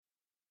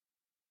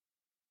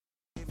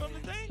from the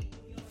thing?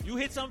 You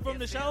hit something from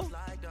the show?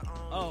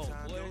 Oh,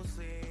 boy.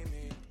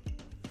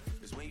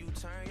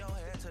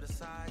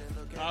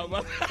 I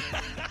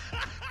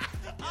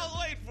was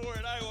waiting for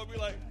it. I ain't gonna be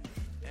like.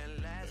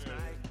 And last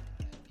night,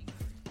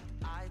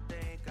 I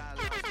think I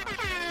lost my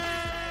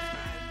last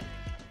night.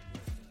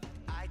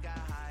 I got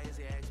high as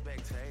the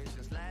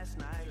expectations. Last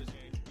night,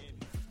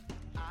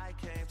 I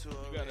came to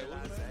a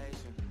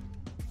realization,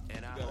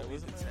 and I hope you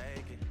can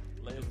take it.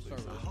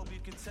 I hope you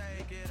can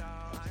take it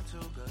all. I'm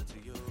too good to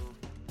you.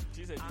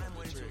 I'm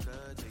way too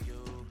good to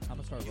you. I'm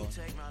gonna start You going.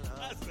 take my love.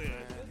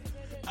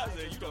 I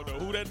said, you don't know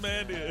who that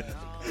man is.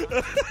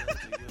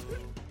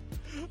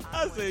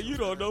 I said, you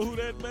don't know who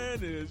that man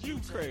is. You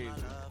crazy.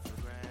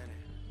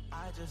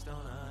 I just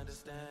don't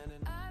understand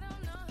it. I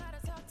don't know how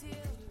to talk to you.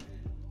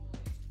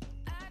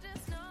 I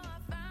just know I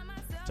find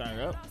myself Turn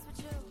it up. lost with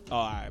you. Oh,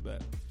 all right,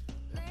 bet.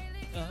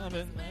 Lately,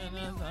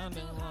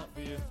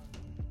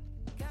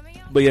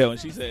 But yeah, when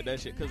she said that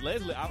shit, because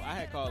Leslie, I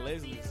had called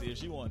Leslie to see if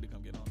she wanted to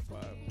come get on the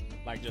pod.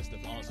 Like just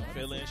on some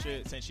feeling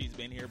shit since she's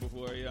been here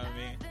before, you know what I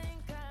mean?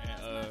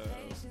 And,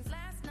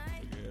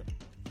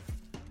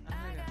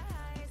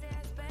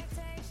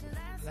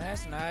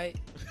 Last night,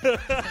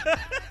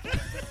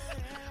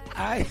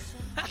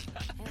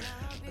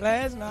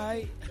 last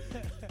night.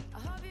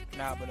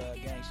 Nah, but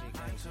gang shit.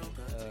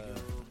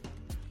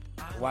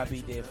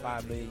 YB did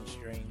 5 million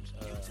streams.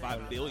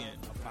 5 billion.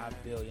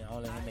 5 billion.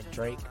 Only him and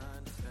Drake.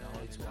 The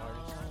only two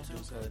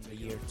artists in the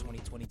year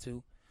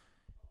 2022.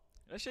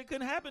 That shit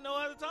couldn't happen no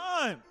other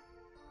time.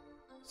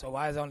 So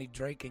why is only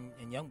Drake and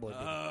YoungBoy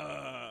did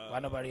it? Why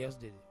nobody else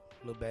did it?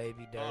 Lil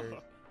Baby,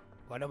 Dirk.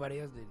 Why nobody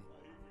else did it?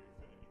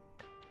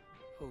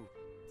 Who?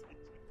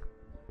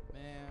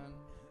 Man.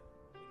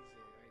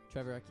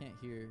 Trevor, I can't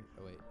hear.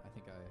 Oh, wait. I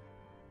think I.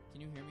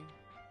 Can you hear me?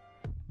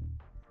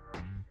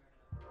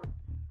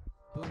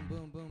 Boom,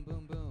 boom, boom,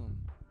 boom, boom.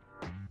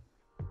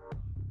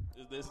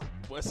 Is this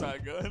West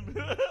Side Gun?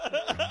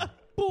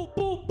 Boom,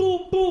 boom,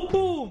 boom, boom,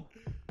 boom.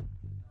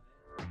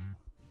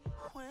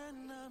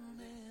 When I'm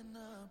in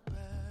a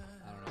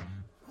bad I don't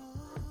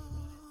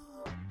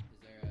know. Is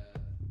there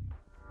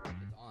a.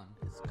 It's on.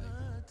 It's good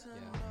to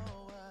yeah.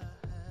 know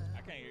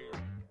I can't hear you.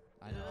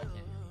 I know. I can't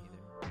hear you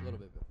either. A little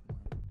bit more.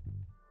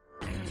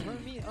 Turn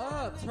me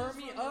up. Turn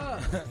me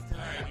up.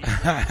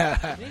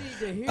 They need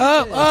to hear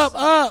Up, this.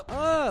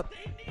 up.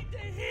 They need to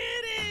hear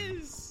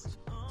this.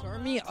 Turn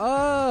me up.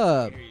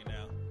 I hear you now.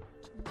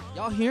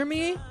 Y'all hear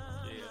me? Yeah.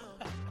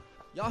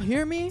 Y'all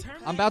hear me?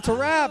 I'm about to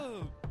rap.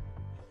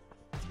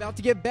 It's about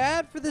to get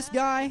bad for this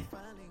guy.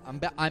 I'm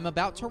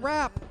about to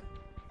rap.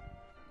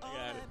 I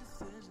got it.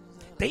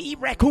 They eat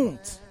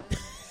raccoons.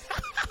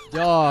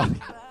 Dog.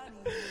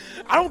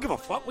 I don't give a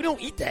fuck. We don't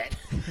eat that.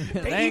 They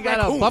eat ain't got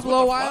raccoons. a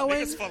Buffalo What the Wild fuck?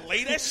 Wings?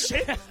 Fillet that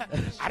shit.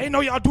 I didn't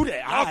know y'all do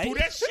that. I'll do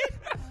that shit.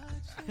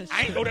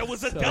 I ain't know that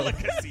was a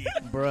delicacy.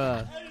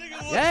 Bruh. That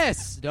nigga was-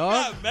 Yes,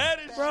 dog. got mad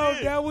as Bro,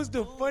 shit. that was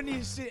the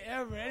funniest shit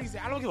ever. And he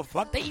said, I don't give a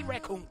fuck. They eat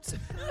raccoons.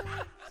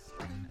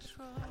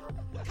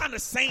 What kind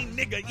of sane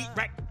nigga eat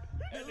rack?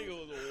 That nigga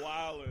was a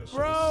wilder.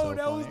 Bro, so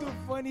that was funny. the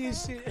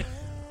funniest shit.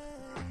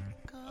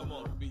 I'm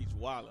on the beach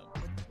wilding.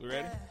 We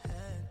ready?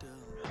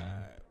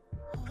 Alright.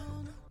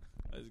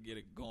 Let's get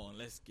it going.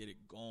 Let's get it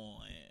going.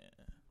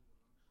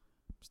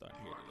 I'm starting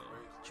to hear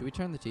that. Should we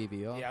turn the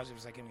TV off? Yeah, I was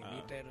just like, can we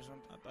mute that or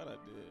something? I thought I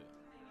did.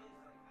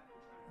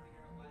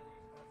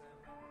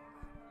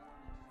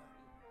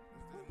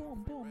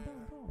 Boom, boom,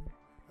 boom, boom.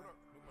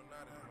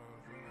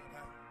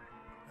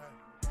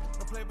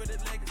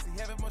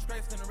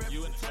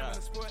 You in the shot.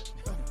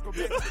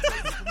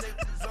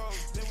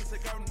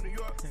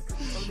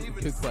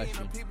 Good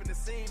question.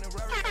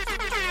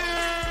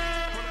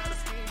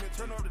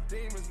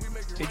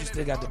 They just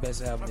still got the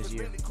best album this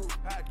year.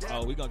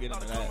 Oh, we gonna get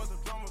into that.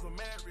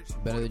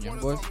 Better than Young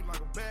Boys?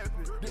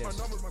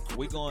 Yes.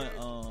 We going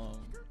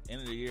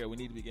end of the year. We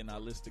need to be getting our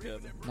list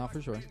together. Not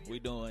for sure. We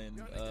doing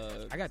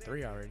I got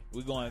 3 already.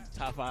 we going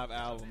top 5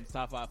 albums,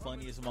 top 5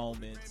 funniest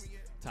moments,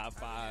 top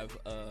 5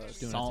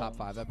 Doing songs. a top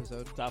 5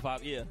 episode. Top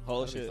 5, yeah,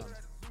 whole That'd be shit. fun.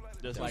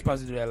 Just We were like,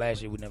 supposed to do that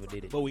last year. We never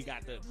did it. but we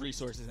got the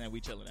resources and we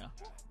chilling now.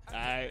 All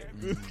right.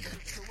 I'm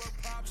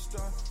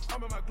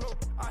in my glow.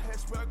 I had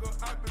swagger.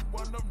 I've been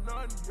one of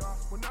none, y'all.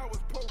 When I was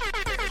poor, I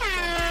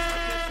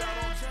guess out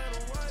on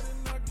channel 1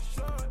 and I can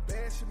show it.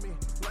 Bashing me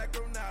like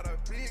I'm not a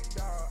big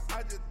dog.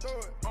 I just throw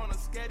it on a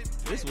scatty.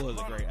 This was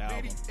a great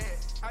album.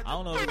 I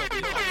don't know if it's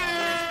gonna be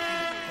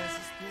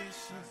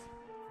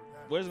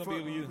where's it gonna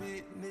be with you?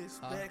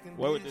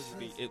 Where would this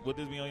be? Would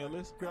this be on your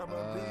list?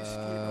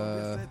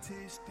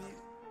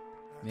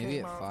 Maybe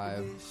at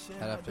 5.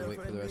 I'd have to wait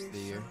for the rest of the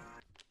year.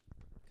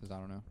 Because I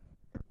don't know.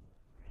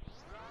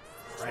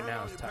 Right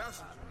now it's top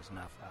 5. It's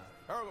not 5.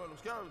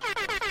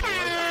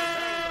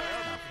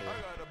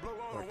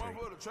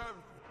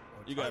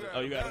 You got it. Oh,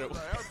 you got it.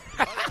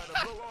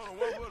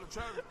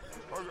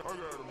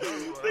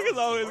 Niggas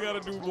always gotta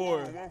do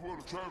more. I'm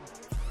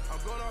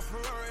going off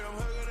Ferrari, I'm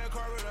hugging that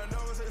car, and I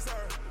never say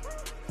sorry.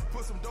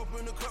 Put some dope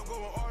in the cup, go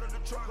and order the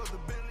truck.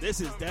 This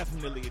is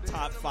definitely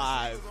top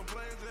 5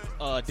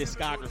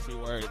 discography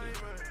worthy.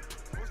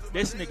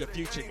 This nigga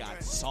Future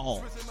got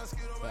songs.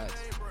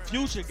 Facts.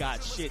 Future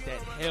got shit that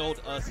held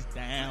us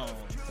down.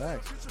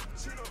 Facts.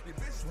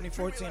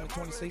 2014 and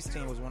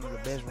 2016 was one of the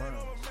best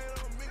runs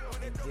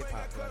in hip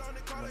hop.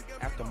 Like,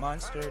 after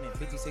Monster and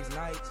 56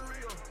 Nights,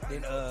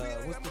 then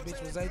what's the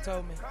bitch was they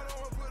told me?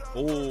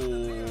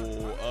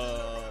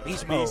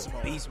 Beast Mode.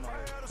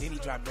 Then he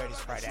dropped Dirty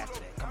Sprite after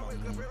that. Come on,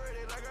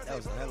 that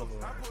was a hell of a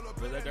run.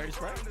 Was that Dirty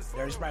Sprite?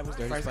 Dirty Sprite was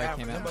the Dirty first Sprite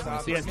album. came out That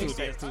was in our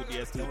 2016. first mixtape.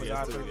 DS2. That was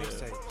our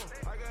first mixtape.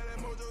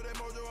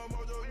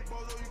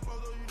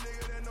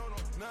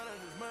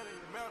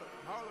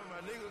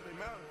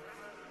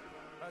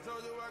 I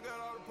told you I got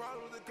all the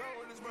problems that come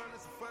with this money,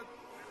 so fuck it.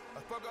 I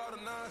fuck all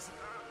the nonsense.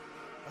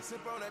 I sip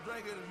on that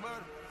drink and it's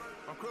murder.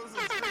 I'm cruising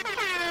the street. It's the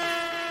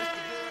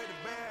good, the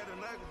bad, the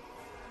ugly.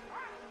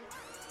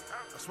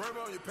 I swerve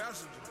on your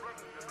passenger.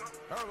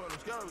 I run them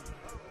scavengers.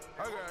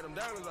 I got them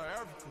diamonds like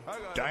Africa. I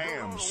got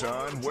Damn,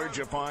 son, where'd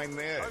you find I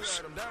this?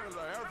 got them diamonds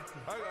like Africa.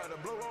 I got the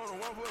blue on the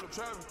one for the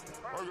traffic.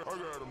 I got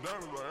them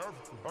diamonds like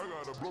Africa. I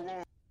got the blue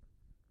on.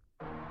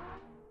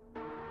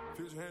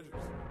 Future Hendrix.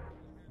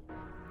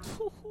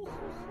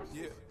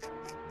 Yeah.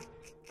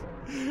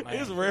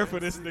 It's rare for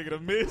this nigga to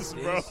miss,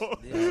 bro.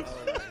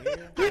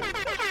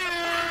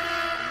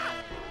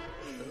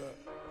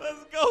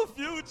 Let's go,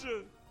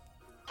 Future.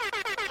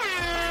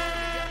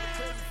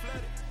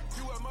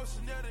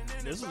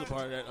 This is a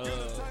part of that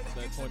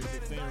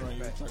 2016 run you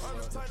were talking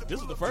about.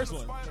 This is the first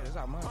one. Yeah, that's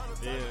our month.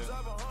 Yeah.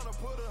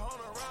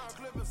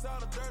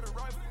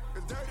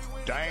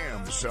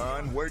 Damn,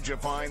 son, where'd you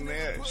find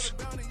this?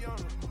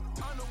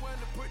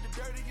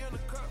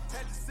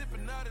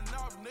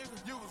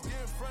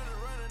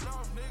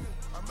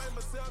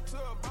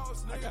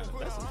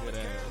 That's a good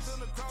ass.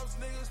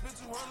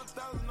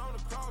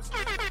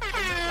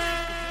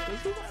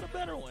 Let's do a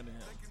better one than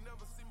him.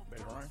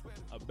 Better run.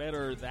 A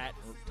better that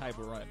type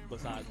of run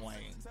besides Wayne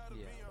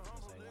Yeah.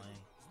 Say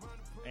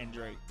Wayne. and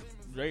Drake.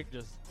 Drake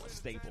just a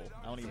staple.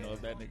 I don't even know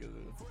if that nigga is.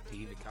 To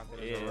even count that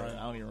as Yeah, a run.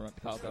 I don't even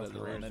call that as a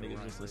run. That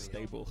nigga's just a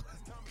staple.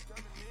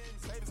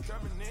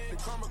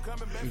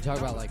 You talk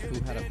about like who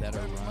had a better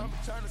run.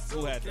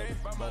 Who had the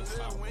most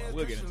power?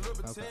 We'll get into it.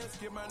 Okay.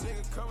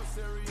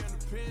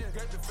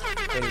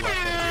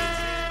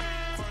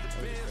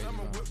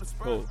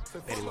 Cool.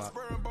 Fetty Wap.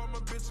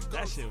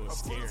 That shit was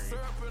scary.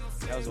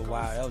 That was a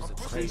wild. That was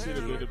a He crazy should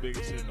have been year. the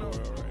biggest shit in the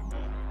world right now.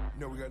 You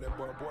know, we got that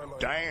boy like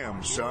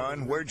Damn,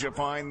 son, where'd you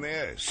find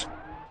this?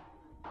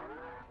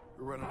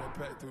 we're running that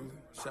pack through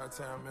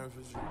Chi-Town,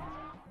 Memphis,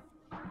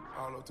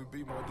 all up to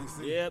B-More,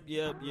 DC. Yep.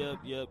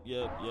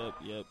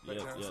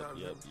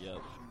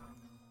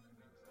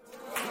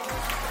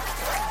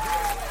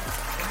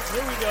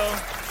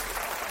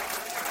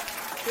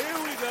 Here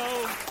we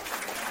go.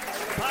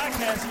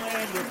 Podcast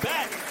land, we're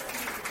back.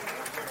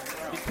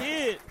 The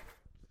kid.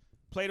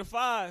 Play the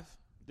 5.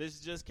 This is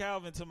just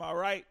Calvin to my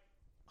right.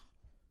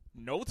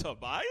 No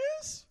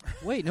Tobias?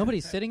 Wait,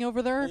 nobody's sitting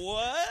over there?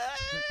 What?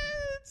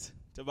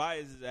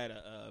 Tobias is at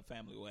a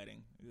family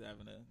wedding. He's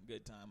having a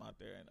good time out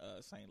there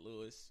in St.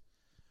 Louis.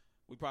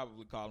 We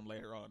probably call him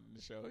later on in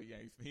the show.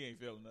 He ain't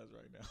feeling us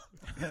right now.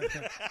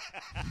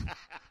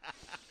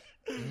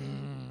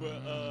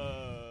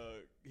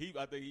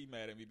 But I think he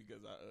mad at me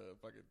because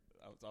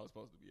I was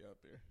supposed to be out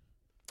there.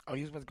 Oh,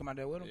 you supposed to come out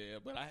there with him? Yeah,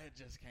 but I had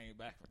just came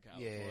back from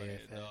California.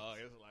 Yeah, dog.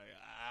 It's like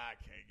I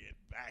can't get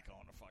back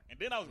on the fucking. And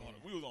then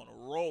we was on the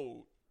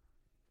road.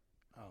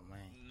 Oh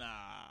man.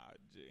 Nah,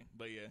 G.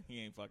 But yeah, he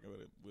ain't fucking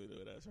with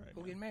us right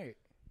Who now. getting married?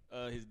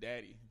 His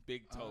daddy,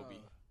 Big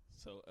Toby. Oh.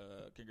 So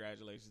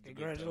congratulations. To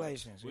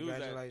Congratulations. Big Toby.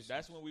 Congratulations.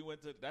 That's when we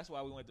went to. That's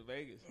why we went to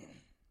Vegas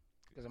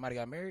Because somebody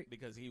got married?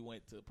 because he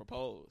went to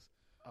propose.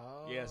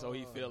 Oh. Yeah, so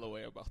he feel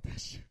away about that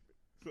shit.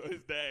 So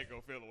his dad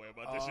gonna feel away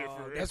about that shit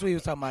for real. That's what he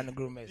was talking about in the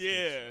group message.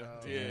 Yeah,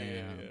 Oh,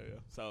 yeah.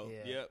 So,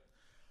 Yeah.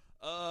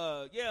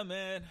 yep. Yeah,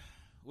 man.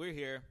 We're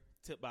here.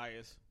 Tip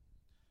bias.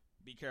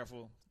 Be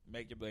careful.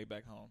 Make your way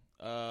back home.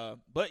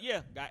 But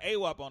yeah, got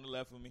AWAP on the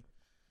left of me.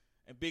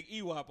 And Big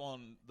EWAP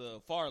on the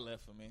far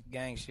left of me.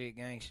 Gang shit.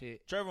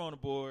 Trevor on the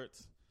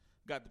boards.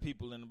 Got the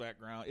people in the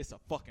background. It's a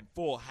fucking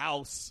full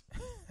house.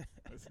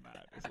 It's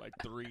not. It's like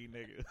 3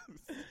 niggas.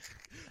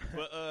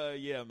 But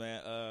yeah,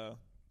 man.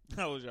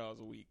 How was y'all's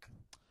week?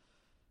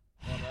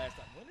 Well, last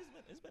time.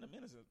 It's been a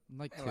minute since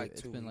Like And two, like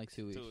it's 2 been weeks.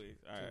 like 2 weeks. 2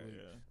 weeks. All right, 2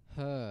 weeks.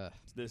 yeah.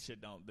 This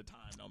shit the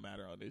time don't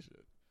matter on this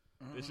shit.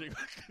 This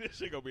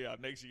shit gonna be out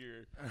next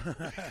year.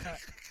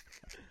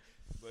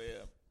 But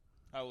yeah,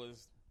 I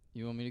was.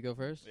 You want me to go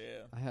first?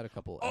 Yeah. I had a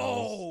couple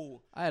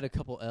L's. I had a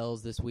couple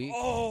L's this week.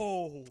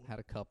 Had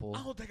a couple.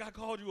 I don't think I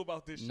called you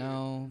about this shit.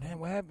 No. Man,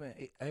 what happened?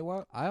 Hey,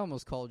 what? I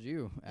almost called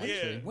you,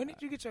 actually. When did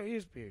you get your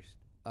ears pierced?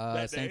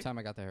 Same day? time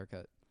I got the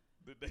haircut.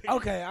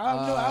 Okay, I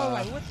don't know. I was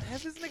like, what?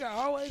 Has this nigga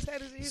always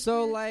had his ears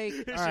So, pierced? like,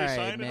 shit all right,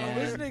 shining on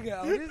This man.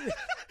 nigga,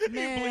 oh,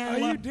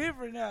 Man, you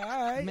different now,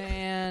 all right.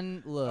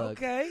 man, look.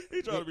 Okay.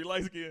 He trying to be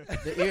light skinned.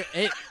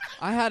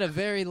 I had a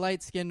very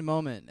light-skinned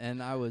moment,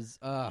 and I was,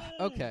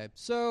 okay.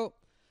 So,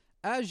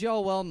 as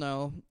y'all well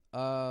know,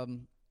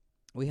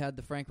 we had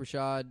the Frank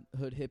Rashad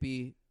Hood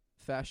Hippie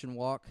Fashion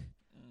Walk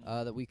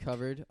that we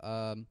covered.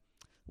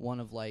 One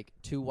of like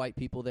 2 white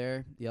people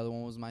there. The other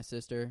one was my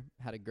sister.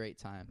 Had a great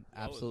time.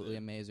 Absolutely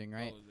amazing,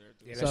 right?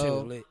 Yeah, that shit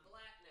was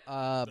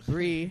lit.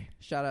 Bree,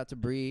 shout out to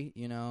Bree,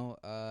 you know,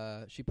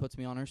 she puts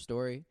me on her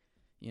story,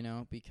 you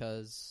know,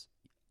 because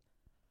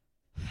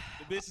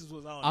The bitches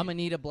was on. I'm gonna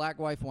need a black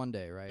wife one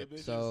day, right? The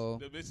bitches, So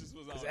the bitches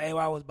was on. Cause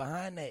AY was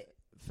behind that.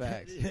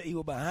 facts. He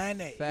was behind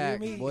that. Facts,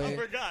 you hear me? boy. I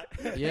forgot.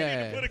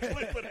 Yeah. We need to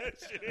put a clip of that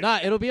shit. Nah,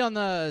 it'll be on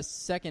the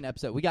second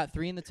episode. We got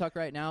 3 in the tuck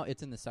right now.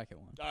 It's in the second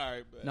one. All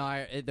right, but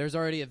No, there's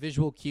already a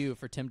visual cue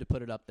for Tim to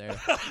put it up there.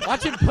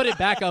 Watch him put it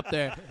back up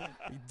there.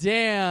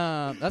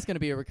 Damn, that's gonna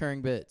be a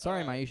recurring bit.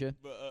 Sorry, Maisha.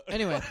 But,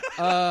 Anyway,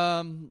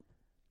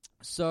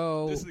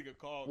 so this nigga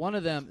called one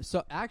of them.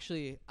 So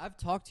actually, I've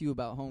talked to you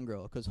about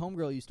Homegirl because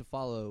Homegirl used to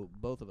follow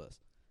both of us.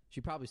 She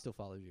probably still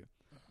follows you.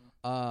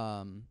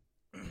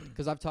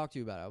 Because I've talked to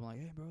you about it. I'm like,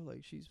 hey, bro,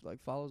 like she's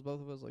like follows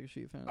both of us. Like, is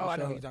she a fan? of Oh, the I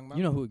know show? who you're talking about.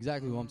 You know who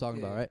exactly who I'm talking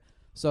Yeah. about, right?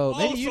 So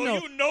maybe you so know.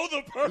 you know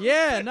the person.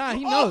 Yeah, nah,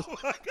 he knows. Oh,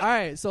 my God. All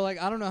right, so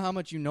like I don't know how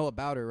much you know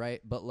about her, right?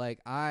 But like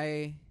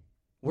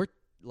we're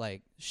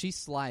like she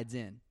slides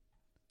in,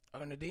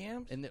 On the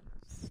DMs? and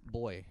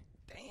boy,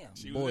 Damn.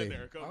 She was boy, in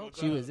there a couple of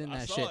she times. was in I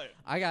that saw shit.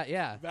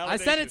 it. I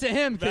sent it to Validation.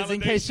 him because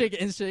in case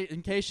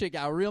Validation. shit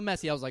got real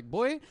messy, I was like,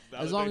 boy,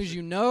 as long as Validation.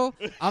 you know,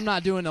 I'm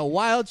not doing no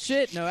wild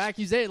shit, no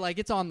accusation. Like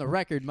it's on the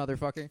record,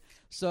 motherfucker.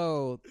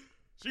 So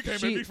She came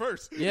She- at me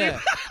first. yeah.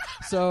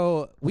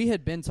 So we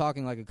had been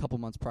talking like a couple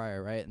months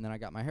prior, right? And then I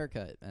got my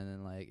haircut, and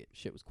then like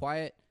shit was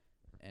quiet,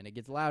 and it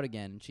gets loud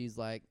again. And she's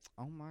like,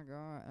 "Oh my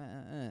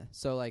god!"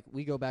 So like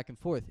we go back and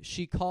forth.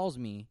 She calls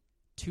me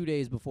 2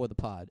 days before the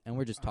pod, and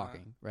we're just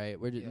talking, right?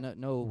 We're just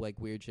no like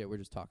weird shit. We're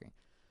just talking.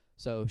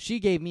 So she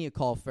gave me a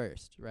call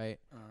first, right?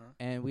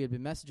 And we had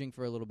been messaging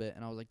for a little bit,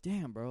 and I was like,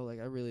 "Damn, bro, like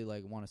I really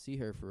like want to see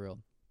her for real."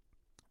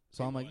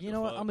 So He I'm like, wanted "You to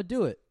know what? fuck. I'm gonna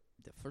do it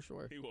for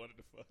sure." He wanted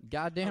to fuck.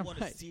 Goddamn I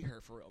want right. to see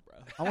her for real, bro.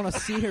 I want to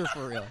see her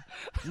for real.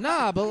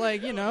 Nah, but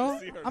like you know,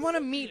 see her. I want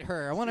to meet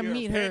her. I want to See her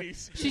meet her.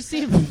 panties. She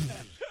seems,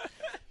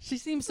 she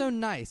seems so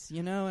nice,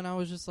 you know. And I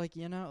was just like,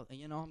 you know,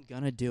 I'm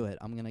gonna do it.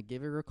 I'm gonna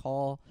give her a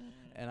call,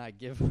 and I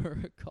give her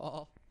a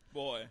call,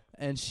 Boy.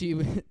 and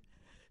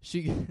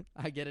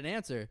I get an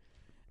answer,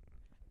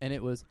 and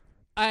it was,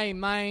 "Hey,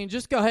 man,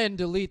 just go ahead and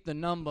delete the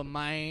number,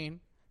 man."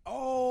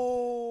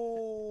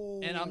 Oh.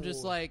 And I'm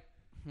just like,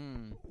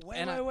 Wait,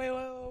 and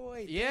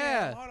wait.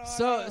 yeah. Damn, hold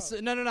on, So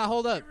no,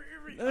 hold up.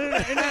 No.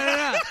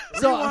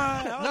 So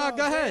Rewind, hold no, on,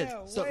 go ahead.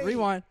 damn, So wait.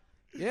 rewind.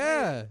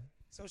 Yeah.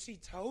 So she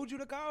told you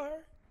to call her?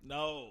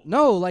 No.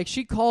 No, like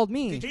she called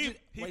me. He Wait,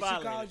 she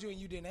violated. called you and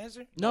you didn't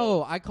answer?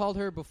 No, I called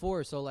her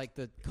before, so like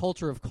the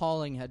culture of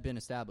calling had been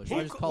established.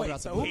 I just called her wait,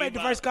 out so the who blue. made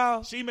the first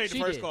call? She made the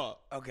She first did.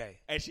 call. Okay.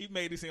 And she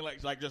made it seem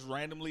like just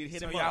randomly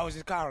hit So him y'all up. was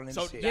just calling and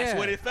So shit. that's Yeah.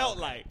 what it felt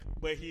like.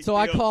 But he So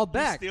I still, called you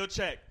back. still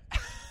check.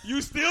 You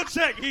still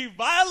check. He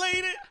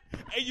violated,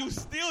 and you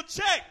still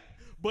check.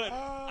 But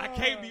I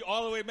can't be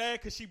all the way mad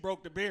because she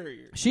broke the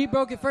barrier. She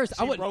broke it first.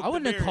 She I broke the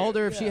wouldn't have barrier. called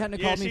her if she hadn't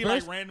Yeah, called me she,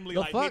 first. like, randomly,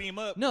 The like, fuck? hit him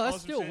up No, on that's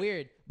some still shit.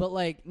 weird. But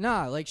like,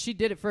 nah, like she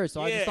did it first,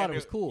 so I just thought it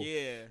was cool.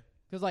 Yeah.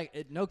 Cause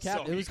like, no cap,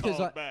 So it he was because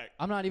called back.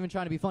 I'm not even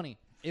trying to be funny.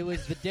 It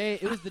was the day.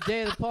 It was the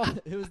day of the pod.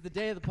 It was the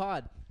day of the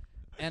pod,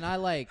 and I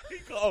like He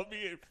called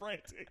me in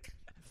frantic.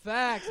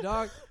 facts,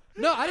 dog.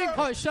 No, I didn't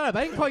call you. Shut up!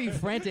 I didn't call you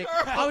frantic.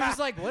 I was just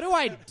like, what do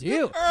I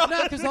do?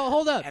 No, because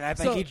hold up. And I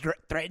think So- he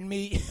threatened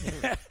me.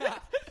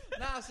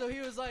 Nah, so he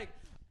was like,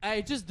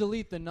 "Hey, just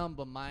delete the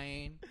number,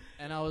 man."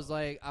 And I was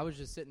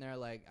just sitting there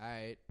like, "All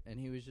right." And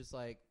he was just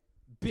like,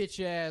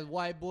 "Bitch ass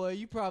white boy,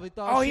 you probably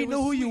thought." Oh, shit he knew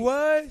was who you sweet."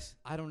 was?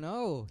 I don't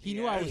know. He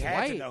Yeah, knew I he was had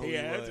to white. know. Who He he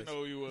had was. to know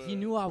who he was. He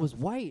knew I was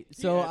white.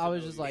 So had to I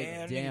was know just you. like,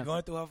 Damn, damn. nigga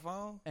going through her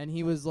phone? And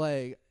he was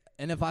like,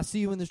 "And if I see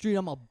you in the street,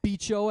 I'm gonna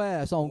beat your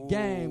ass on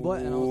gang, boy."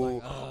 And I was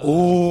like, ugh.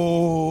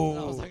 Ooh. And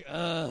I was like,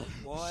 ugh.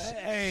 Boy,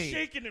 hey.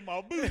 Shaking in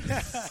my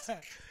boots.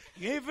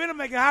 You ain't finna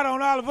make it hot on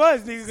all of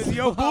us, nigga, because of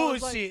your So I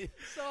was like- bullshit.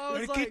 so I You was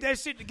better like- keep that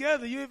shit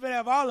together. You ain't finna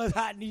have all us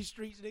hot in these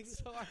streets, nigga.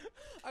 So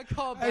I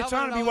called I ain't Balvin.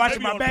 trying and to be I was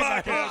watching Maybe my on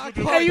back. podcast I with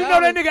called the- Hey, you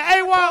know that Balvin. nigga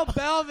AWOL?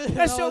 Balvin. and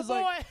That's I your was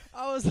like- boy.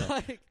 I was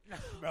like,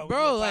 Bro,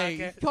 bro, we like,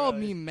 podcast, he called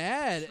bro. me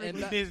mad.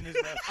 Strictly And business,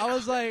 bro.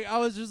 I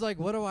was just like,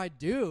 what do I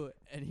do?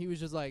 And he was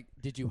just like,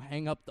 did you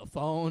hang up the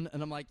phone?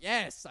 And I'm like,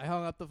 yes, I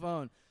hung up the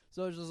phone.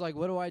 So I was just like,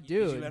 what do I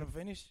do? Did you let him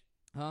finish?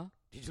 Huh?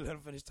 Did you let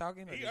him finish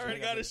talking? or He did you already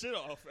hang got up his shit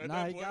off. At Nah,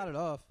 that he point. got it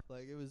off.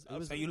 Like it was.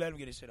 So you let him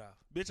get his shit off.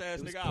 Bitch ass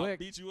It was nigga, I'll quick.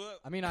 beat you up.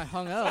 I mean, I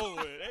hung up. Oh,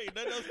 hey,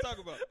 nothing else to talk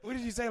about. What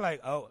did you say?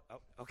 Like,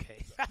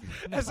 okay.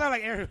 That sound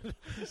like Aaron.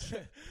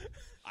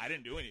 I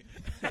didn't do anything.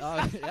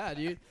 Yeah,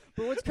 dude.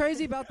 But what's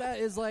crazy about that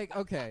is like,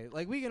 okay,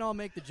 like we can all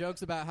make the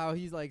jokes about how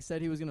he's like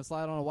said he was gonna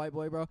slide on a white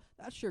boy, bro.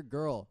 That's your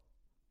girl.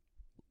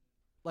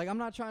 Like I'm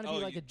not trying to be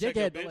like you a check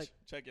your dickhead, but bitch? like,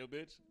 Check your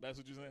bitch. That's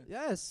what you're saying.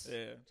 yes.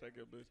 Yeah, check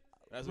your bitch.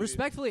 That's what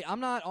Respectfully, I'm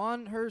not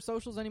on her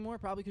socials anymore,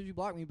 probably because you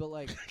blocked me. But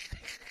like,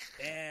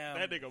 Damn.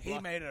 That nigga he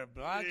blocked- made her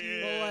block you.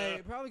 Yeah. but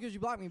like, probably because you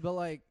blocked me. But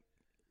like,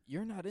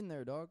 you're not in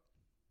there, dog.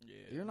 Yeah.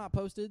 You're not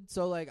posted.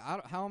 So like,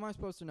 how am I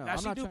supposed to know? Now I'm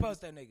she not do trying to-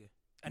 post that nigga.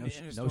 And No, the she-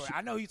 end of no, the story. she-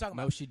 I know who you talking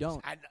no, about. she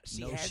don't.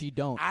 No, She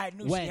don't. I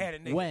knew When? she had a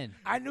nigga. When?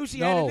 I knew she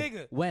No. had a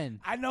nigga. When?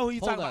 I know who you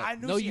Hold talking up. about. I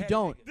knew No, she you had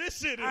don't. A nigga. This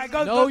shit is All right,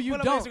 go, No, go you pull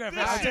up don't. Instagram.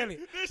 This I'll shit- tell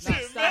you. This No,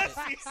 shit stop it.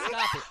 messy.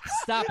 Stop it.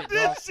 Stop it, bro.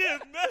 This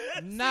shit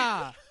messy.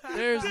 Nah,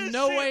 there's This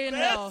no shit way in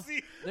hell.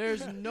 messy.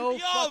 There's no Y'all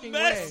fucking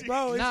messy. way.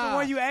 Bro, it's Nah. the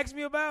one you asked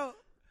me about.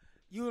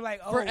 You were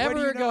like, oh, where do Forever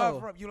you know her ago.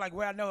 from? You like,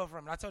 where I know her from.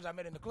 And I told you I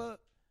met her in the club.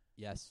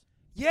 Yes.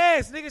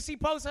 Yes, nigga, she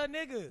posts her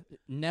nigga.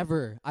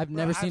 Never. I've Bro,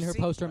 never I've seen her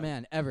seen- post her bro.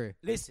 man ever.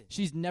 Listen.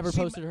 She's never She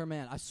posted her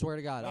man. I swear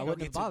to God, I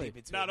wouldn't have bothered.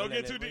 Nah, don't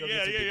get too deep.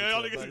 Yeah,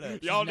 y'all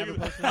niggas. Y'all never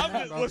posted on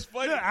that, bro. What's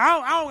funny? Look, I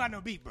don't got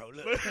no beat, bro.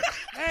 Look.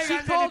 That ain't She got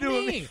nothing called to do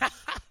with me.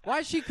 Why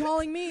is she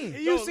calling me?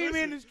 You No, see me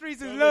listen. in the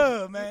streets is No,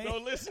 love, listen. man. No,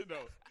 listen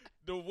though.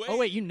 The way. Oh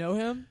wait, you know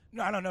him?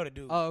 No, I don't know the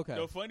dude. Oh, okay.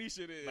 The funny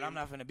shit is. But I'm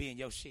not finna be in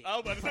your shit. I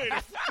was about to say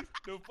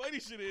the funny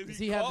shit is. Does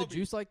he have the called me.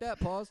 juice like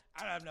that? Pause.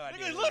 I have no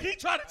idea. Nigga, look, he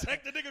tried to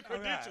check the nigga All right.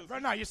 credentials. Bro,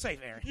 no, you're safe,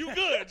 Aaron. You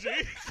good, G?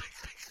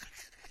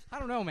 I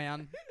don't know,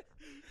 man.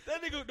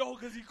 That nigga, no,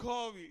 because he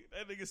called me.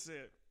 That nigga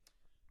said,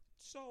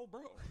 so,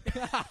 bro.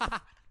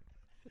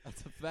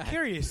 That's a fact.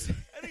 Curious.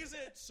 That nigga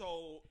said,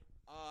 so,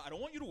 I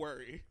don't want you to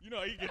worry. You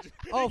know, he get you.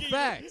 Oh, he give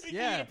facts, You, he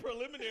yeah. give you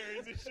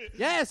preliminaries and shit.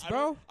 Yes,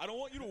 bro. I don't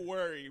want you to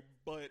worry,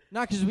 but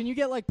Nah, because when you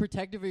get like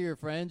protective of your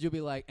friends, you'll be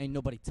like, "Ain't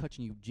nobody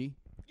touching you, G."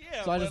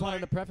 yeah. So I but, just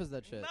wanted like, to preface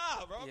that shit.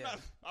 Nah, bro. Yeah.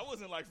 I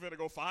wasn't like finna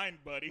go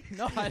find buddy.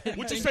 No, I didn't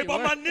What you think say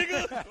about were. my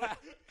nigga?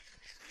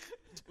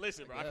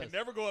 Listen, bro, I Yes. can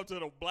never go up to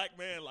the black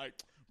man like,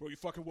 bro, you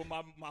fucking with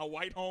my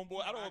white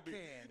homeboy. I don't want to be.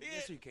 can. Yeah.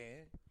 Yes, you can.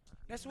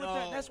 That's what.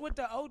 No. That's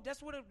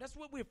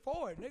what we're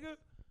for, nigga.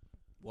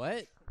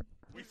 What?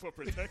 We for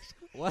protection.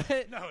 What?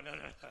 No. What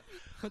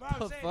But I'm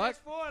the saying fuck? that's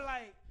for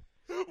like.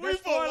 we That's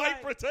for white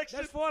like, protection.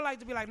 That's for like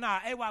to be like, nah,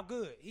 AWOP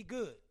good. He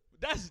good.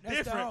 That's That's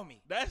the different. homie.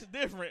 That's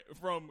different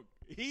from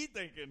he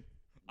thinking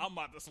I'm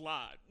about to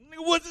slide.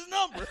 Nigga, what's his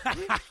number?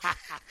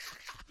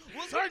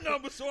 What's her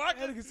number? So I That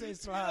can. nigga say You know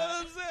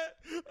slide.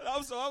 what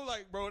I'm saying? I'm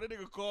like, bro, that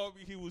nigga called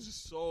me. He was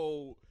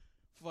so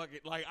fucking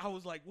like. I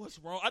was like, what's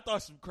wrong? I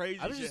thought some crazy.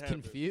 I was shit just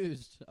happened.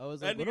 confused. I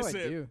was That like, "What nigga do I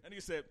said. do?" That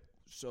nigga said.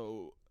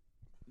 So,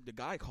 the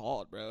guy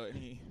called, bro, and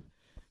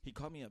he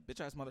called me a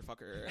bitch ass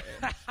motherfucker.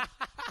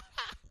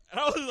 And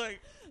I was like,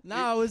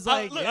 Nah, I was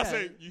like, look, yeah. I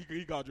said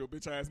he called you a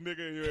bitch ass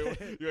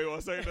nigga. You ain't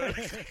want to say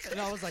that.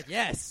 And I was like,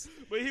 yes.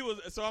 But he was,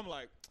 so I'm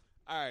like,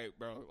 all right,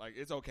 bro, like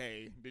it's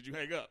okay. Did you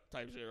hang up?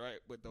 Type shit, right?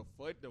 But the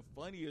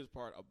funniest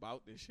part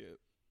about this shit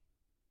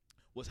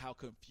was how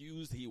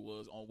confused he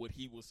was on what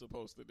he was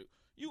supposed to do.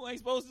 You ain't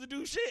supposed to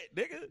do shit,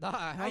 nigga. Nah, I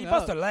Nah, hung you up.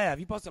 supposed to laugh.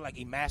 You supposed to like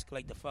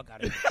emasculate the fuck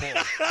out of him.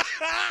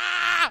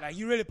 Like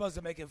you really supposed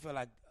to make him feel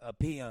like a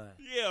peon.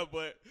 Yeah,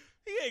 but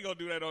he ain't gonna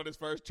do that on his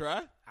first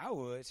try. I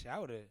would. I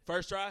would have.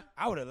 First try?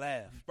 I would have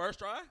laughed. First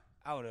try?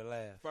 I would have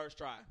laughed. First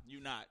try. You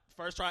not.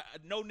 First try.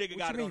 No nigga What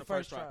got you it mean on the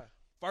first first try.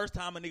 First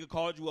time a nigga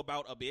called you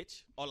about a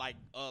bitch, or like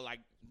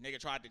nigga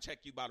tried to check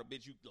you about a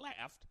bitch, you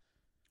laughed.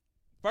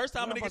 First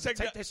time I'm a nigga supposed to checked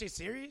take you. that shit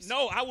serious?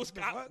 No, I was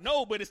The fuck?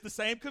 no, but it's the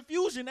same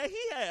confusion that he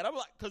had. I'm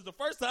like, because the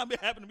first time it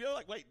happened to me, I'm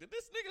like, wait, did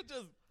this nigga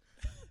just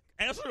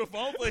answer the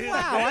phone for his Wow,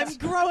 bitch? I'm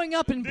growing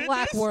up in Did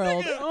Black this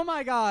World. nigga- Oh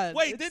my god.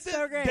 Wait, it's did this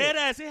so great. dead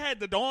ass? It had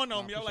the dawn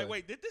on No, me. for I'm like, sure.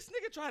 wait, did this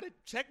nigga try to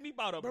check me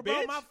about a Bro,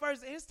 bitch? my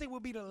first instinct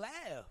would be to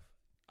laugh.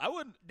 I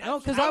wouldn't. No,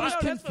 because I was know,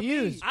 that's for me.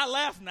 confused. I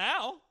laugh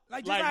now.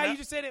 Like just how now- you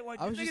just said it. When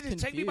I was nigga just just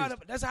check me about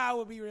confused. it. That's how I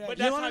would be reacting. But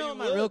You that's wanna how know you what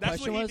my would. real That's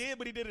question what was? he did,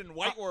 but he did it in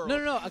White World.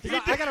 No, 'cause He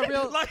I got a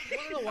real. Like, I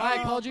don't know why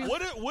I called you.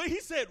 What he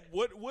said?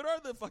 What are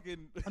the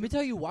fucking? Let me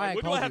tell you why Like, I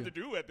what do called I have you.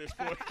 to do at this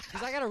point?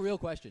 Because I got a real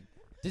question.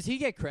 Does he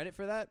get credit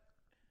for that?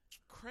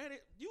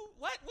 Credit? You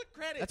what? What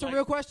credit? That's Like, a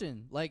real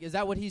question. Like, is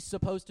that what he's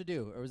supposed to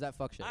do, or was that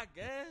fuck shit? I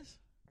guess.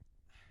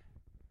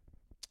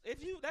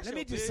 If you, that's Let your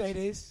me just bitch. say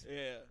this.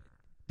 Yeah.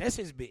 That's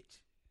his bitch.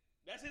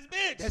 That's his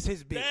bitch. That's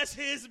his bitch. That's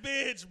his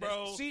bitch,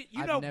 bro. See,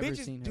 you I've know never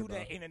bitches seen her, do bro.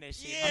 that internet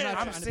shit. Yeah. I'm not I'm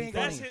trying to be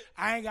single. funny. That's it.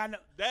 I ain't got no.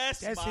 That's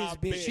That's my his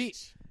bitch.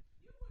 bitch.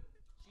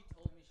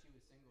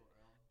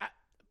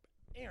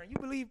 Aaron, you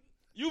believe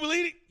You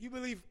believe it? you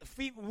believe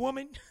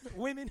women? She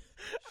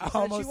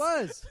said she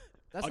was.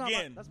 That's not.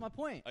 Again. that's my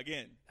point.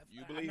 Again,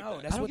 you believe know,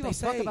 that? that's I don't what give they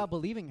a fuck say. about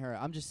believing her.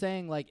 I'm just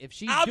saying, like, if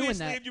she's Obviously, doing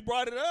that, if you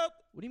brought it up,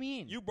 what do you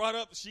mean? you brought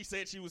up. She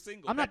said she was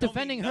single. I'm not That don't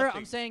defending mean her. nothing.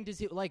 I'm saying, does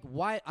he like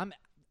why? I'm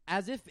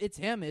as if it's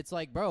him. It's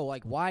like, bro,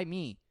 like why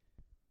me?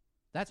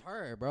 That's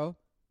her, bro.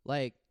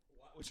 Like,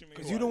 What you mean?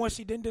 Because you the one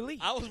she didn't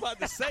delete. I was about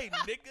to say,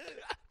 nigga.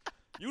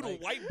 You the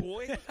Like- white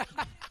boy.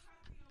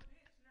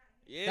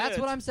 Yeah. that's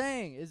what I'm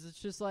saying. Is it's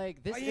just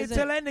like this Why you didn't isn't.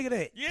 tell that nigga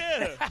that?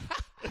 Yeah.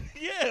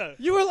 Yeah.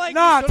 You were like,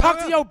 Nah, "Shut talk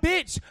up." to your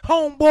bitch,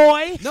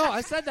 homeboy. No,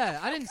 I said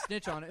that. I didn't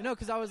snitch on it. No,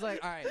 because I was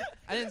like, all right,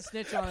 I didn't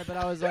snitch on it, but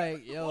I was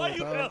like, yo, Why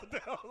you bro. held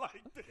down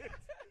like this?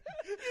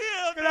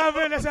 Yeah, You know what I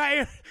mean? That's how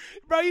Aaron,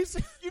 bro. You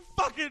see, you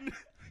fucking.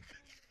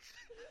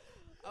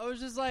 I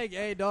was just like,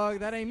 hey, dog,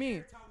 that ain't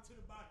me.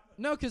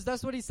 No, because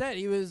that's what he said.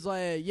 He was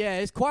like, yeah,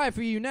 it's quiet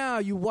for you now,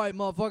 you white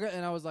motherfucker.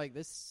 And I was like,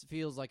 this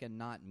feels like a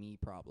not me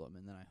problem.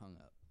 And then I hung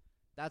up.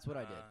 That's what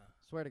I did.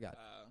 Swear to God.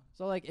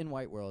 So, like, in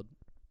White World.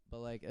 But,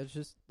 like, it's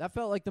just, that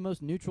felt like the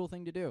most neutral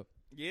thing to do.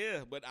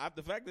 Yeah, but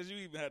the fact that you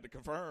even had to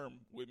confirm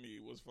with me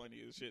was funny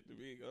as shit to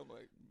me. I'm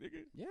like,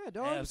 nigga. Yeah,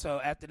 dog.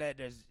 So after that,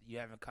 you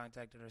haven't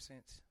contacted her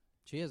since?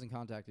 She hasn't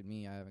contacted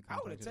me. I haven't I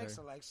would have contacted texted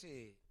her. her like,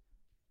 shit.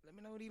 Let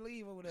me know when he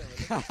leave or whatever.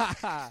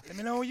 Let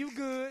me know when you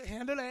good.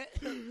 Handle that.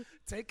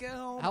 Take care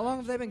home. How long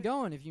have they been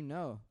going, if you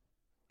know?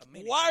 A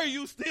minute. Why are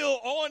you still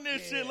on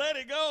this Yeah. shit? Let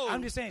it go.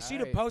 I'm just saying, she'd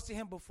have Alright. posted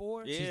him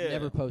before. Yeah. She's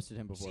never posted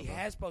him before. She bro.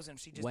 has posted him.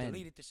 She just When?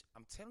 deleted this.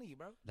 I'm telling you,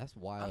 bro. That's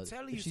wild. I'm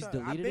telling If you she's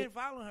something. I've deleted been it.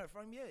 following her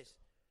from yes.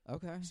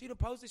 Okay. She'd have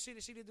posted shit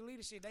and she'd have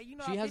deleted shit. You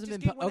know She how hasn't bitches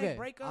been get when okay. they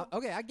break up?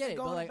 Okay, I get They it,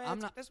 go but on like bad I'm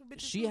t- not. that's what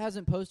bitches She do.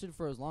 hasn't posted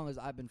for as long as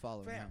I've been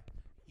following Fam, her.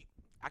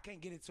 I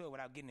can't get into it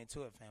without getting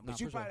into it, fam. Nah, But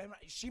you for sure. probably,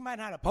 she might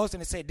not have posted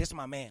and said, "This is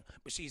my man,"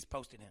 but she's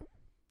posted him.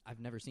 I've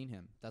never seen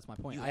him. That's my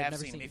point. You I have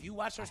never seen him. seen If you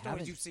watch her I stories,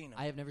 haven't- you've seen him.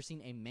 I have never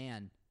seen a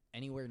man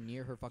anywhere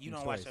near her fucking You don't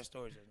stories. watch her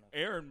stories enough.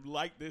 Aaron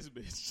liked this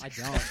bitch. I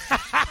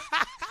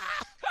don't.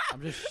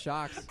 I'm just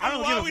shocked. I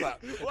don't Why give we- a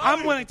fuck. why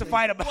I'm we- willing to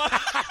fight about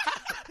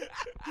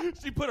it.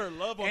 She put her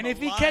love on And the if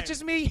he line.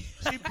 catches me,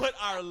 She put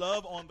our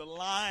love on the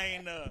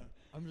line.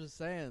 I'm just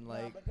saying, Nah,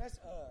 like, but that's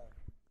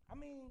I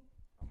mean,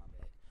 oh my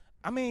bad.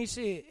 I mean,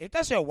 shit. If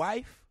that's your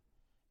wife,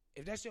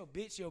 if that's your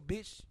bitch, you know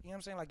what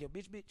I'm saying, like your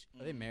bitch.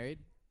 are they married?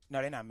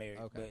 No, they're not married.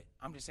 Okay. But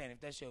I'm just saying,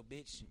 if that's your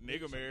bitch,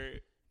 Nigga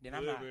married. then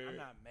I'm Good not. married. I'm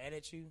not mad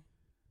at you.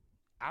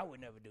 I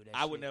would never do that.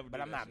 I would shit, never do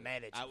But I'm that not shit.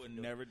 mad at you. I for would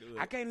doing never it. do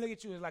I it. can't look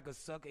at you as like a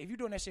sucker. If you're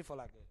doing that shit for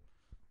like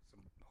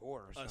some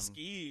whore or something.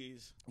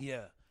 Skis.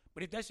 Yeah.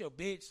 But if that's your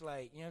bitch,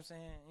 like, you know what I'm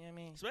saying? You know what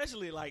I mean?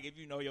 Especially like if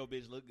you know your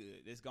bitch look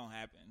good, it's gonna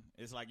happen.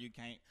 It's like you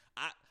can't.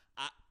 I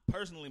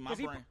personally,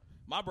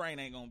 my brain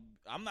ain't gonna.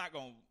 I'm not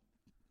gonna.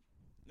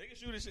 Nigga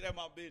shoot this shit at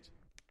my bitch.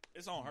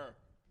 It's on her.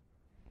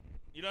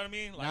 You know what I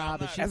mean? Like, Nah, I'm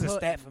but not, she That's a put-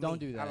 stat for don't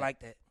me. do that. I like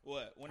that.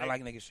 what? When I they-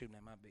 like niggas shooting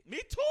at my bitch. Me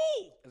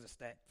too. As a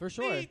stat. For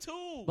sure. Me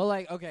too. But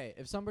like, okay,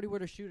 if somebody were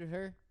to shoot at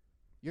her,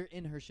 you're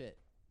in her shit.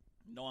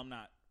 no, I'm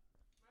not.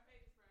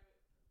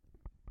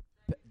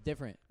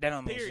 Different. That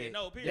don't mean Period. shit.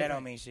 No, period. That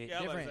don't mean shit. Yeah,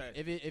 I'm about to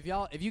Different.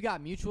 say. If you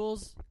got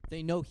mutuals,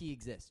 they know he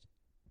exists.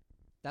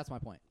 That's my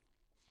point.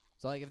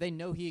 So like, if they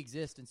know he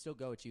exists and still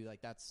go at you,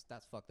 like that's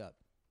fucked up.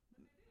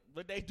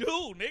 But they do,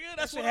 nigga.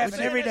 That's shit what I'm happen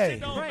saying. every That day.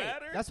 shit don't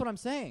matter. That's what I'm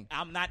saying.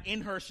 I'm not in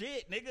her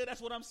shit, nigga.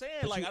 That's what I'm saying.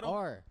 But Like you I don't.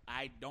 are.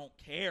 I don't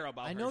care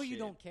about. I her know you shit.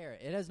 don't care.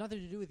 It has nothing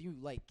to do with you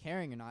like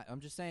caring or not. I'm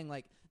just saying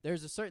like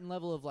there's a certain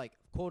level of like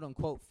quote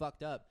unquote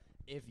fucked up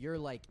if you're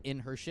like in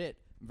her shit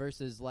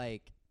versus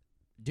like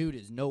dude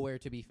is nowhere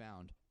to be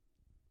found.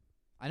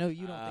 I know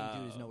you don't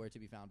think dude is nowhere to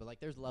be found, but like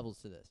there's levels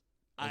to this.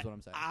 That's what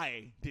I'm saying.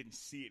 I didn't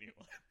see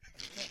anyone.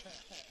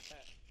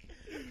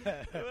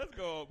 Let's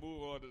go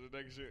move on to the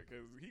next shit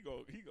because he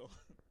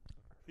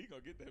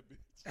gonna get that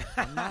bitch.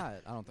 I'm not.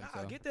 I don't think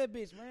Nah, so. get that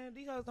bitch, man.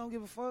 These hoes don't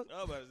give a fuck.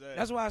 I was about to say.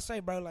 That's why I say,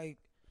 bro, like,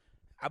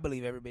 I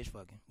believe every bitch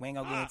fucking. We ain't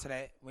gonna get Ah. into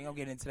that. We ain't gonna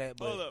get into that,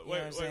 but Hold up, you know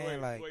what I'm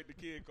saying? Like, wait. The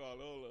kid called.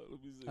 Hold up,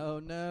 let me see. Oh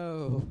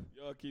no.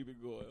 Y'all keep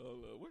it going.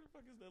 Hold up. Where the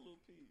fuck is that little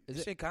pig? Is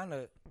this it shit kind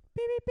of.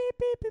 beep beep beep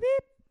beep beep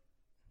beep?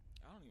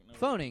 I don't even know.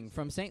 Phoning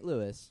from St.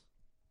 Louis.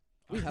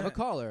 We have a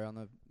caller on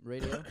the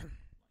radio. Y'all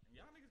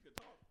niggas can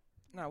talk.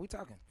 Nah, we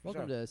talking. for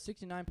Welcome sure. to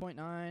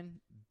 69.9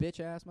 bitch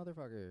ass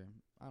motherfucker.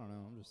 I don't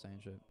know. I'm just saying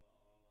shit.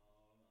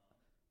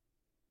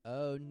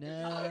 Oh no. Give me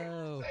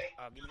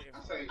the I'm not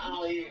even saying that.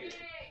 No, it's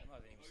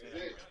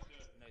good.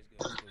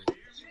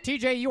 It's good.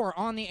 TJ, you are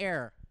on the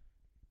air.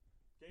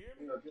 Can you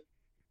hear me?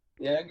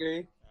 Yeah, I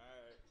agree.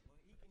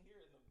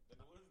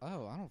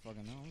 Oh, I don't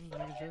fucking know. I'm just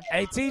making sure.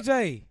 Hey,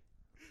 TJ.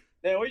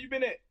 Damn, where you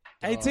been at?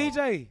 Hey, Dog.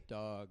 TJ.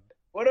 Dog.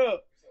 What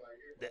up?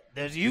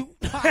 That's you.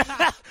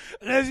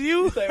 That's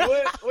you. Say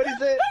what? What he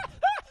said?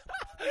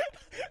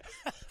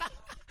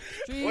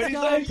 Streets What'd he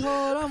gone say?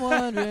 cold, I'm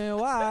wondering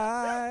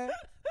why.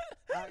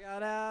 I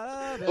got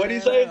out of What'd he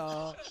bed say?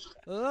 all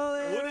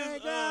lonely What is, rain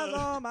clouds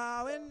on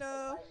my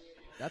window.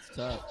 That's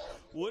tough.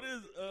 What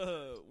is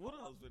what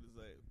else did it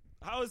say?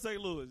 How is St.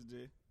 Louis,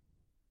 G?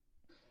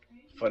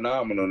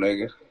 Phenomenal,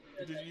 nigga.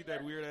 Did you eat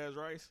that weird ass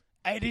rice?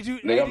 Hey, did you?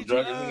 Nigga, I'm did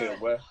drunk you, as hell,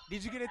 boy.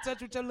 Did you get in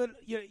touch with your little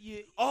your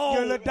Oh,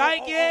 little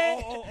dyke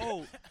yet?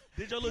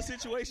 Did your little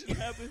situation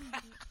happen?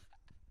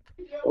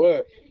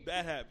 What?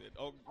 That happened.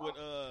 Oh, with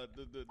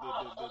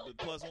the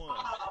plus one.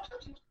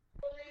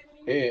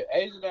 Yeah,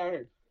 Asia down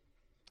here.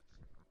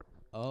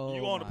 Oh,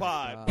 You on the my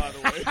pod, God. by the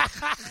way.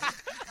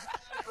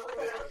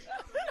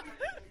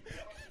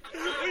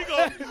 We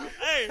go,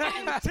 hey,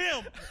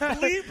 Tim,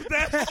 bleep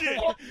that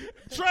shit.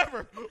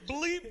 Trevor,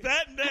 bleep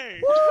that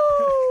name.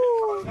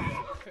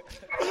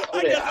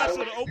 I guess I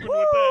should have opened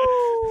with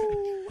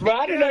that. Bro,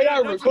 I didn't know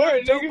y'all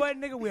recording, Joe nigga.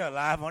 Button, nigga, we are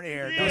live on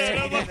air. Don't Yeah,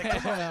 say that's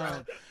anything. Come on,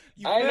 bro.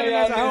 You I ain't know failing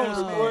y'all as a niggas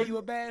host, man. recording. You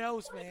a bad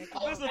host, man.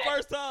 Come This is on, the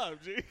first time,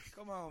 G.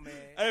 come on, man.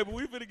 Hey, but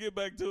we finna get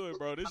back to it,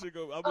 bro. This shit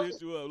go. I'm gonna hit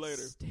you up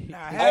later.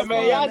 Nah, Hey, have man,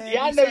 fun, y'all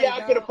man. know Be y'all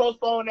safe, could have dog.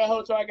 postponed that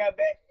whole till I got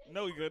back.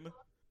 No, you couldn't.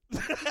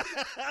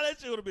 That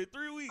shit would have been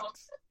 3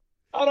 weeks.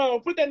 Hold on,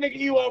 put that nigga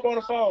Ewok on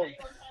the phone.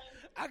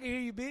 I can hear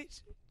you,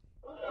 bitch.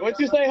 What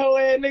you say, hoe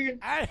ass nigga?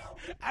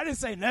 I didn't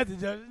say nothing,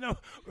 Judge. No,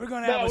 we're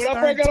gonna No, have a when I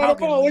stern first got on the talking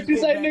phone, when what you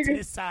get say, back to nigga?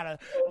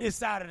 this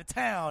side of the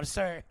town,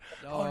 sir.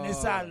 On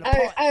this side of the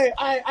Hey,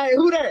 park. hey,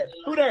 who there?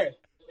 Who there?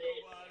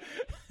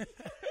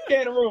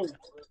 Scan the room.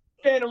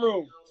 Scan the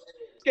room.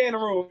 Scan the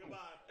room.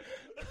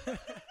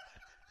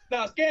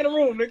 Nah, scan the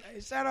room, nigga. Hey,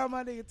 shout out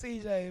my nigga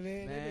TJ,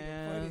 man. That nigga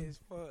Man. funny as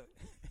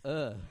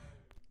fuck.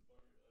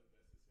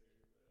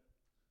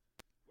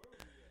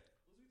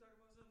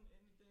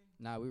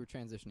 Nah, we were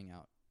transitioning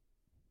out.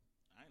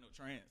 I ain't no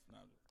trans. No.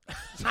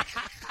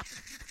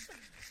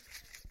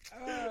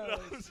 Oh,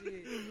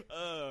 shit.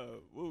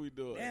 What we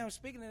doing? Damn,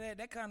 speaking of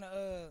that kind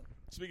of,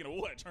 Speaking of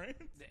what, trans?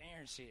 the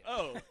Aaron shit.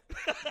 Oh.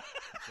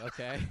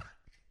 Okay.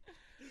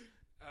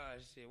 Oh,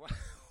 shit.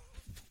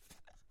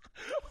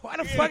 Why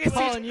the fuck is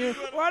calling TJ? you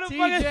Why the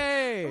fuck is...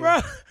 TJ.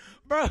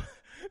 Bro.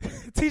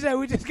 TJ,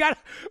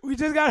 we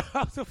just got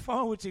off the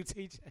phone with you,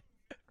 TJ.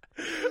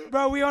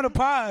 Bro, we on the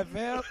pod,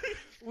 fam.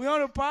 We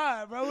on the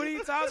pod, bro. What are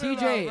you talking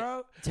TJ, about,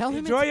 bro? tell him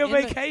Enjoy it's your in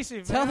the-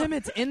 vacation, Tell fam. him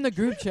it's in the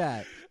group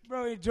chat.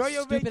 Bro, enjoy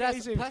your Stupid ass.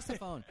 vacation. Pass the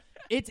phone.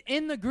 It's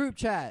in the group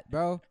chat,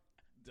 bro.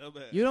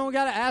 Dumbass. You don't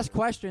gotta ask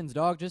questions,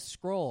 dog. Just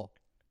scroll.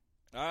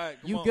 All right,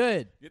 come You on.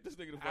 good? Get this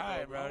nigga the fuck All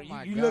right, out, bro. Oh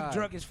my You look God.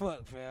 drunk as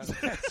fuck, fam.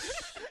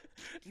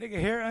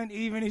 Nigga, hair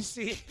uneven and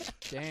shit.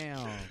 Damn.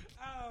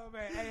 Oh,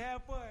 man. Hey,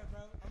 have fun,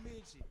 bro. I'm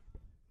with you.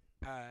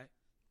 All right.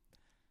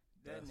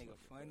 That nigga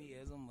funny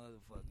as a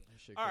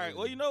motherfucker. All right,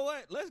 well, you know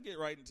what? Let's get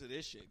right into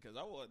this shit because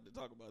I wanted to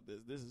talk about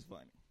this. This is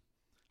funny.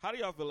 How do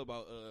y'all feel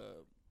about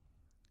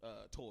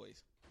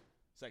toys,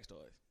 sex toys?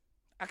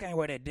 I can't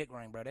wear that dick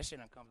ring, bro. That shit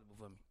uncomfortable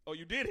for me. Oh,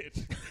 you did it.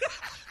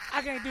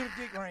 I can't do the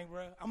dick ring,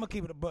 bro. I'm going to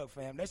keep it a buck,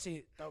 fam. That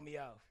shit throw me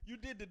off. You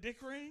did the dick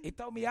ring? It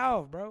throw me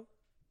off, bro.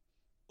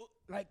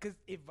 Like, because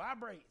it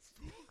vibrates.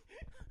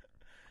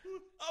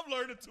 I'm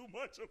learning too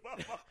much about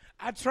my...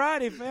 I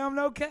tried it, fam.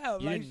 No cap.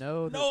 You Like, didn't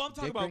know that No, I'm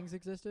talking dick about- rings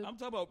existed? I'm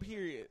talking about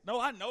period. No,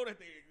 I know that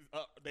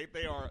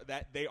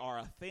they are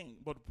a thing,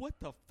 but what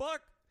the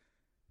fuck?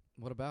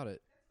 What about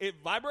it? It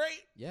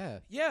vibrate? Yeah.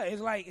 yeah,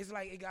 it's like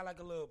it got like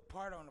a little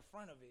part on the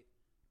front of it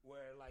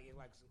where like it's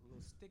like a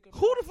little sticker.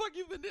 Who the fuck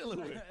you been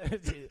dealing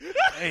with?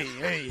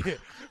 hey,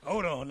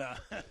 hold on now.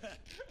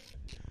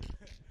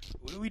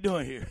 What are we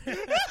doing here?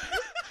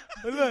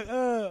 But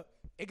look,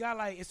 it got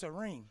like it's a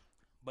ring,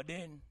 but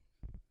then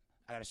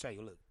I gotta show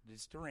you. Look,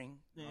 this the ring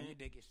on your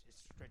dick. It's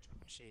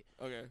stretchable and shit.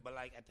 Okay. But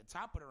like at the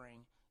top of the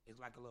ring is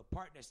like a little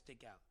part that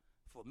stick out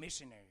for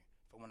missionary.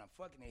 For when I'm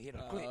fucking it, hit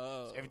a click.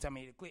 So every time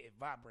I hit a click, it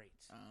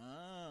vibrates.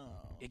 Oh.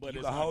 You But can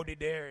it's hold it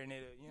there and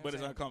it. You know but what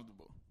it's I'm saying?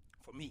 uncomfortable.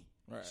 For me.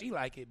 Right. She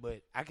like it,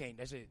 but I can't.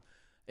 That shit.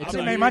 It's It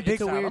a made weird- my it's dick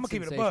a sound. I'm weird gonna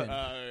keep it a sensation. buck.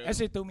 Yeah. That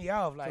shit threw me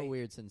off. Like It's a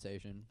weird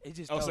sensation. it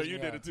just. Oh, so throws you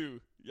me did off. it too.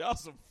 Y'all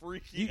some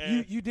freaky You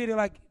ass. you did it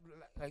like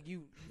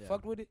you Yeah.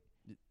 fucked with it.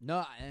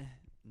 No,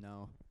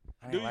 no.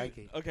 I Do didn't you? like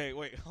it. Okay,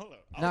 wait, hold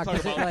up. Nah, I'm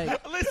 'cause talking it,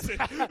 about. Listen,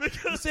 You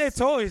because said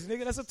toys,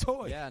 nigga. That's a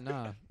toy. Yeah,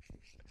 nah.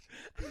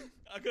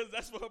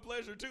 that's for her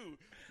pleasure too.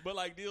 But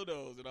like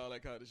dildos and all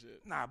that kind of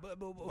shit. Nah, but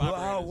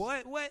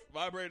Vibrators. what?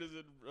 Vibrators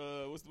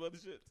and what's the other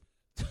shit?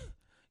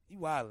 You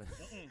wildin',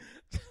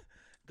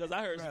 Because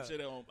I heard Bro. some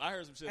shit on. I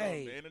heard some shit Hey.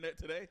 on the internet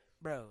today.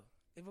 bro.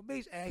 If a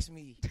bitch asks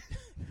me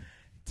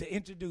to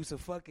introduce a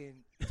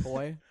fucking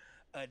Toy?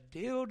 a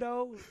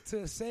dildo to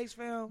a sex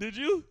film, Did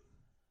you?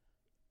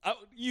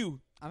 You?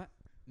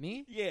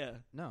 Me? Yeah.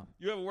 No.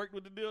 You ever worked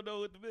with the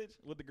dildo with the bitch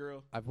with the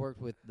girl? I've worked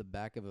with the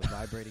back of a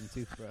vibrating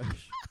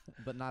toothbrush,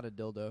 but not a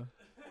dildo.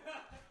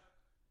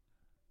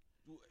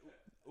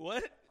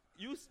 What?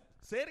 You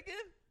say it again?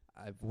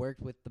 I've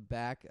worked with the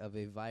back of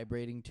a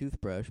vibrating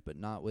toothbrush, but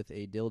not with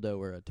a dildo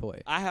or a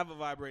toy. I have a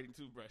vibrating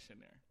toothbrush in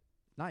there.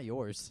 Not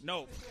yours.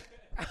 No.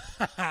 The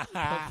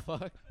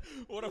fuck?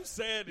 What I'm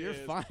saying You're is,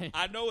 fine.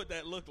 I know what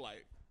that looked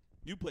like.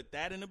 You put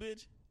that in a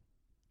bitch,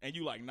 and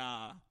you like,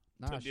 nah.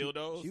 Nah, to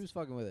dildos. She was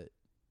fucking with it.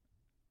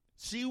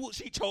 She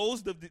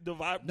chose the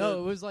vibe. No,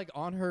 it was like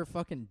on her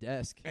fucking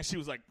desk. and she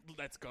was like,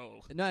 let's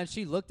go. No, and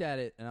she looked at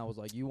it, and I was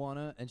like, "You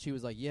wanna?" And she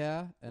was like,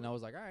 "Yeah." And I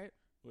was like, "All right."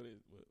 What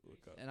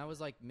color? And I was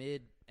like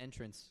mid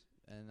entrance,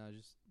 and I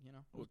just,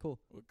 it was cool.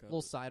 What color?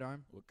 Little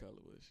sidearm. What color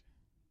was she?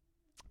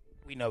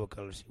 we know what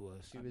color she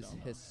was. She was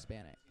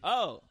Hispanic.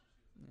 Oh,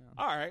 Yeah.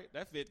 all right.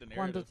 That fit the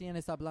 ¿Cuánto narrative.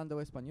 tienes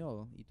hablando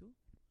español? ¿Y tú?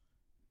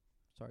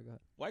 Sorry, go ahead.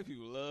 White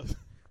people love.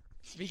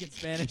 Speaking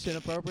Spanish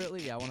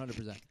inappropriately? Yeah,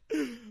 100%.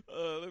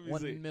 Let me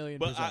 1 see. million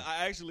But percent.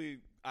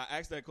 I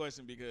asked that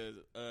question because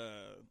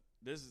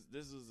this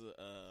is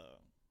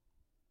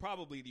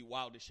probably the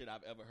wildest shit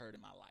I've ever heard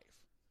in my life.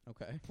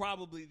 Okay.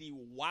 Probably the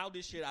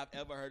wildest shit I've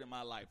ever heard in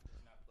my life.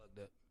 Not plugged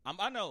up.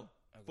 I know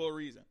for a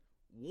reason.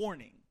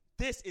 Warning: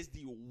 this is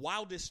the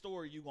wildest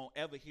story you gonna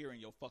ever hear in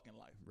your fucking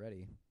life.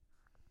 Ready.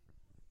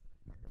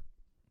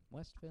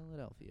 West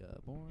Philadelphia,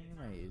 born and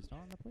raised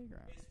on the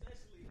playground.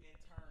 Especially in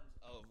terms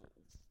of,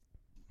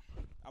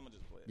 I'm gonna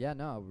just play it. Yeah,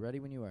 no, ready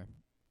when you are.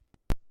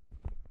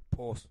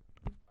 Pause.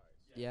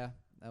 Yeah,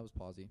 that was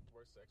pausey.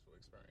 Worst sexual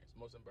experience,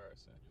 most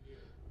embarrassing.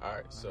 All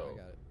right, I so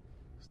got it.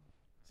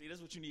 See,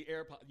 that's what you need.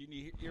 You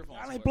need earphones.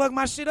 I ain't for. plug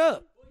my shit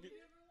up.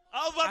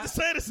 I was about to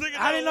say this nigga.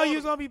 I didn't know you was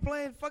was. gonna be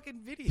playing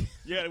fucking video.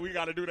 Yeah, we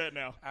got to do that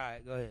now. All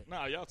right, go ahead.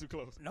 Nah, y'all too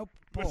close. No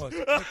pause.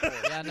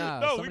 Yeah, no.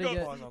 No, we somebody go.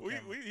 get, Pause on We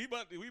camera.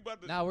 we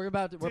about to. nah, we're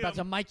about to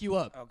Tim. mic you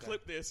up. Okay.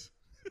 Clip this.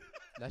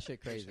 That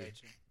shit crazy.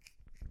 Appreciate you.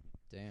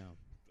 Damn.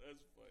 That's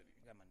funny.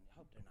 I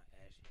hope they're not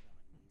ashy. Got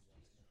my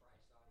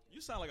knees up.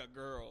 You sound like a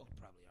girl.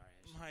 Probably are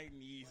ashy. My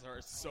knees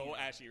are so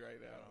ashy right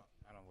now.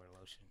 I don't wear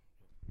lotion.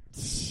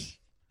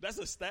 That's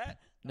a stat.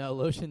 No,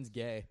 lotion's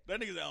gay. That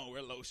niggas don't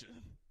wear lotion.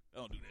 They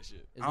don't do that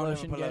shit. Is I don't lotion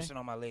even put gay? lotion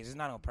on my legs. It's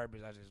not on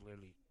purpose. I just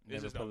literally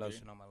never just put don't be.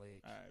 lotion on my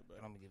legs. All right, but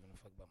I don't be giving a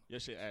fuck about my. your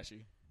shit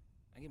ashy.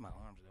 I get my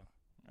arms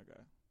though.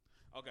 Okay.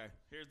 Okay.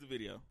 Here's the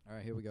video. All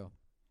right, here we go.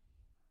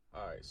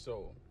 All right,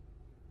 so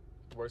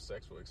worst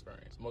sexual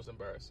experience, most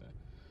embarrassing.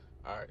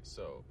 All right,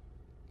 so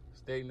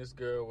was dating this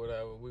girl,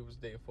 whatever. We was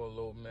dating for a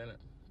little minute,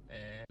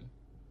 and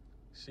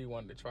she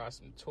wanted to try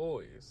some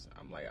toys.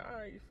 I'm like, all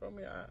right, you feel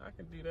me? I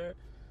can do that.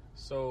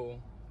 So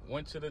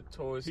went to the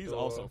toy store. He's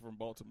also from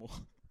Baltimore.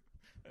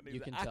 And he's You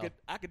like, can tell.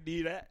 I could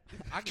do that.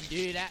 I can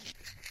do that.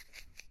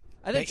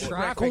 I think They eat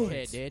traffic raccoons.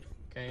 hit, dude.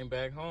 Came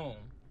back home.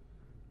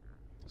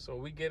 So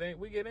we get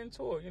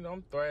into it. You know,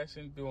 I'm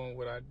thrashing, doing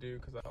what I do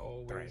because I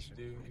always Thrashing.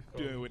 do. You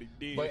feel Doing me? what he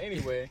did. But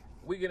anyway,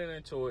 we get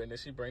into it, and then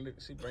she bring the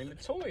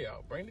toy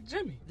out, bring the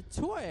Jimmy.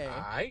 The toy.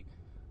 All right.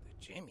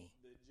 The Jimmy.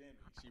 The Jimmy.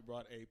 She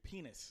brought a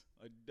penis,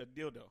 a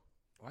dildo.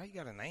 Why you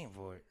got a name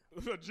for it?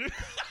 A Jimmy.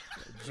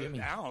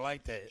 Jimmy. I don't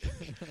like that.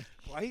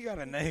 Why you got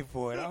a name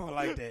for it? I don't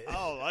like that. I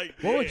don't like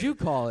that. What would you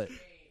call it?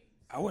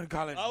 I wouldn't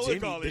call it I would Jimmy.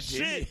 call the it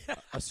Jimmy. shit. A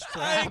I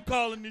strap. ain't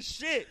calling this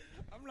shit.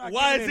 I'm not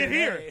Why giving is it a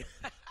here? name.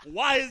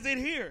 Why is it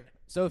here?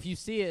 So if you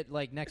see it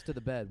like next to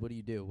the bed, what do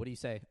you do? What do you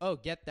say? Oh,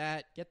 get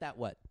that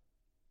what?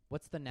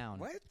 What's the noun?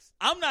 What?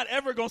 I'm not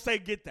ever gonna say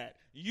get that.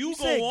 You You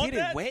gonna said want get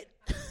that? it wet?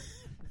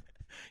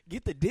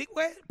 Get the dick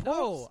wet? No,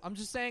 Pause. I'm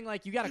just saying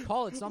like you got to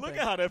call it something. Look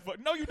at how that.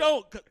 No, you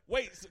don't.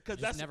 Wait, because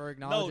Just that's never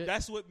acknowledge No, it?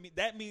 that's what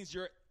that means.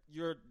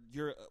 You're.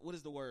 What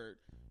is the word?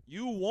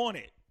 You want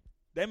it.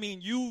 That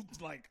means you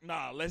like.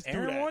 Nah, let's do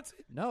Aaron that. wants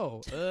it?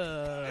 No.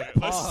 Let's-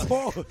 Pause.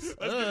 Pause. Let's get back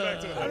to it. I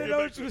Let's didn't get know back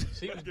what to you it. She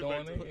was Let's get back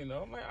doing to it, you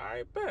know. I'm like, all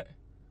right, bet.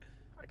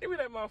 Give me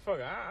that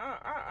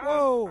motherfucker.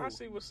 Whoa. I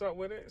see what's up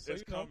with it. So,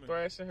 It's you know, coming.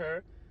 thrashing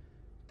her.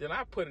 Then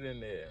I put it in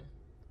there.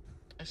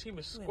 And she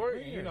was Wait,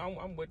 squirting. You where? know,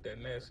 I'm with that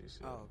nasty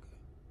shit. Oh, okay.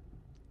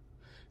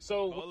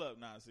 So, Hold up,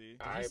 nah, see.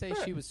 Did I you say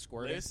bet. she was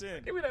squirting?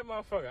 Listen. Give me that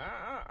motherfucker.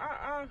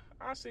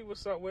 I see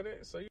what's up with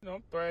it. So, you know,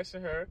 I'm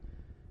thrashing her.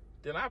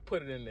 Then I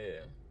put it in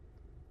there.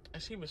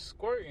 And she was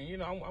squirting. You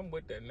know, I'm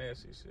with that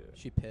nasty shit.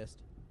 She pissed.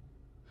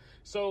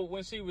 So,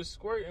 when she was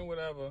squirting,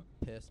 whatever,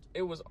 Pissed.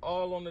 it was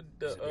all on the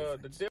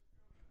difference. dildo.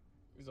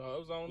 So it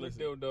was on Listen.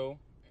 the dildo.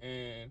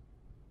 And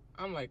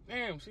I'm like,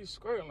 damn, she's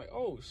squirting. I'm like,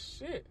 oh,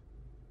 shit.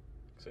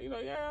 So, you know,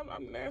 yeah,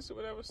 I'm nasty,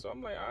 whatever. So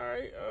I'm like, all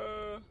right,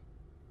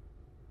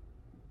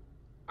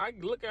 I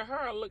look at her,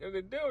 I look at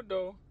the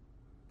dildo.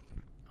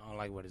 I don't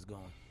like where it's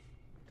going.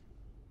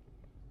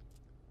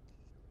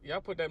 Yeah, I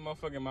put that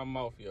motherfucker in my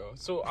mouth, yo.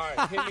 So, all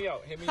right, hit me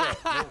out.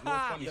 No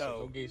funny shit,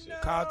 no gay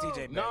shit. Call TJ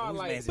back. No, Whose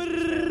like, man's is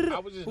this, bro? I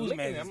was just Whose looking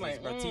man's at it. is I'm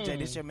like, this, bro? TJ,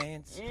 this your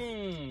man's?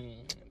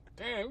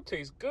 Damn, you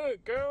taste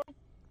good, girl.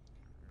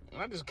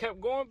 And I just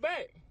kept going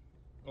back.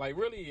 Like,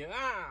 really,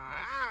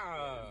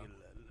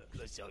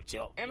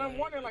 And I'm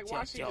wondering, like,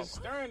 why she just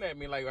staring at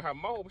me, like, with her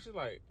mouth. She's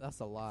like, That's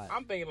a lot.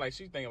 I'm thinking, like,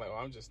 she's thinking, like, oh,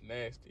 I'm just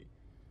nasty.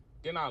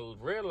 Then I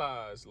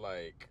realized,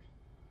 like,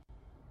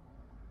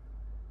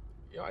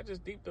 yo, I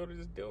just deep throated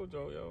this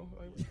dildo, yo.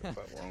 Like, what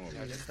the fuck wrong with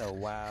Yo, me? this a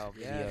wild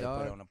Yeah, video you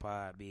dog. put on the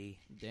pod, B.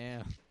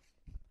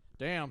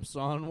 Damn,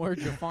 son, where'd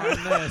you find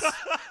this?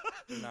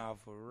 Nah,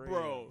 for real.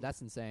 Bro.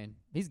 That's insane.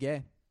 He's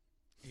gay.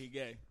 He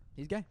gay.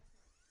 He's gay.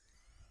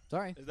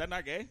 Sorry. Is that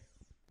not gay?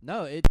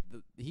 No,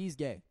 he's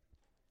gay.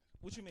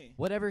 What you mean?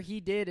 Whatever he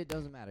did, it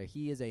doesn't matter.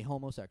 He is a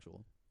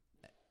homosexual.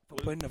 For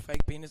putting a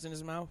fake penis in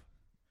his mouth?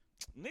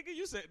 Nigga,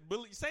 you said,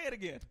 say it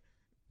again.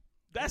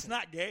 That's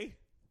not gay.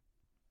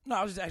 No,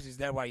 I was just asking, is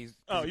that why he's...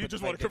 Oh, you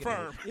just want to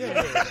confirm.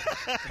 Yeah.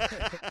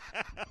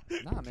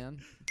 Nah, man.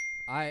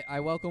 I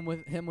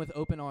welcome him with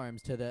open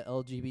arms to the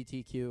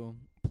LGBTQ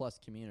plus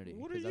community.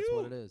 What are 'cause that's you?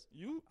 what it is.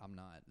 You? I'm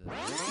not.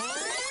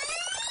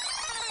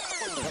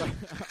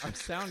 Our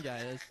sound guy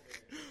is.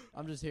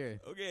 I'm just here.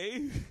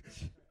 Okay.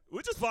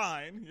 Which is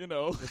fine, you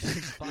know.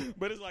 fine.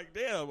 But it's like,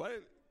 damn,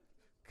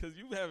 because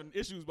you having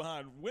issues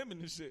behind women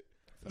and shit.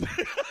 I'm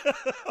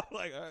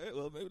like, all right,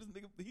 well, maybe this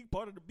nigga, he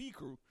part of the B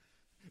crew.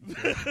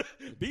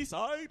 B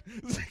side?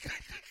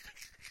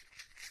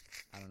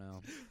 I don't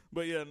know.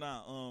 But yeah,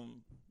 nah,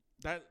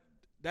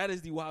 that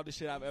is the wildest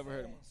shit I've ever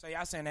heard of. So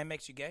y'all saying that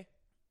makes you gay?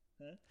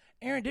 Huh?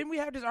 Aaron, didn't we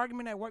have this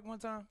argument at work one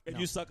time? If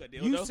you suck a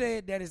dildo? You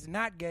said that it's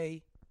not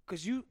gay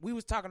because we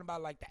was talking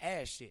about like the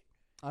ass shit.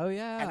 Oh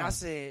yeah. And I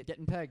said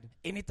getting pegged.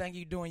 Anything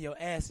you do in your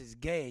ass is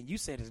gay, and you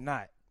said it's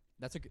not.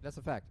 That's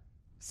a fact.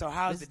 So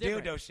how's This the is dildo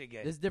different. shit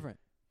gay? This is different.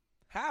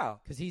 How?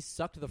 Because he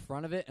sucked the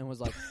front of it and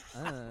was like,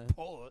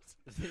 Pause.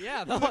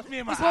 Yeah, Look me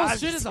in my this whole eyes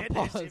shit and is a said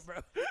that pause. shit, bro.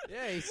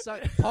 Yeah, he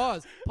sucked.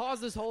 Pause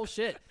this whole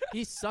shit.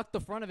 He sucked the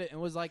front of it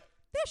and was like,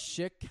 this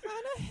shit kind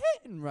of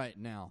hitting right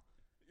now.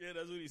 Yeah,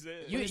 that's what he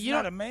said. You, He's you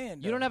not don't, a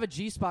man. you don't though. have a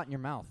G spot in your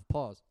mouth.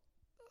 Pause.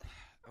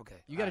 Okay.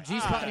 You got a All G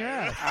spot in your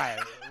ass. All right.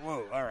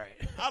 Whoa. All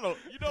right. I don't.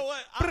 You know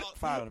what?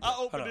 Follow the I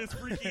ball. open Hold this on.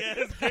 freaky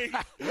ass gate.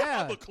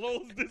 Yeah. I'm gonna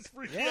close this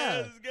freaky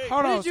Yeah. ass gate.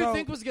 Hold What on. did you so,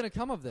 think was gonna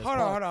come of this? Hold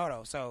Pause.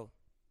 on. So,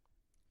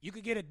 you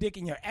could get a dick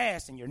in your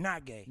ass and you're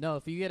not gay. No,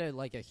 if you get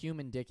a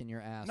human dick in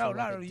your ass, No, or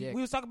like no. a dick,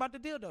 We was talking about the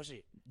dildo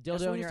shit. That's dildo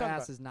what in we your was talking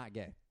ass about. is not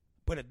gay.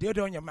 But a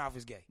dildo in your mouth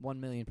is gay.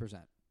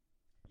 1,000,000%.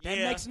 That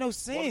Yeah. makes no Well,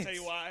 sense. I'll tell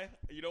you why.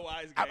 You know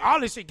why it's gay? All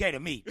this shit gay to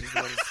me. is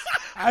what it's-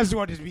 I just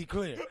want this to be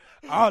clear.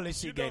 All this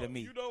shit gay to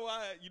me. You know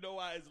why? You know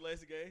why it's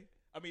less gay?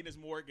 I mean, it's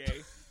more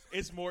gay.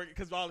 It's more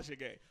because all this shit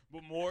gay,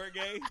 but more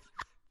gay.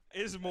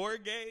 It's more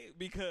gay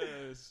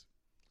because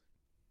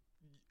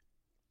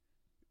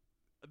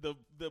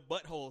the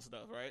butthole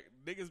stuff, right?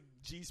 Niggas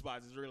G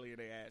spots is really in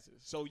their asses,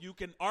 so you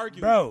can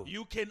argue. Bro,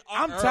 you can.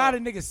 I'm tired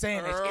of niggas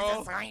saying this. It's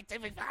Earl. a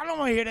scientific fact. I don't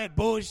want to hear that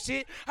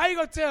bullshit. How you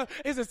gonna tell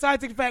it's a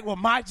scientific fact what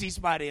my G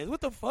spot is?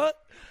 What the fuck?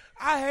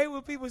 I hate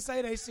when people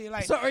say that shit.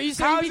 Like, So are you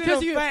how saying is it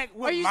because a you fact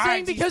what are you my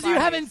saying because you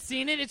G-spot haven't is?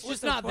 seen it, it's What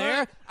just the not fuck?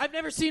 there? I've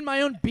never seen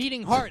my own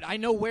beating heart. I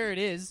know where it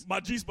is. My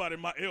G spot in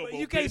my elbow. But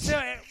you can't bitch.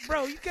 tell,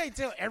 bro. You can't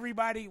tell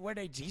everybody where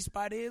their G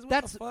spot is. What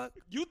That's- the fuck?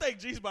 You think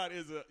G spot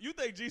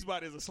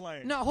is a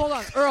slang? No, hold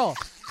on,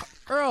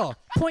 Earl,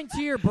 point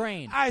to your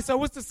brain. All right, so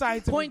what's the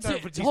scientific Point term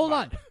to for G hold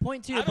spot? on.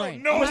 Point to your I don't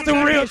brain. know. I'm What's not the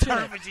trying to be real a term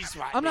shithead. for G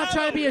spot? I'm not I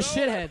trying to be a don't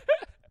know. shithead.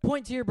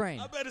 Point to your brain.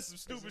 I bet it's some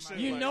stupid shit.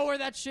 You like know where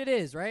that shit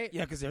is, right?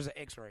 Yeah, because there's an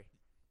X-ray.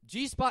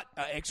 G spot.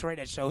 X-ray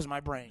that shows my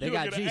brain. They You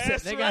got get an G.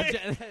 ass They got. ray?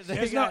 They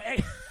There's no got.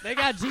 X- They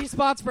got G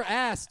spots for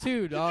ass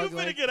too, You dog. finna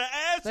Like, get an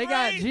ass they ray?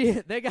 got G.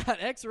 They got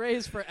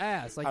X-rays for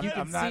ass. Like you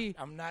can see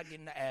I'm not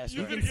getting the ass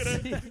You ray. finna get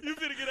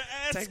an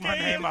ass Take scan? my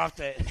name off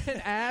that.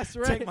 an ass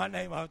ray. Take my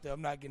name off that.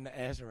 I'm not getting the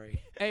ass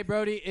ray. Hey,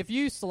 Brody, if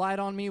you slide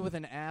on me with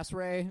an ass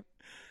ray,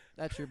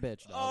 that's your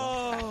bitch, dog.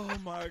 Oh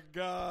my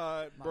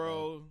god,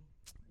 bro.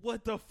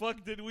 What the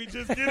fuck did we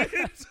just get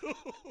into?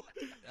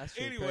 That's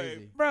shit anyway,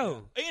 crazy.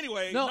 Bro,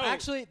 Anyway, No,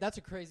 actually, that's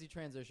a crazy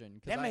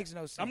transition. 'cause that makes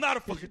no sense. I'm not a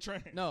fucking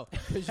train. No,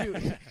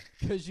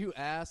 because you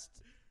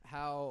asked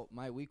how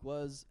my week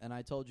was, and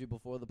I told you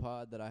before the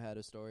pod that I had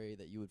a story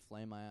that you would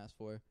flame my ass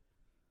for.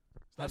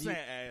 Stop Have you-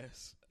 saying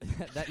ass.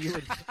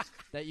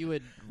 that you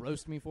would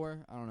roast me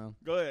for. I don't know.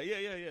 Go ahead.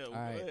 Yeah. All Go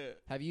right. ahead.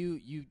 Have you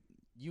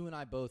and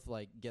I both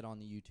like get on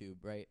the YouTube,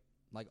 right?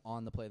 Like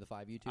on the Play the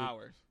 5 YouTube.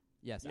 Hours.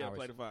 Yes, Yeah, hours.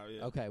 play the 5.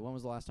 Yeah. Okay, when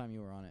was the last time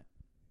you were on it?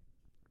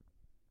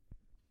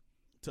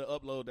 To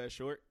upload that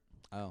short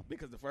Oh,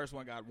 because the first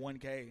one got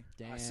 1K.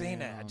 damn. I seen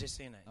that. I just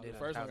seen that. Oh, Did the a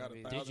first one 1,000 got a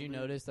views. thousand. Did you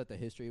views. notice that the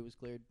history was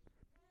cleared?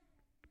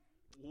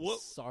 What?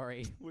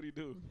 Sorry, What do you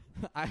do?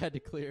 I had to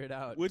clear it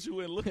out. What you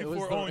went looking It was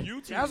for the- on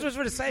YouTube? I was just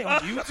going to say, on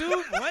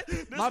YouTube? What?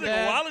 This My nigga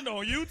bad. wildin'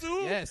 on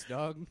YouTube? Yes,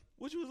 dog.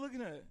 What you was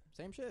looking at?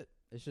 Same shit.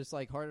 It's just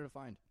like harder to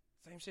find.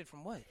 Same shit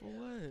from what? For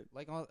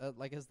what?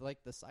 Like as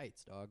like the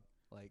sites, dog.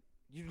 Like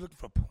You looking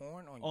for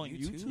porn on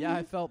YouTube? yeah,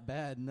 I felt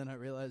bad, and then I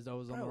realized I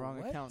was on the Bro, wrong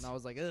what? account, and I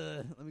was like,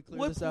 ugh, let me clear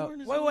What this out.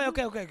 porn is Wait, on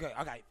okay. Okay.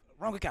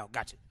 Wrong account.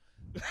 Gotcha.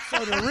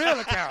 So the real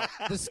account.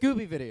 The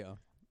Scooby video.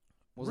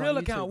 Was Real on YouTube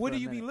account, what for a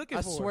do you be minute. looking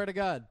I for? swear to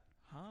God,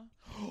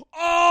 Huh?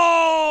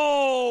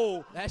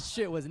 Oh! that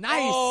shit was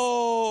nice.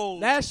 Oh!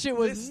 That shit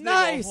was this nigga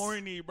nice.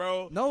 horny,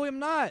 bro. No, I'm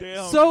not.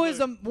 Damn, so look. is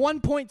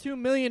 1.2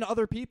 million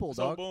other people,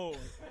 So dog. boom.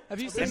 Have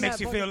you seen That makes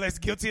you fucking- feel less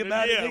guilty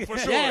about it. Yeah, nigga. for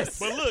sure. Yes.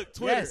 But look,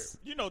 Twitter. Yes.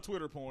 You know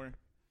Twitter porn.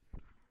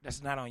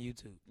 That's not on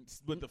YouTube.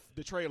 But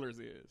the trailers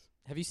is.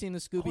 Have you seen the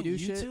Scooby Doo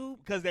shit? YouTube?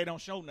 Because they don't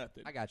show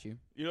nothing. I got you.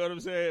 You know what I'm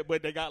saying?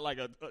 But they got like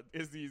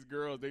it's these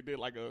girls. They did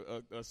like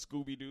a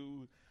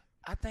Scooby-Doo.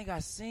 I think I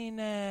seen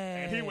that.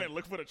 And he went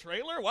look for the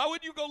trailer? Why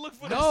would you go look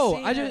for No,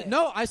 seen I just that.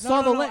 no. I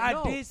saw no, the link. I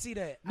No, did see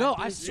that. no.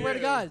 did I see swear to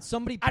Yeah. God,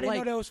 somebody I didn't like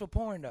know that was for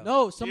porn though.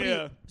 no. Somebody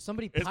Yeah.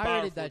 somebody It's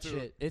pirated powerful, that too.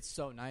 shit. It's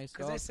so nice,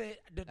 Because dog. they said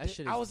That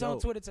shit I is was on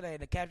dope. Twitter today,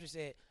 and the caption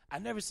said, "I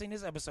never seen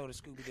this episode of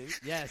Scooby Doo."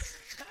 Yes.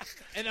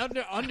 And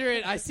under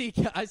it, I see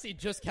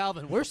just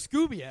Calvin. Where's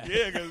Scooby at?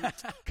 Yeah,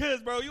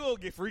 cause bro, you don't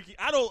get freaky.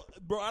 I don't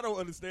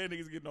understand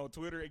niggas getting on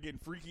Twitter and getting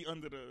freaky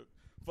under the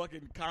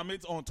fucking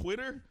comments on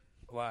Twitter.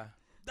 Why?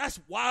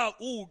 That's wild.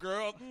 Ooh,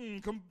 girl,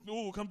 come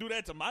do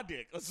that to my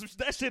dick.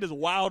 That shit is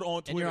wild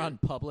on Twitter. And you're on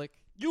public.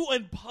 You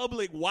in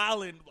public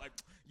wilding like,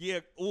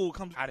 yeah. Ooh,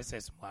 come. I just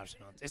said some wild shit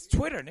on. It's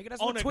Twitter, nigga.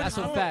 That's On what the- Twitter. That's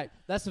a on. fact.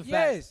 That's a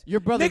fact. Yes. Your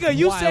brother. Nigga,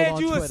 you said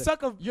you a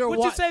sucker. You're what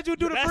you said you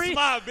do the That's free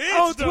my bitch.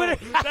 on though.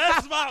 Twitter.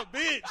 That's my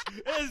bitch.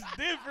 It's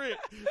different.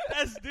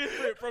 That's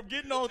different from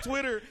getting on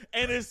Twitter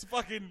and it's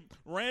fucking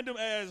random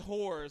ass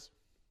whores.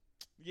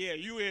 Yeah,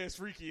 you is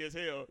freaky as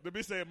hell. The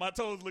bitch said my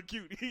toes look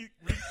cute. He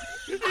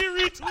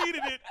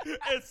retweeted it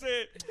and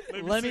said,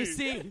 Let me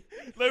see.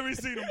 Let me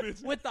see them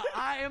bitches. With the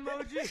eye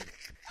emoji.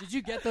 Did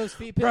you get those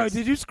feet pics? Bro,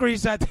 did you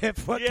screenshot that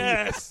fucking?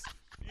 Yes.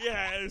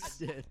 Yes.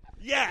 Did.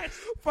 Yes.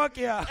 Fuck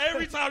yeah.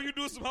 Every time you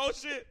do some whole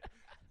shit,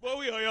 boy,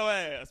 we on your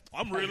ass.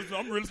 I'm realest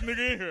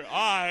nigga in here.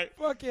 All right.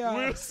 Fuck yeah.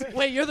 We'll see.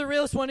 Wait, you're the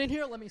realest one in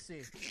here? Let me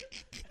see.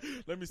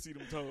 Let me see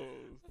them toes.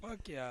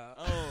 Fuck yeah.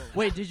 Oh.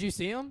 Wait, did you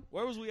see him?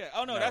 Where was we at?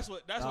 Oh no, No. that's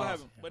what Oh,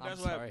 happened. But I'm that's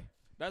what sorry. happened.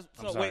 That's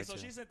I'm so sorry, wait. So too.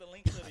 she sent the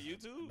link to the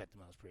YouTube. Bet the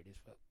mom's pretty as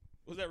fuck.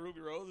 Was that Ruby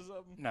Rose or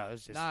something? No,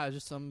 it's just Nah, it's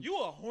just some. You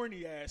a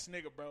horny ass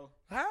nigga, bro.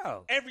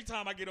 how. Every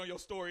time I get on your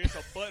story, it's a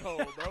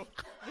butthole, bro.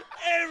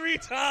 Every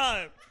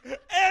time.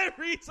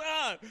 Every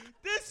time.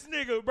 This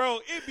nigga, bro,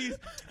 it be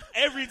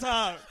every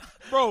time.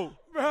 Bro,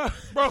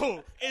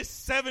 it's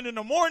 7 in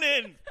the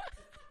morning.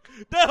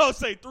 That hoe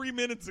say 3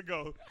 minutes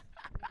ago.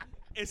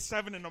 It's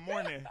 7 in the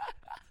morning.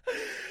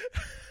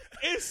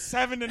 It's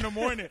 7 in the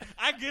morning.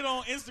 I get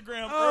on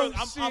Instagram early.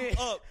 I'm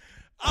up.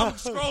 I'm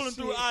scrolling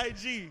through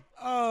IG.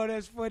 Oh,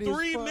 that's funny.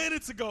 3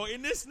 minutes ago,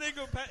 and this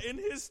nigga in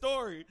his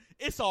story,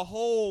 it's a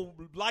whole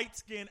light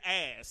skinned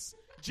ass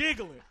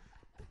jiggling.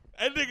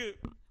 That nigga,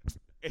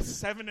 it's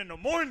 7 in the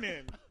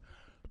morning.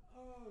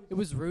 It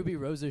was Ruby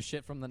Rose's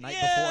shit from the night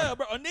Yeah, before.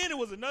 bro. And then it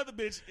was another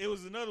bitch. It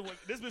was another one.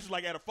 This bitch was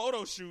like at a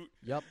photo shoot.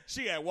 Yep.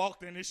 She had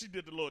walked in and she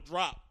did the little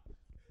drop.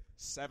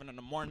 7 in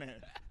the morning.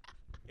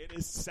 It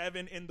is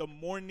 7 in the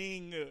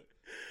morning.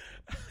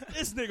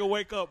 This nigga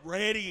wake up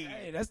ready.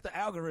 Hey, that's the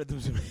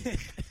algorithms.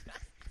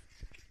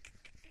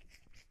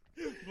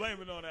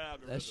 Blame it on the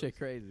algorithm. That shit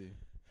crazy.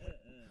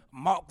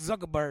 Mark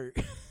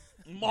Zuckerberg.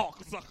 Mark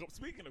Zuckerberg.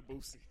 Speaking of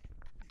Boosie.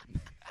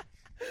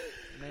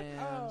 Man.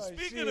 Oh,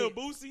 Speaking shit. of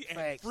Boosie and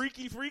Facts.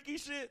 freaky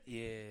shit.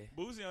 Yeah.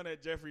 Boosie on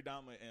that Jeffrey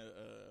Dahmer and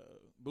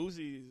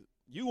Boosie.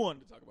 You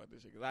wanted to talk about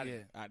this shit because I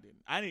didn't.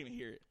 I didn't even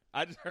hear it.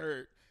 I just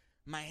heard,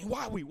 man,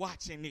 why we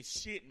watching this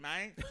shit,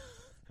 man?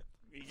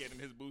 He getting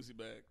his Boosie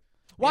bag.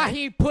 Why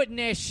he putting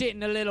that shit in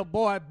the little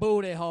boy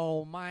booty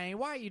hole, man?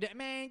 Why you that?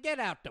 Man, get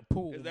out the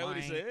pool, Is that what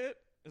he said?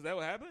 Is that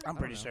what happened? I'm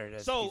pretty sure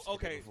that's So he's said that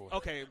okay.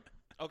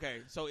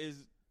 before. So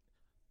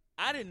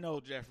I didn't know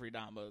Jeffrey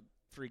Dahmer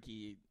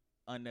freaky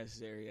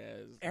unnecessary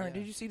as Aaron,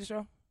 did you see the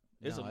show?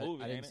 It's No, a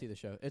movie. I didn't ain't see it? the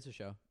show. It's a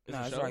show. It's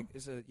no, a it's show? like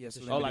it's a yes.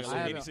 It's a Oh, show. like a I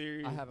haven't-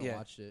 miniseries? I haven't Yeah.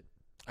 watched it,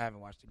 I haven't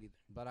watched it either.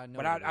 but I know.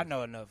 But what it I is.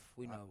 know enough.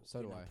 We know. so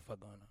we do know I. What the fuck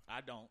going on?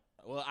 I don't.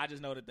 Well, I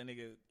just know that the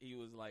nigga he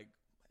was like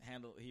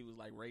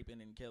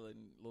raping and killing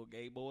little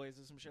gay boys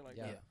or some shit like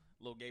Yeah. that.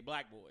 Little gay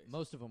black boys.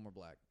 Most of them were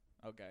black.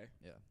 Okay.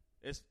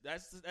 Yeah.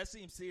 That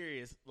seems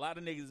serious. A lot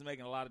of niggas is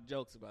making a lot of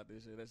jokes about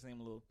this shit. That seems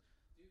a little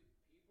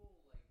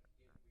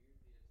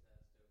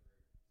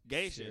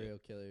gay Serial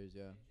shit. killers.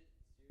 Yeah.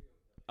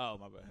 Oh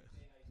my bad.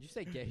 Did you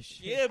say gay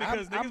shit? Yeah,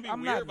 because niggas be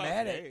I'm weird not about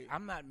mad gay.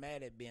 I'm not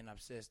mad at being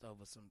obsessed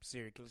over some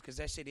serial killers because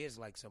that shit is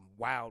like some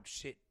wild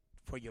shit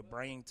for your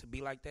brain to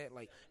be like that.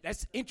 Like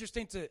that's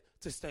interesting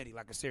to study,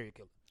 like a serial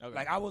killer. Okay.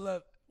 Like I would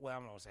love. Well,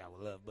 I'm not gonna say I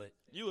would love, but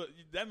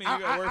That means you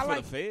gotta work I for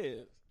like- the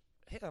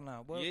feds. hell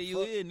no. Boy, Yeah, you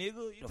fuck- is, nigga. You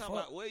the talking fuck?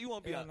 about what? You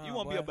want to be? Hell nah, You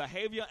want to be a boy.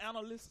 behavior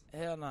analyst?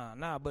 Hell no,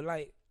 nah. But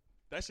like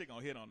That shit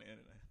gonna hit on the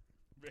internet.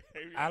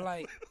 Behavior I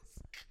analyst.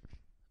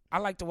 I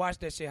like to watch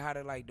that shit. How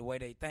they like the way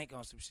they think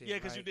on some shit. Yeah,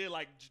 because like, you did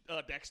like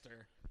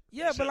Dexter.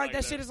 Yeah, shit but like like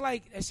that that. shit is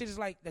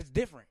like that's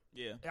different.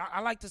 Yeah.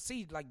 I like to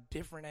see like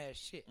different ass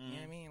shit. You know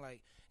what I Mhm. mean?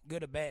 Like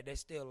good or bad, they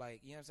still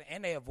like, you know what I'm saying?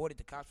 And they avoided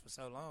the cops for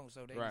so long,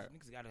 so they Right.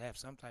 niggas got to have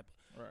some type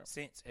of Right.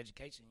 sense,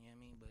 education. You know what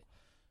I mean? But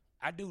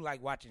I do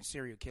like watching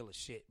serial killer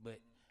shit. But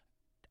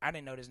I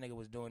didn't know this nigga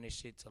was doing this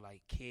shit to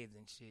like kids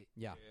and shit.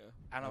 Yeah.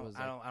 I That don't. was,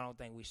 I don't. I don't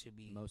think we should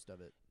be Most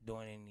of it.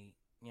 doing any.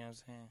 You know what I'm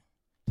saying?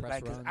 Press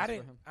Like, 'cause runs I for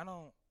didn't. him. I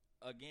don't.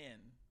 Again,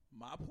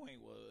 my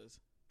point was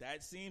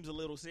that seems a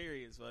little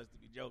serious for us to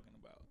be joking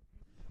about.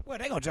 Well,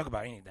 they gonna joke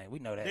about anything. We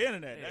know that. The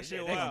internet, Yeah, that shit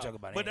they wild. gonna joke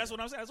about But that's anything.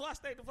 what I'm saying. That's why I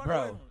stayed the fuck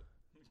Bro. away from it.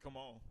 Come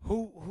on.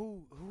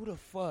 Who the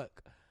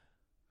fuck?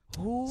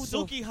 Who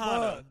Suki the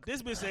Hana. fuck?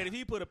 This bitch said if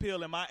he put a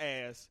pill in my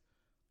ass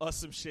or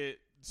some shit,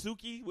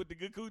 Suki with the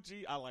good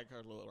coochie, I like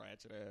her little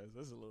ratchet ass.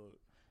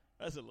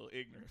 That's a little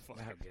ignorant fuck.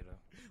 I'll get her.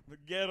 The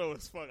ghetto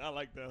as fuck. I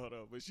like that. Hold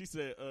up. But she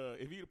said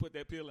if he'd put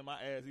that pill in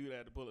my ass, he would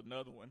have to pull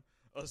another one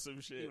or some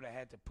You shit. would have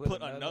had to put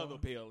another one.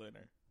 pill in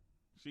her.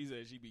 She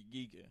said she be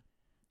geeking.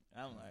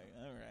 I'm like,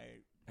 all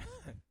right.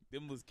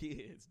 Them was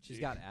kids. She's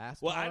G. got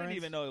ass Well, I tolerance? didn't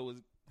even know it was.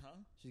 Huh?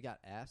 She's got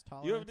ass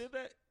tolerance. You ever did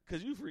that?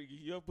 Cause you freaky.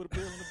 You ever put a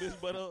pill in the bitch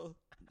butthole?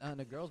 In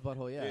a girl's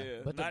butthole, yeah. Yeah,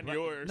 but to not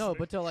yours. No,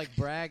 but to like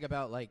brag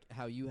about like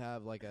how you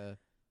have like a.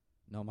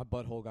 No, my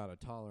butthole got a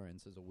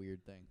tolerance is a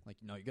weird thing. Like,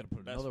 no, you got to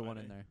put That's another one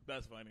funny. in there.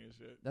 That's funny as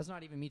shit. That's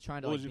not even me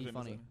trying to What like was you be finna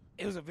funny. say?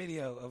 It was a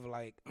video of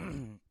like,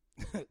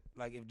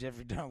 like if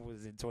Jeffrey Dahmer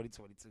was in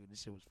 2022.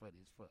 This shit was funny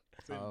as fuck.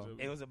 Send it Oh. to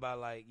me. It was about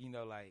like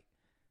like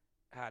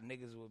how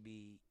niggas would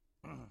be.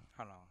 Hold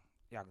on,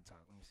 y'all can talk.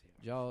 Let me see.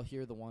 Did y'all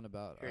hear the one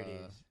about Here it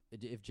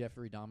is. if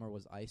Jeffrey Dahmer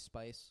was Ice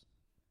Spice?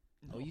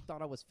 No. Oh, you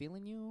thought I was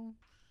feeling you?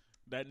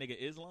 That nigga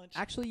is lunch.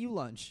 Actually, you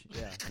lunch.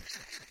 Yeah.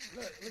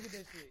 Look at that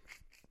shit.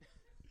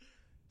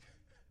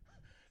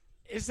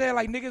 It said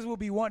like niggas will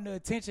be wanting the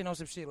attention on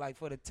some shit like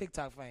for the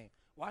TikTok fame.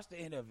 Watch the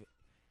end of it.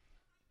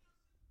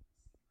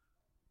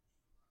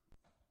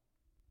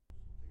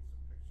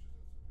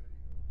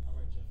 All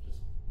right, Jeff,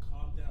 just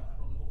calm down. I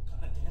don't know what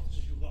kind of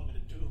dances you want me to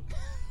do,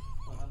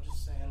 but I'm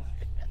just saying,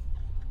 like,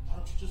 why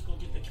don't you just go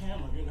get the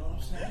camera? You know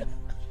what I'm saying?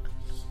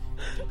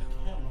 Just get the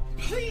camera.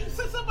 Please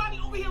send somebody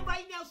over here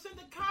right now. Send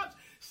the cops.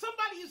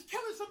 Somebody is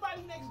killing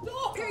somebody next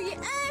door. Period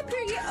up,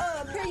 period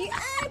up, period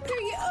up,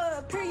 period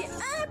up, period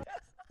up.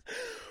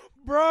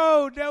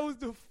 Bro, that was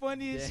the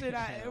funniest shit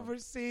I Damn. ever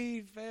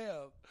seen,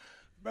 fam.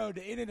 Bro,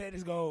 the internet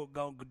is gonna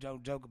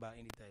joke about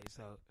anything.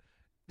 So,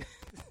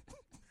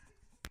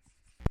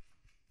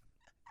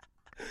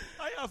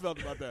 How y'all felt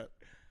about that?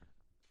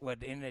 what,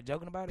 the internet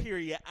joking about it?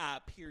 Period.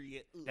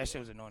 Period. That shit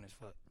was annoying as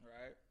fuck.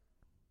 Right.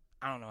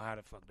 I don't know how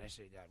the fuck that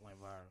shit went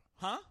viral.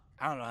 Huh?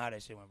 I don't know how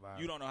that shit went viral.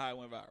 You don't know how it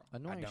went viral.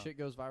 Annoying don't. shit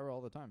goes viral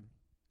all the time.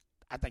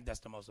 I think that's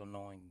the most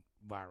annoying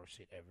viral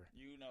shit ever.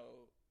 You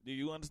know? Do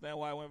you understand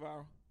why it went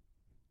viral?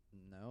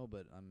 No,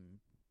 but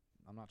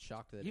I'm not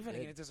shocked that You it finna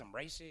did. get into some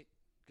race shit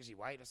because you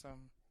white or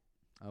something?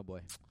 Oh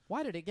boy,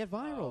 why did it get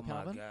viral, Oh my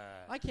Calvin? God.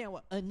 I can't.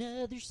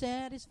 Another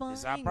satisfying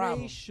It's our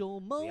problem. racial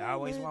moment. We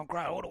always want to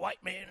cry. Oh, the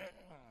white man.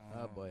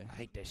 Oh boy, I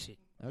hate that shit.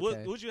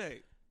 Okay. What you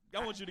hate?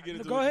 I want you to get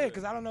into. Go what you ahead, hate.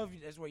 because I don't know if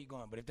that's where you're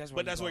going, but if that's where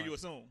But that's where you going,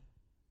 assume.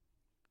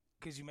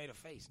 because you made a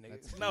face,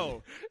 nigga.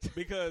 No,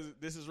 because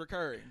this is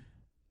recurring.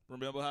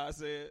 Remember how I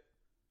said,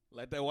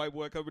 let that white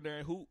boy come in there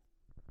and hoop?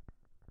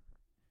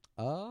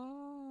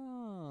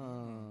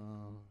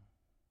 Oh.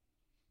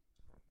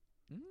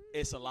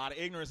 It's a lot of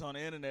ignorance on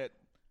the internet.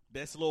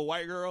 This little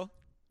white girl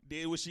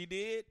did what she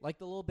did. Like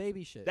the little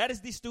baby shit. That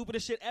is the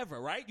stupidest shit ever,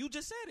 right? You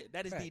just said it.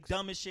 That is the Facts.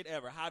 dumbest shit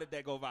ever. How did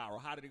that go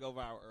viral? How did it go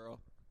viral, Earl?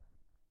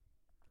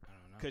 I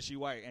don't know. Because she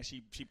white and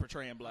she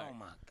portraying black. Oh,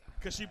 my God.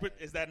 Because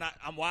is that not,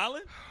 I'm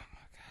wildin'?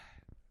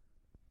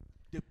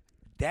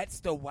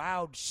 That's the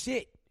wild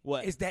shit.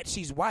 What? Is that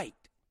she's white.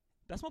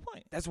 That's my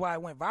point. That's why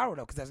it went viral,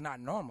 though, because that's not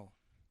normal.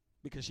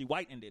 Because she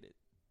white and did it.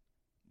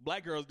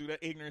 Black girls do that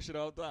ignorant shit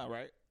all the time,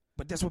 right?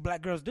 But that's what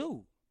black girls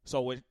do.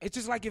 So It's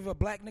just like if a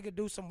black nigga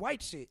do some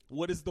white shit.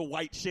 what is the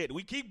white shit?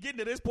 We keep getting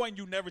to this point.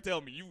 You never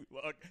tell me. You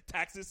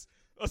taxes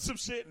or some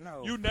shit.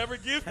 No. You never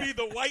give me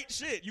the white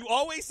shit. You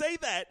always say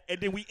that,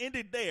 and then we end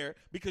it there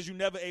because you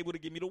never able to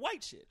give me the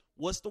white shit.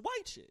 What's the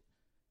white shit?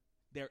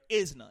 There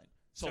is none.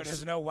 So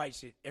there's no white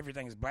shit.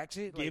 Everything is black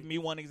shit? Give me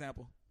one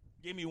example.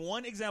 Give me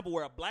one example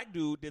where a black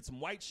dude did some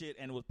white shit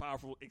and it was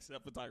powerful,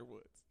 except for Tiger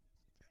Woods.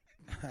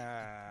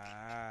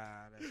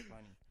 That's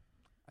funny.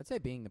 I'd say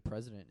being the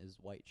president is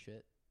white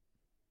shit.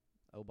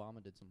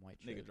 Obama did some white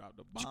shit. Nigga dropped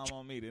a bomb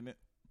on me, didn't it?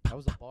 That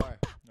was a bar.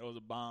 That was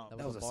a bomb.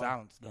 That was a bar.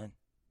 silence gun.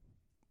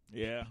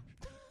 Yeah.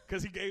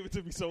 Because he gave it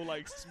to me so,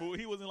 like, smooth.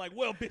 He wasn't like,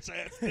 well, bitch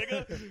ass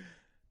nigga.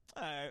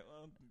 All right,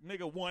 well,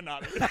 nigga won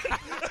out of it.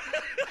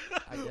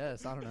 I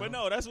guess. I don't know. But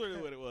no, that's what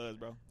it was,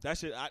 bro. That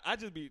shit,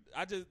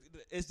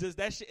 it's just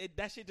that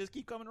shit just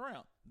keep coming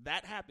around.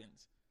 That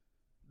happens.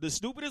 The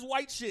stupidest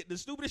white shit,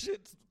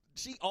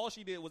 all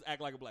she did was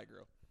act like a black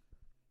girl.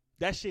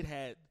 I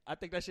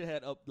think that shit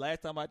had up,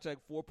 last time I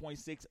checked,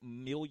 4.6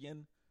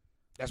 million.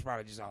 That's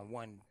probably just on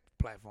one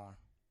platform.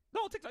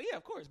 No, TikTok, yeah,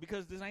 of course,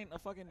 because this ain't a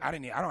fucking. I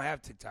don't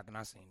have TikTok and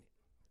I seen it.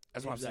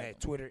 That's what I'm saying.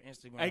 Twitter,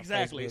 Instagram,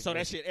 Exactly. Facebook, So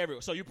that shit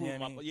everywhere. So you prove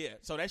Yeah, I mean. yeah.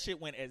 So that shit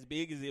went as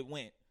big as it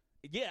went.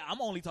 Yeah, I'm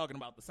only talking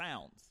about the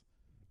sounds,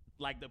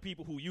 like the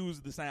people who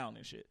use the sound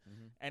and shit.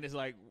 Mm-hmm. And it's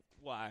like,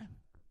 why?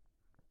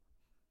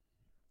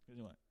 What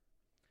you want?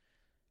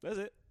 That's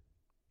it.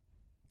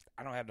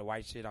 I don't have the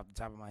white shit off the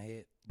top of my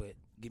head, but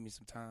give me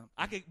some time.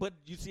 But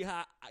you see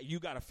how you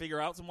got to figure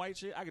out some white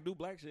shit? I could do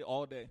black shit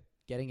all day.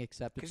 Getting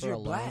accepted Because for you're a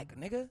loan. black,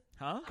 nigga.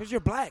 Huh? Because you're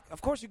black.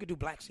 Of course you could do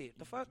black shit.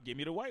 The fuck? Give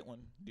me the white one,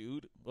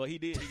 dude. Well, he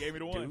did. He gave me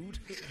the one.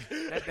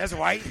 Dude. That's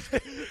white?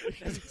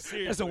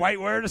 Seriously. That's a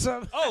white word or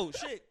something? Oh,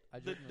 shit. I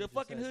The just noticed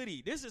fucking that.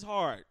 hoodie. This is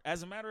hard.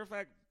 As a matter of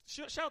fact,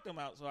 shout them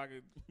out so I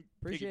could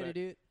Appreciate it,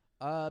 dude.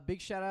 Big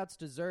shout outs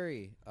to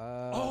Zuri.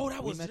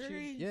 That we was met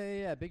Zuri? you-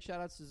 Yeah. Big shout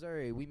outs to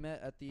Zuri. We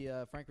met at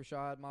the Frank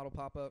Rashad model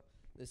pop up.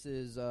 This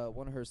is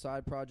one of her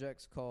side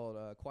projects called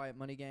Quiet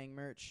Money Gang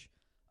merch.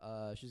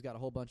 She's got a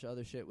whole bunch of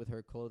other shit with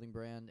her clothing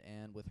brand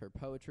and with her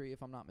poetry,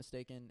 if I'm not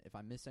mistaken. If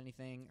I missed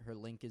anything, her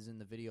link is in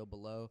the video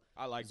below.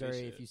 I like Zuri, this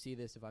shit. if you see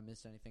this, if I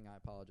missed anything, I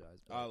apologize.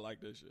 But I like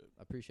this shit.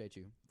 I appreciate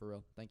you, for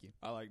real. Thank you.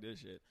 I like this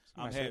shit.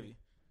 my I'm shit. heavy.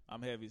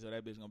 I'm heavy, so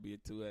that bitch gonna be a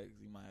 2X.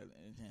 You might have,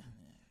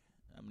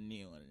 I'm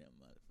near one of them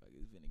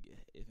motherfuckers.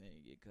 It's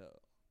finna get cold.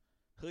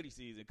 Hoodie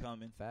season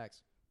coming.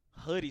 Facts.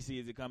 Hoodie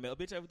season coming. A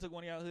bitch ever took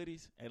one of y'all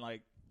hoodies and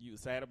like you was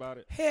sad about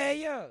it? Hell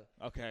yeah.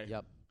 Okay.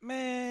 Yep.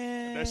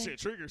 Man. That shit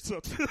triggered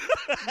something.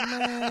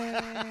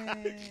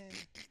 Man.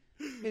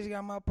 Bitch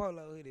got my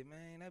polo hoodie,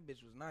 man. That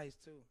bitch was nice,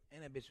 too.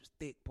 And that bitch was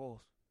thick,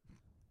 pulse.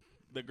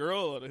 The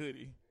girl or the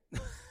hoodie?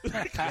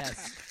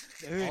 Yes.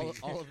 The hoodie.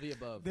 All of the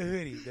above. The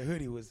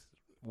hoodie was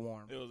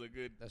warm. It was a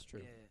good. That's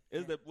true. Yeah.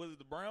 Was it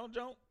the brown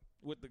junk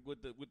with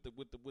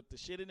the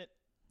shit in it,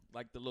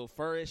 like the little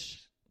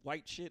furish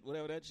white shit,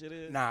 whatever that shit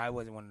is? Nah, it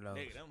wasn't one of those.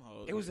 Nigga, them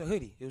hoes. It was a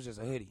hoodie. It was just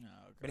a hoodie. Oh,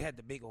 okay. But it had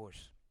the big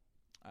horse.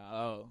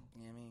 Oh,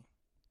 You know what I mean?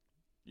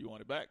 you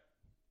want it back?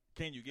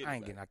 Can you get I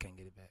it back? can't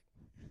get it back.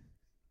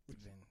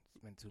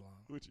 It's been too long.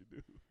 What you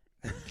do?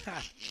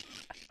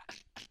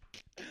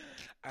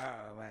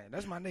 Oh man,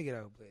 that's my nigga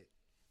though, but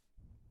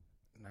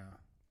no.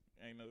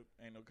 Ain't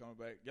no coming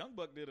back. Young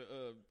Buck did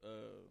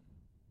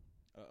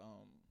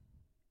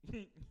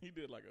he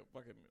did like a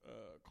fucking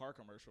car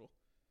commercial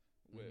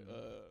with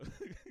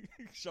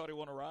Shawty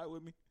wanna ride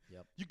with me?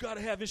 Yep. You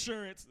gotta have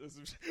insurance. That's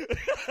some shit.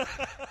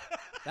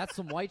 That's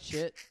some white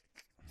shit.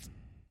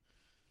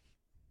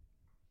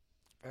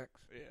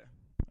 Facts. Yeah.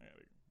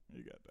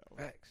 You got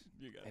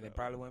And it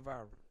probably went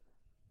viral.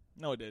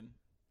 No, it didn't.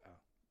 Oh.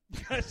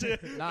 That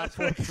shit, Not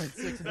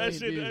 4.6 that million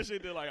shit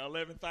views. did like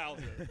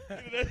 11,000.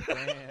 Damn.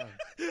 That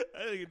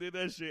nigga did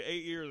that shit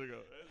 8 years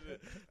ago.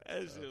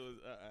 That shit was.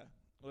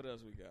 What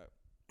else we got?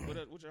 What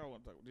y'all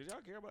want to talk about? Did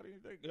y'all care about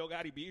anything? Yo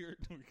Gotti beard.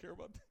 Do we care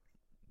about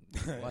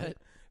that? What?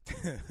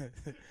 Do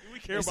we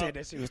care They about said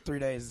that shit was 3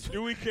 days.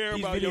 Do we care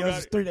These about Yo videos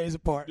is Gotti? 3 days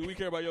apart. Do we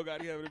care about Yo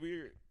Gotti having a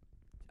beard?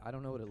 I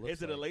don't know what it looks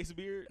Is it like. a lace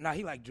beard? Nah,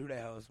 he like drew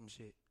that hoe or some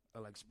shit.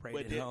 Or like sprayed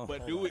But it on.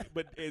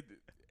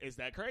 is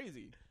that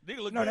crazy? Nigga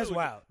look No, good that's with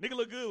wild. Nigga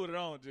look good with it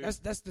on, Jim.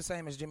 That's the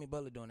same as Jimmy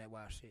Butler doing that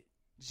wild shit.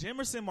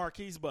 Jimerson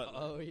Marquise Butler.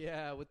 Oh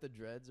yeah, with the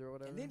dreads or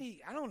whatever. And then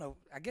I don't know.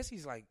 I guess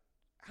he's like,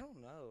 I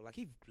don't know, like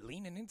he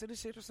leaning into this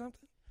shit or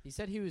something. He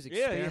said he was Yeah,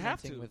 you have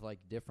experimenting to. with like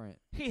different.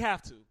 He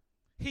have to.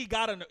 He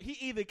gotta know. He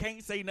either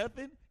can't say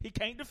nothing, he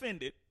can't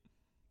defend it.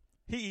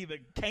 He either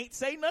can't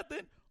say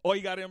nothing, or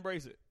you gotta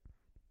embrace it.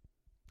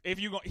 If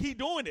you he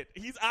doing it.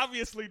 He's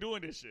obviously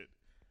doing this shit.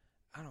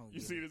 I don't. You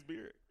see this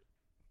beard?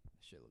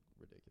 Shit look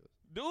ridiculous.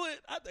 Do it.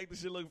 I think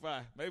this shit look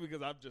fine. Maybe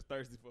because I'm just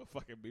thirsty for a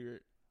fucking beard.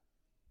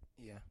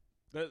 Yeah.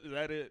 Is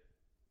that it?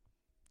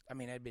 I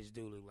mean, that bitch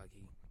do look like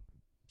he.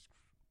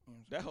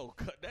 That whole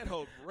cut. That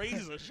whole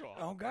razor sharp.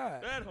 Oh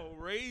God. That whole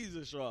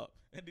razor sharp.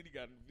 And then he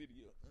got in the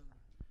video.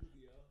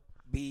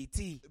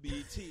 BT.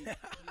 BT.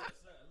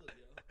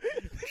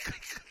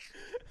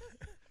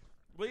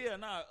 But yeah,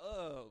 nah.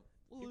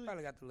 He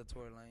probably got the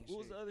Latour Lane shit. What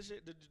was the other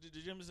shit? The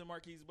Jimerson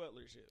Marquise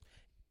Butler shit.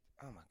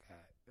 Oh my God.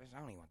 I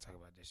don't even want to talk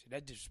about that shit.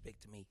 That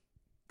disrespect to me.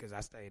 Because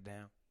I stayed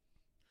down.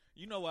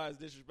 You know why it's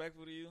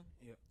disrespectful to you?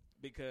 Yep.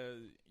 Because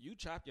you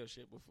chopped your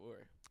shit before.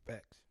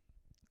 Facts.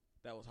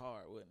 That was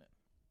hard, wasn't it?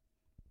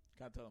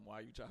 Can I tell them why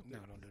you chopped it? No,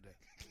 don't do that.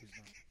 Please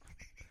don't.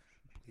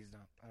 Please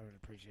don't. I really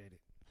appreciate it.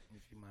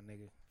 If you my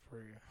nigga, for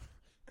real.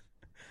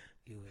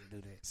 You would do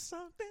that.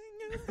 Something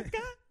you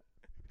forgot.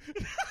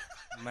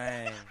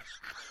 Man.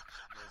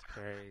 That's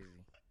crazy.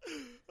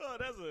 Oh,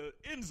 that's an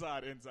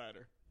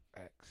insider.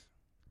 Facts.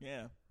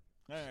 Yeah.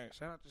 All right.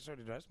 Shout out to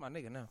Shorty Dog. That's my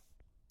nigga now.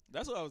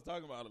 That's what I was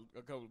talking about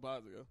a couple of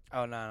pods ago.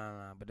 Oh,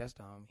 no. But that's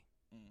the homie.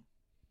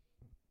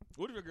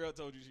 What if your girl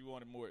told you she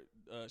wanted more?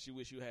 She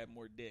wished you had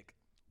more dick.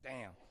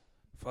 Damn.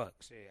 Fuck.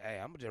 Shit. Hey,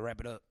 I'm going to just wrap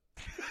it up.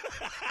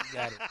 You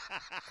got it.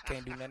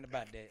 Can't do nothing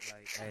about that.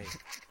 Like, hey.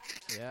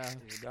 Yeah.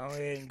 Go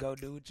ahead and go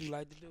do what you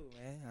like to do,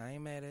 man. I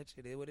ain't mad at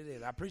you. It is what it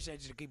is. I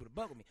appreciate you to keep it a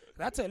buck with me.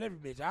 Cause I tell every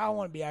bitch, I don't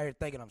want to be out here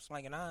thinking I'm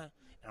slinging iron,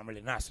 and I'm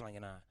really not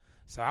slinging iron.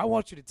 So I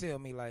want you to tell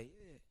me, like,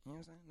 yeah, you know what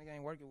I'm saying? Nigga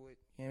ain't working with,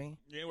 you know what I mean?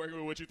 You ain't working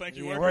with what you think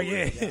you Yeah, working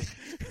with.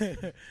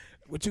 with.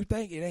 What you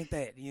think, it ain't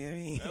that. You know what I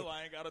mean? That's why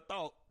I ain't got a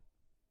thought.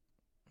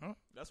 Huh?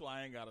 That's why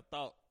I ain't got a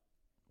thought.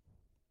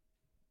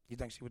 You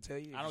think she would tell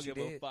you? I don't She give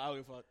a did? fuck. I don't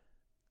give a fuck.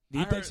 Do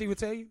you I think heard- she would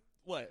tell you?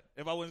 What?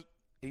 If I was...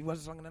 If you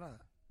wasn't slinging it iron?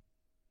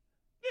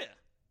 Yeah.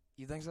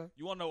 You think so?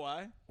 You want to know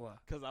why? Why?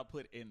 Because I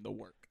put in the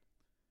work.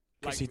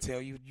 Can she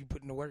tell you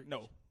put in the work?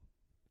 No.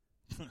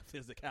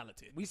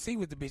 Physicality. We see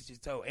what the bitch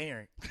just told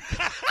Aaron.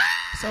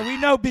 So we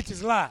know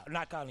bitches lie. I'm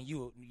not calling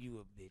you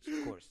a bitch,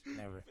 of course.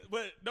 Never.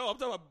 But no, I'm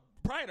talking about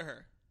prior to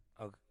her.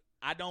 Okay.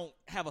 I don't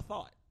have a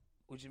thought.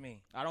 What you mean?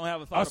 I don't have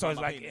a thought Also, about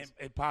it's my like penis.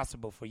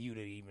 impossible for you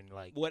to even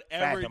like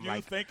Whatever fathom, you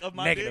like, think of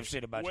my negative dick,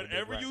 shit about your dick,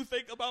 whatever right. you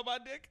think about my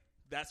dick,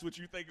 that's what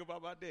you think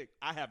about my dick.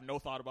 I have no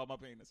thought about my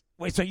penis.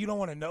 Wait, so you don't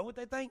want to know what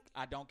they think?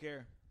 I don't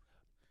care.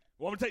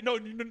 Well, I'm gonna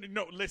take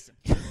no. Listen.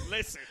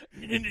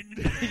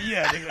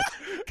 Yeah,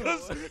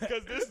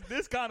 because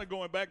this kind of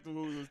going back to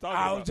who we was talking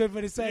I about. was just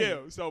gonna say. Yeah.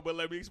 So, but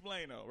let me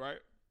explain though, right?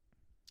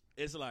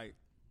 It's like,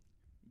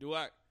 do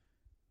I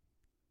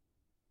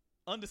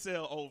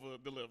undersell, over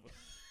deliver,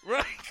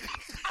 right?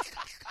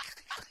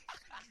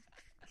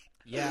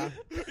 Yeah.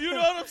 You know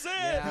what I'm saying?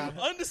 Yeah.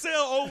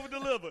 Undersell, over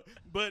deliver,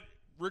 but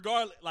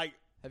regardless, like.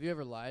 Have you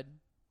ever lied?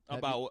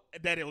 About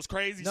that it was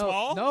crazy No,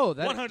 small? no,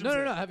 that- 100%.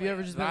 no. Have you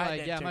ever just been Lied like,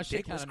 that yeah, your my shit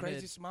dick was kind of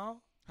crazy mid?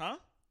 small? Huh?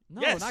 No,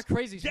 Yes. not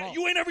crazy Yeah, small.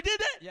 you ain't never did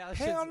that? Yeah, that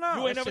Hell shit's- no.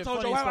 You ain't that never shit told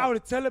funny your as Why wife. I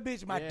would tell a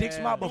bitch my dick Yeah.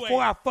 small You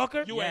before I ain't- fuck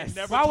her? You ain't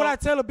never Why would told- I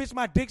tell a bitch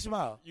my dick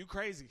small You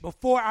crazy.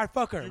 before I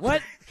fuck her?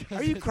 What?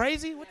 Are you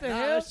crazy? What the Nah,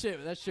 hell?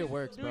 that shit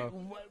works, bro.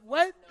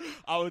 What?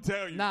 I would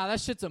tell you. Nah, that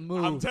shit's a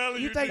move. I'm telling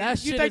you. You think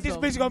That you shit think is this a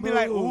bitch gonna be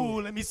like, move.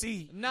 ooh, let me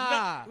see?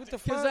 Nah, What the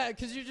fuck?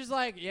 Because you're just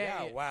like,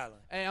 yeah. Yeah, wildin'.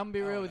 Hey, I'm gonna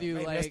be real with you,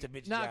 Maybe that's like, the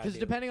bitch's nah, idea. because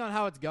depending on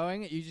how it's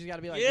going, you just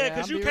gotta be like, yeah,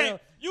 because because you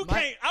can't. You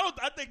can't.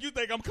 I think you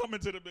think I'm coming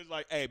to the bitch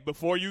like, hey,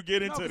 before you get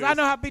No, into 'cause this. I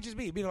know how bitches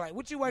be. Be like,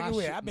 what you working My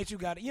with? shit- I bet you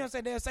got it. You know what I'm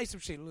saying? They'll say some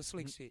shit, little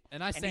slick shit.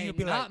 And I then say you'll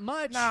be not like,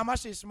 much. Nah, my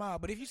shit's small.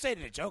 But if you say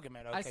that it's joking,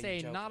 man, okay, I say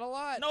you joking. not a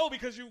lot. No,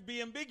 because you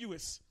be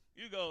ambiguous.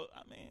 You go,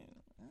 I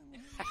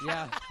mean.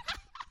 Yeah.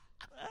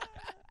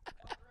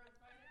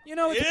 You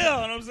know what? Yeah,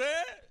 know what I'm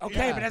saying?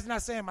 Okay, Yeah. but that's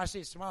not saying my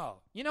shit's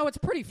small. You know, it's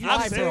pretty You fly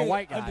I've for a said-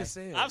 white guy.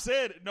 Understand. I've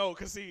said no,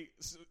 because see,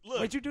 look,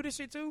 Wait, you do this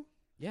shit too?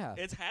 Yeah.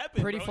 it's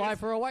happened. Pretty bro. fly It's-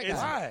 for a white it's-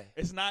 guy. Why?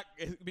 It's not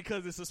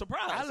because it's a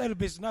surprise. I let a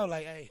bitch know,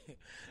 like, hey,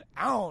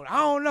 I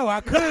don't know.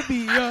 I could be,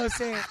 you know what I'm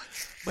saying?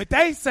 But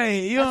they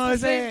say, you know what I'm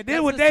That's the saying? same- This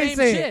that's what the they same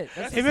said. shit.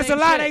 That's the If it's a same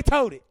lie, shit. they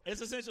told it.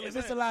 It's essentially If the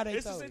it's same. a lie, they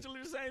It's told it. essentially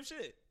the same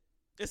shit.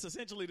 It's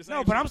essentially the same.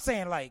 No, but shit. I'm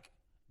saying, like,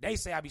 they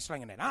say I be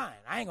slinging that iron.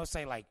 I ain't gonna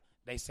say like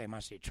they say my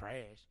shit trash.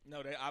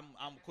 No,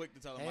 I'm quick to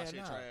tell them my Hell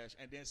shit no. trash,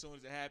 and then as soon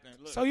as it happens,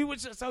 look.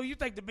 So you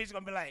think the bitch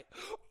gonna be like,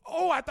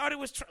 oh, I thought it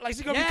was like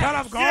she gonna Yes. be caught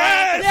off guard?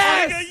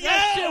 Yes, nigga,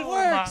 that shit Oh,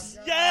 works.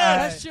 my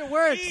That God. shit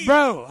works.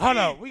 Bro, hold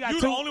on. We got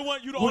You two. the only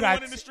one. You the we only got-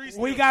 one in the streets.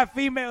 We still. got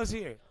females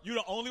here. You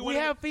the only we one.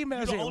 have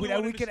females you the here only that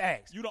one we in could the,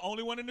 ask. You the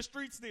only one in the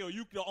street still.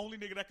 You the only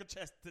nigga that could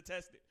test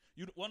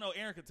it. Well, no,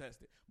 Aaron could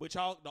test it, but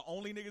y'all the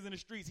only niggas in the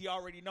streets. He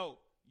already know.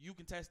 You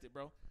can test it,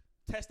 bro.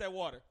 Test that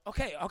water.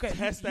 Okay.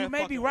 Test You that may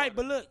be fucking right,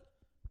 water. but look,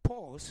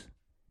 pause.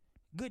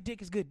 Good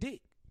dick is good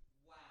dick.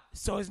 Wow.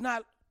 So it's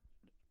not.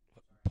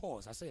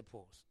 Pause. I said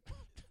pause.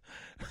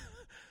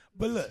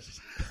 But look.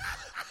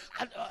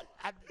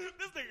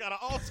 This nigga got an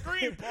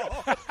all-screen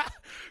ball.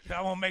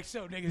 I want to make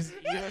sure niggas,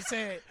 you know what I'm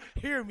saying?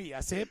 Hear me. I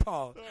said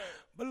pause.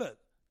 But look,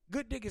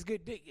 good dick is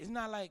good dick. It's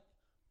not like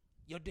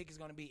your dick is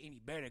going to be any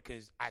better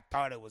because I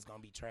thought it was going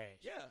to be trash.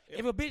 Yeah.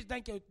 If a bitch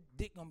think your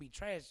dick going to be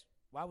trash,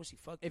 why would she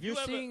fuck If you?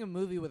 you're seeing a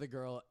movie with a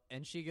girl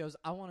and she goes,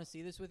 I want to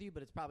see this with you,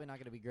 but it's probably not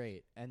going to be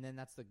great, and then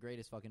that's the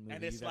greatest fucking movie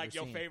And it's you've like ever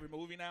your seen. favorite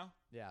movie now.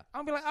 Yeah.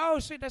 I'm be like, oh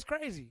shit, that's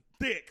crazy.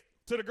 Dick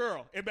to the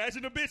girl.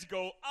 Imagine the bitch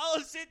go,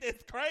 oh shit,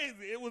 that's crazy.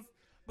 It was.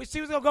 But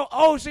she was going to go,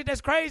 oh shit, that's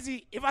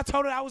crazy if I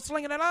told her I was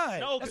slinging that line.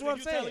 No, that's because what if I'm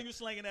you saying. tell her you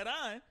slinging that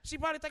iron. She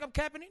probably think I'm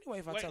capping anyway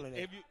if I tell her that.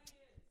 If you,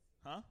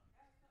 huh?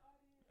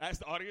 Ask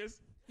the audience.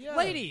 Yeah.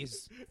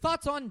 Ladies,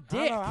 thoughts on I don't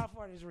dick? know how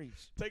far this reach.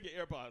 Take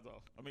your AirPods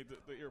off. I mean,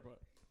 the earpod.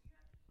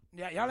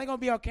 Yeah, y'all ain't gonna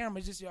be on camera.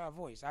 It's just your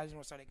voice. I just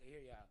want so they can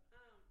hear y'all.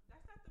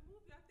 That's not the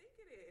movie I think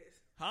it is.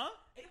 Huh?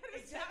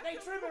 They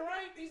tripping,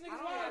 right? These I niggas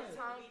don't have lying.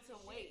 time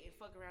to wait and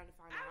fuck around and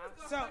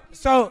find out.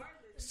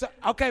 So,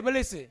 okay, but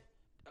listen,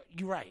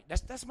 you're right.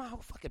 That's my whole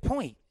fucking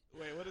point.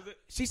 Wait, what is it?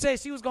 She said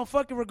she was gonna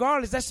fuck you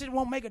regardless. That shit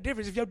won't make a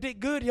difference. If your dick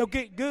good, you'll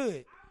get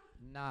good.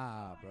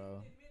 Nah,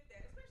 bro. Admit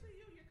that, especially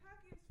you. You're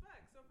cocky as fuck.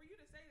 So for you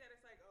to say that,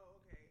 it's like, oh,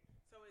 okay.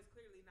 So it's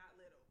clearly not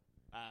little.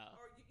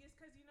 Or it's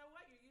because you know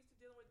what? You're used to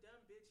dealing with dumb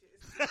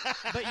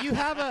bitches. But you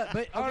have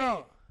a Hold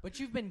on. but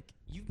you've been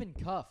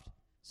cuffed.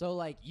 So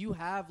like you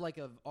have like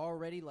a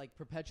already like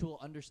perpetual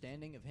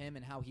understanding of him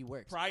and how he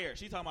works. Prior.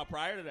 She talking about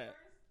prior to that.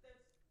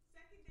 The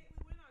second date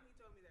we went on, he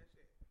told me that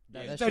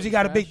shit. That So shit you is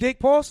got a trash. big dick,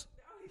 pause?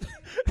 Oh, he said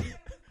it was little.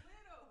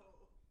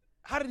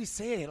 How did he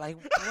say it? Like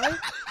what?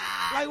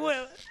 Like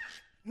what?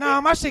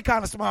 Nah, my shit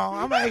kind of small.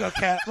 I'm not gonna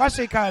cap. My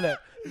shit kind of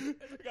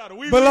Got a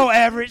wee below wee.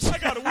 average. I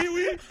got a wee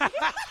wee.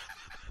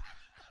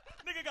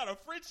 Nigga got a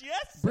French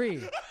yes.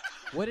 Bree,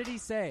 what did he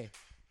say?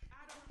 I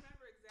don't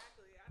remember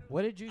exactly.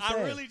 What did you say?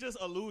 I really just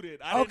alluded.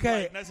 I didn't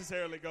Okay. like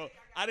necessarily go.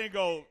 I didn't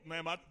go,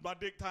 man, my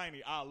dick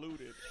tiny. I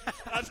alluded.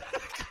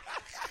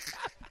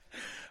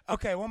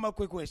 Okay, one more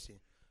quick question.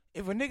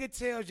 If a nigga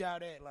tells y'all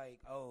that, like,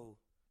 oh,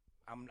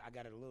 I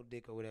got a little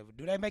dick or whatever,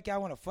 do that make y'all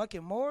want to fuck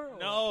him more? Or?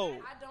 No.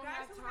 I don't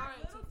Guys have who time have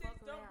to little dicks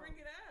fuck don't around. bring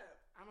it up.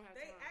 I don't have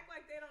They time. act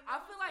like they don't know. I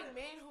feel like stuff.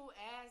 men who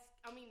ask,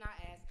 not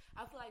ask,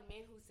 I feel like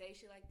men who say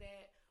shit like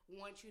that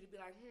want you to be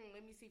like,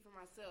 let me see for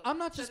myself. I'm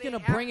not So just then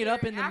gonna bring it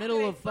up in the after middle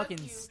they of fuck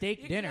fucking you, steak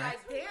you can be dinner.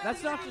 like, damn,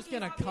 That's you not got just me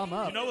gonna fucking come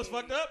up. You know what's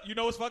fucked up? You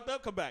know what's fucked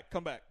up? Come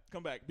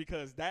back,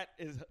 because that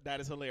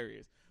is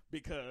hilarious.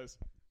 Because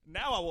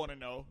now I want to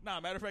know. Nah,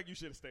 matter of fact, you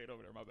should have stayed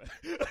over there. My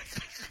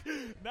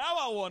bad. Now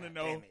I want to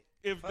know Damn it.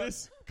 if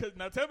this. Cause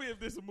now tell me if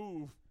this a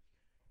move.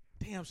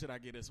 Damn, should I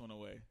get this one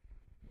away?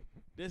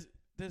 This.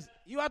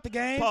 You out the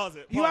game? Pause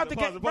it. You pause out it, the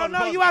pause game? it, Bro, pause it, no,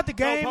 pause you it. out the No,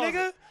 game, pause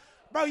nigga. it.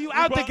 Bro, you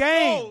out the pause-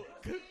 game.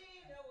 no.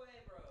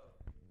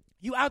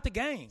 You out the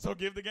game. So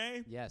give the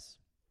game. Yes.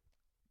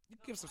 You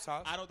give some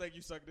sauce. I don't think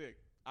you suck dick.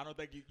 I don't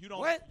think you don't.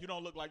 What? You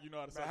don't look like you know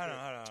how to suck Hold dick.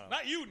 on, hold on.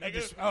 Not you,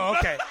 nigga. Oh,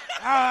 okay.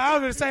 I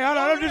was gonna say, hold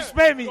on, Go don't over there.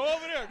 disrespect me. Go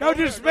over there. Go Don't over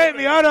there. disrespect Go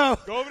me. over Hold there. on.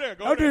 Go over there.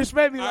 Go Don't over there.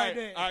 disrespect me All like right,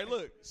 that. All right,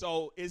 look.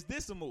 So is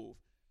this a move?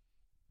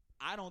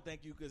 I don't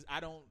think you could. I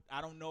don't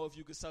know if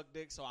you could suck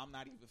dick. So I'm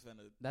not even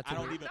finna. That's I a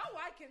don't move. even. No,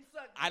 I can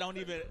suck. I don't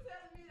dick, so even. you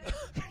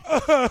telling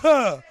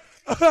me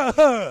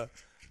that?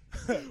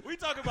 We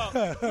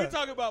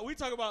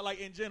talk about like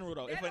in general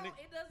though. If a nigga,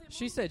 It doesn't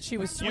She move said she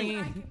me. was I know what I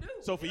swinging. can do.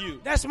 so for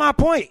you, That's my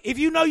point. If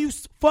you know you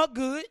fuck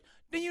good,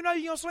 then you know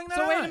you gonna swing that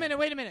So wait a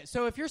iron. minute.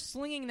 So if you're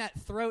slinging that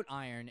throat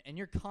iron and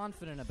you're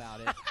confident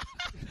about it,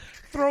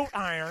 Throat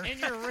iron. and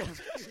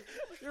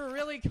you're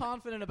really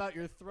confident about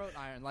your throat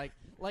iron,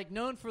 like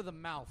known for the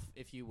mouth,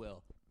 if you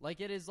will,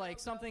 like it is like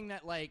something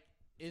that like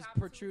is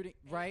protruding,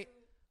 right?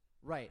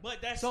 Right.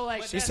 But that's so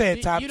like but She that's- said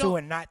you top don't- two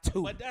and not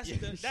two. but that's She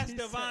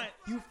divine.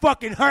 You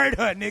fucking heard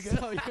her, nigga.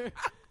 So you're,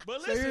 But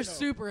so listen, you're though.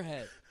 super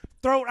head.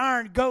 Throat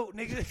iron goat,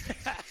 nigga.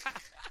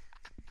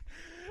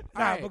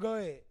 Nah, Alright. but go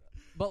ahead.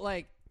 But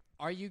like,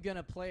 are you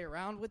gonna play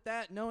around with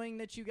that, knowing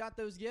that you got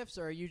those gifts,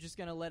 or are you just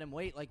gonna let him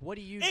wait? Like, what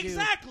do you do?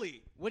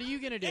 Exactly. What are you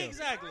gonna do?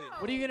 Exactly.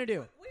 What are you gonna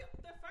do?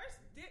 The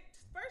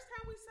first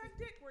time we sucked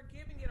dick, we're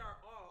giving it our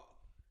all.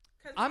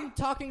 'Cause I'm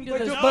talking to But,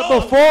 the. do- No,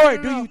 but before,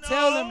 no, do you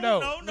tell them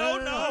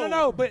though?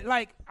 No. But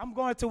like, I'm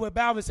going to what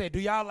Balvin said. Do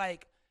y'all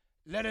like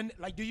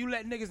do you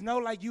let niggas know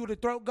like you the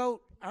throat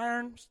goat,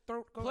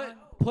 throat goat? Put iron?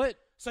 put.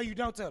 So you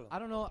don't tell them. I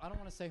don't know. I don't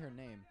want to say her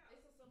name.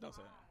 Don't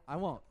say that. I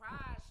won't.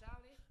 Pride,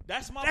 Charlie.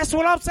 That's my. That's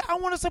what I'm saying. I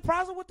want to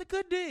surprise her with the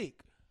good dick.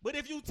 But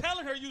if you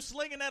telling her you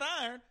slinging that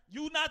iron,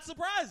 you not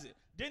surprising.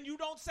 Then you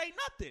don't say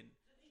nothing.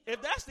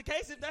 If that's the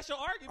case, if that's your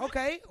argument.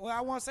 Okay, well,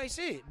 I won't say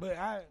shit, but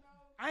I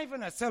ain't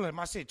finna sell it.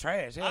 My shit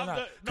trash. Hell no.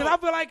 No. Because I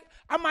feel like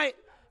I might,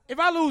 if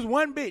I lose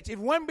one bitch, if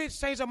one bitch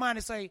change her mind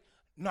and say,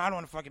 no, I don't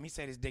want to fuck him, he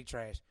said his dick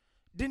trash.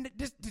 Then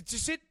this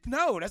shit,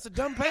 no, that's a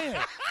dumb plan.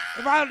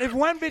 if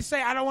one bitch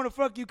say, I don't want to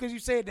fuck you because you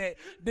said that,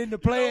 then the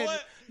plan,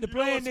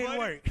 didn't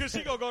work. Because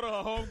she gonna go to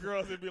her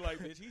homegirls and be like,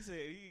 bitch, he said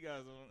he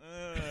got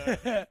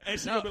some, and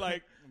she gonna be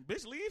like,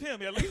 bitch, leave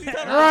him. At least he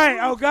tell her. Right,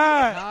 oh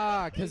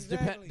God. Because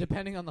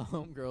depending on the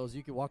homegirls,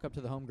 you could walk up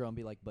to the homegirl and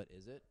be like, but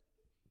is it?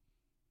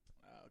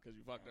 Because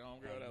you fucked the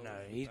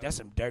homegirl. That's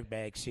some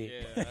dirtbag shit.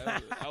 Yeah,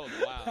 that was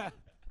wild.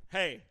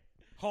 Hey,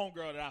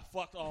 homegirl that I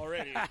fucked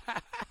already.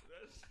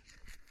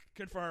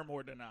 Confirm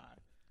or deny.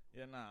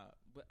 Yeah, nah.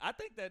 But I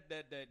think that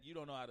you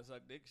don't know how to suck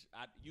dick.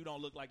 You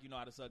don't look like you know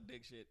how to suck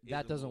dick shit.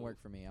 That doesn't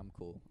work for me. I'm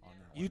cool on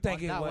that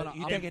one.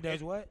 You think it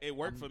does what? It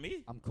worked for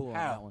me. I'm cool on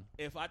that one.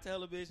 If I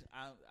tell a bitch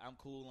I'm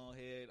cool on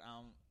head,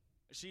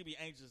 she be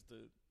anxious to,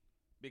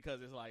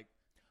 because it's like,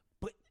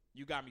 but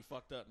you got me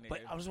fucked up, nigga.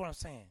 But that's what I'm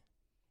saying.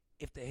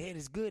 If the head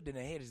is good, then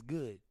the head is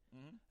good.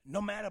 Mm-hmm.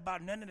 No matter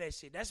about none of that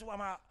shit. That's why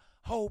my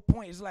whole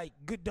point is like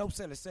good dope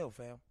sell itself,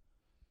 fam.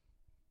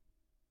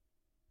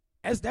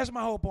 That's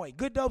my whole point.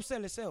 Good dope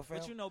sell itself, fam.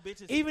 But you know,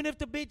 bitches. Even if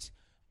the bitch,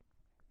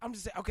 I'm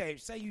just saying, okay,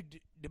 say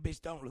the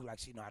bitch don't look like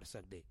she know how to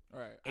suck dick.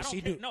 Right. And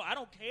she do. No, I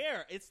don't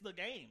care. It's the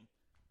game.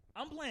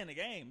 I'm playing the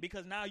game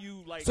because now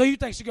you like. So you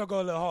think she gonna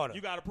go a little harder?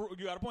 You got a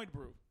point to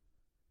prove.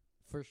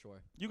 For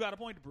sure. You got a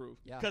point to prove.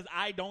 Yeah. Because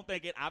I don't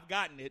think it. I've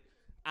gotten it.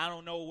 I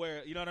don't know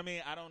where. You know what I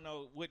mean? I don't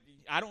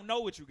know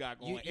what you got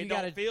going. It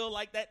don't feel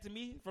like that to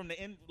me from the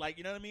end. Like,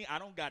 you know what I mean? I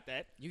don't got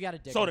that. You got a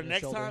dick. So on the your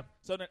next shoulder.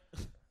 time.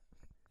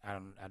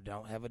 I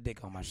don't have a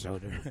dick on my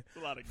shoulder. It's a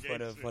lot of gay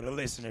for the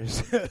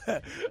listeners.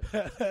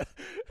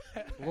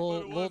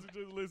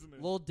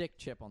 little dick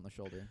chip on the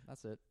shoulder.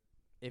 That's it.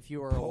 If you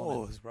were a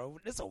woman. Pause, bro.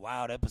 This is a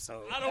wild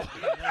episode. I don't.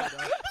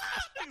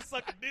 Nigga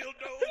suck a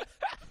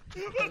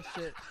dildo.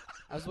 Shit.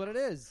 That's what it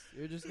is.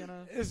 You're just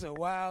gonna. It's a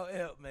wild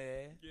ep,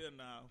 man. Yeah,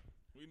 nah.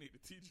 We need a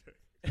TJ.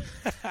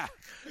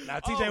 Now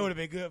TJ would have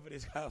been good for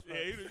this house. Yeah,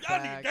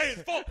 y'all need gay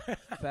as fuck.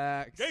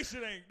 Facts. Gay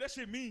shit ain't. That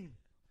shit mean.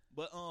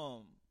 But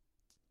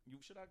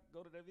should I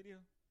go to that video?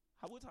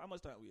 How much time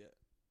we at?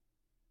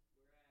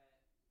 We're at 1 hour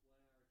 2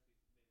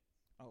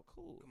 minutes. Oh,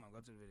 cool. Come on, go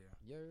to the video.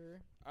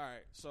 Yeah. All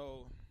right,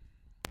 so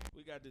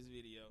we got this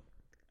video,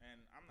 and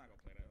I'm not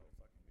gonna play that whole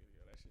fucking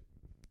video. That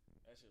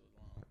shit was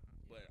long.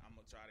 But I'm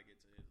gonna try to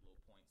get to his little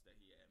points that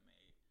he had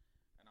made,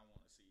 and I want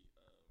to see.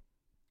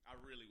 I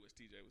really wish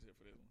TJ was here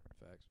for this one.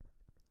 Facts.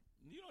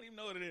 You don't even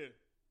know what it is.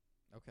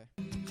 Okay.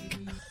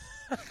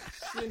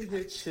 Sitting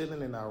here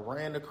chilling, and I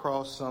ran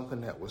across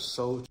something that was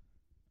so.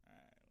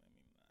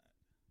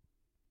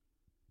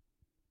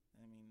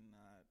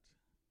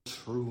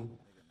 True.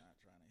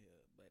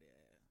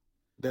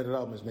 That it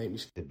almost made me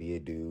to be a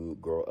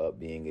dude, grow up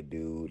being a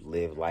dude,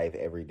 live life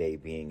every day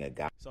being a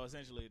guy. So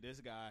essentially, this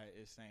guy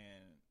is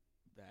saying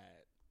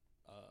that.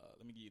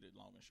 Let me give you the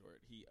long and short.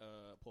 He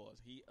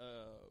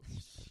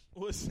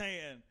was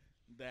saying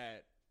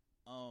that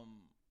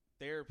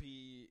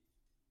therapy.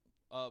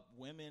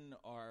 Women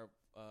are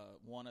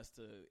want us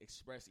to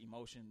express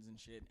emotions and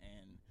shit,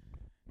 and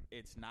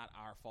it's not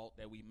our fault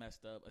that we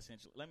messed up.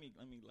 Essentially, let me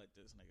let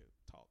this nigga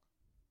talk.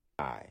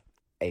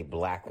 A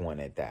black one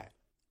at that.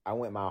 I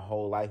went my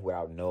whole life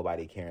without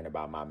nobody caring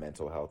about my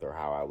mental health or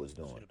how I was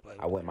doing.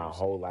 I went my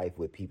whole life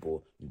with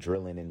people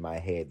drilling in my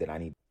head that I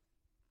need.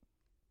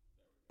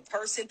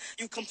 Person,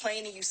 you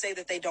complain and you say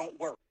that they don't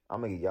work. I'm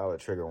gonna give y'all a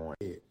trigger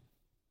warning.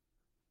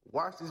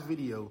 Watch this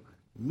video.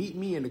 Meet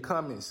me in the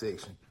comment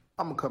section.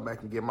 I'm gonna come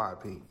back and give my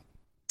opinion.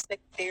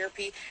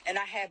 Therapy, and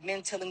I have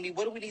men telling me,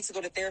 what do we need to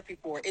go to therapy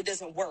for? It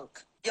doesn't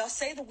work. Y'all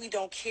say that we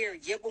don't care,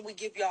 yet when we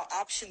give y'all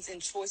options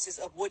and choices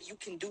of what you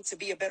can do to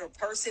be a better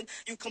person,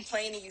 you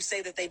complain and you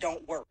say that they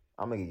don't work.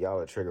 I'm gonna give y'all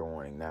a trigger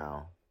warning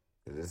now,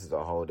 because this is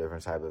a whole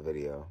different type of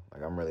video.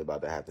 Like, I'm really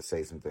about to have to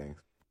say some things.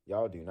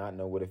 Y'all do not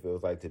know what it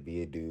feels like to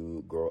be a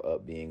dude, grow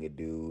up being a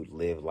dude,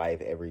 live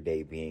life every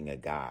day being a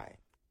guy.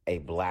 A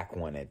black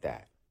one at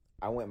that.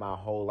 I went my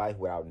whole life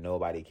without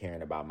nobody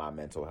caring about my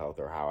mental health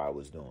or how I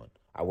was doing.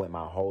 I went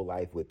my whole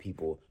life with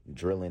people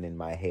drilling in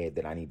my head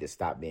that I need to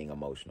stop being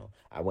emotional.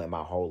 I went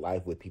my whole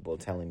life with people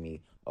telling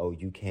me, oh,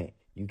 you can't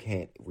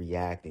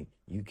react and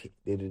you can't.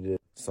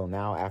 So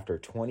now after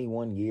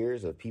 21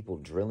 years of people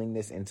drilling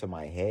this into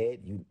my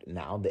head,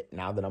 now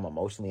that I'm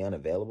emotionally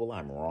unavailable,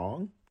 I'm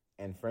wrong?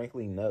 And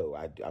frankly, no,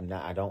 I'm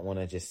not. I don't want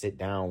to just sit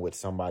down with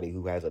somebody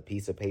who has a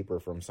piece of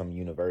paper from some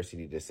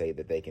university to say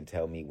that they can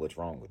tell me what's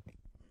wrong with me.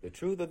 The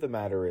truth of the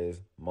matter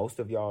is, most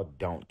of y'all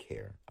don't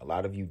care. A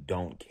lot of you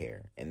don't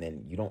care. And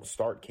then you don't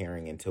start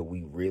caring until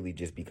we really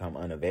just become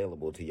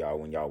unavailable to y'all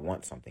when y'all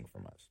want something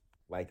from us.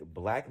 Like,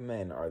 black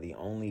men are the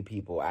only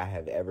people I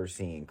have ever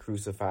seen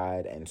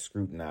crucified and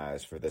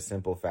scrutinized for the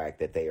simple fact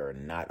that they are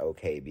not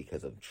okay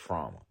because of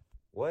trauma.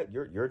 What?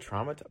 You're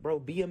traumatized? Bro,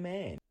 be a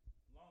man.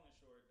 Long and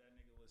short, that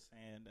nigga was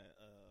saying that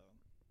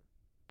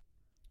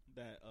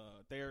that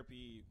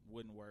therapy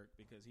wouldn't work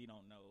because he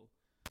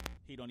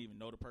don't even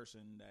know the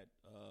person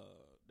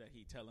that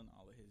he telling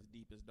all of his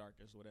deepest,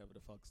 darkest, whatever the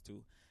fucks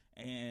to,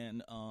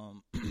 and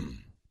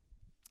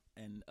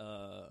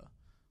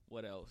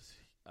what else?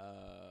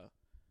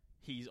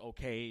 He's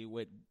okay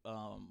with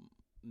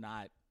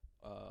not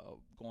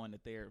going to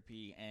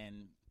therapy,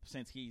 and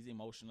since he's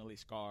emotionally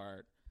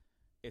scarred,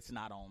 it's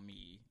not on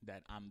me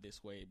that I'm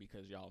this way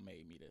because y'all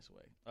made me this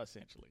way,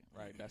 essentially,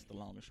 right? That's the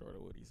long and short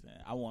of what he's saying.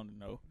 I want to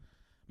know.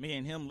 Me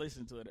and him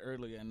listened to it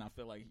earlier, and I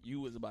feel like you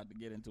was about to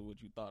get into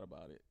what you thought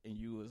about it, and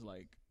you was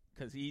like,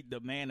 because the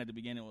man at the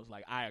beginning was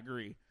like, I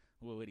agree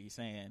with what he's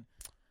saying.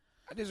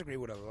 I disagree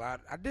with a lot.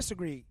 I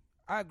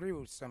agree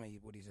with some of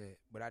what he said,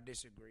 but I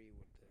disagree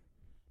with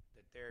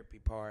the therapy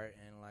part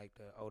and like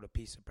the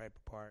piece of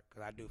paper part,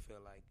 because I do feel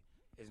like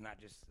it's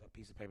not just a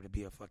piece of paper to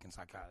be a fucking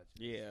psychologist.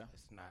 Yeah.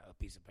 It's not a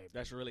piece of paper.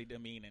 That's really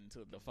demeaning to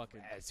the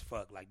fucking... As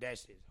fuck. Like, that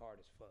shit's hard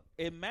as fuck.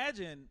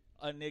 Imagine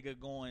a nigga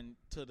going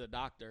to the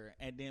doctor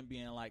and then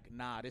being like,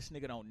 nah, this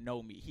nigga don't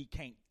know me. He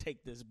can't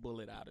take this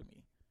bullet out of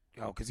me.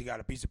 Oh, because he got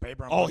a piece of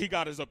paper? He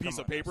got a piece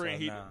of paper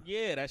and he... Nah.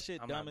 Yeah, that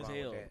shit I'm dumb not as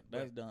going hell. with that.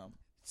 That's dumb.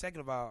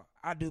 Second of all,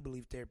 I do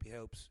believe therapy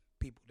helps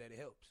people that it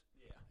helps.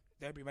 Yeah.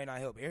 Therapy may not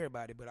help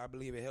everybody, but I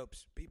believe it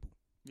helps people.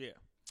 Yeah.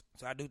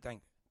 So I do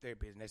think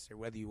therapy is necessary,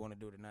 whether you want to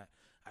do it or not.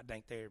 I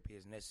think therapy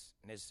is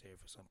necessary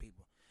for some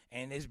people,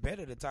 and it's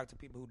better to talk to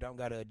people who don't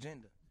got an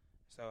agenda.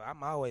 So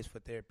I'm always for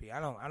therapy. I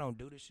don't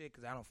do this shit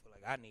because I don't feel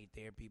like I need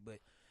therapy. But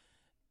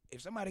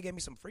if somebody gave me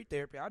some free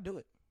therapy, I'll do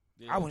it.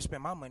 Yeah. I wouldn't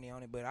spend my money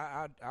on it, but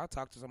I'll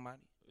talk to somebody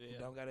Yeah. who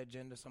don't got an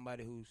agenda.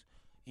 Somebody who's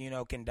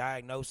can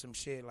diagnose some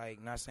shit,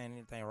 like not saying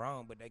anything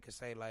wrong, but they could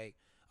say like,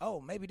 oh,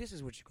 maybe this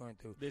is what you're going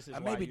through. This is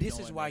maybe this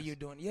is why you're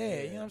doing.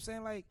 Yeah, you know what I'm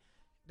saying? Like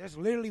that's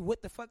literally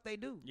what the fuck they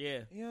do.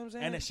 Yeah. You know what I'm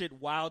saying? And it shit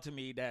wild to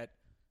me that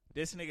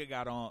this nigga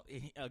got on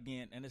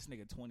again, and this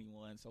nigga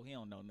 21, so he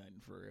don't know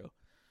nothing for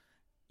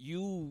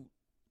real.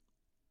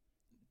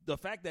 The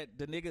fact that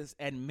the niggas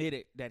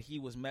admitted that he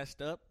was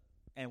messed up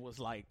and was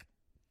like,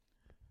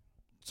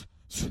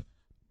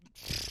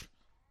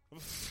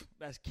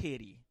 that's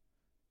kitty.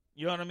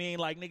 You know what I mean?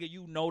 Like, nigga,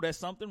 you know there's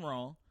something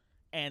wrong,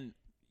 and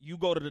you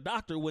go to the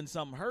doctor when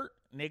something hurt,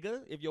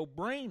 nigga. If your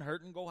brain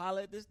hurting, go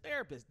holler at this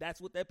therapist. That's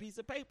what that piece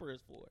of paper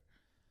is for.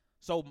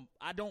 So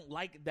I don't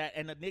like that.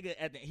 And the nigga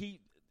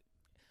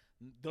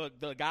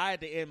the guy at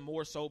the end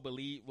more so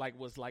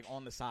was like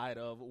on the side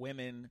of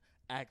women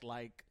act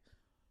like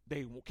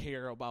they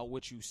care about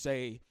what you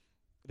say.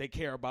 They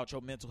care about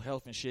your mental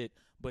health and shit,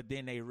 but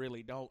then they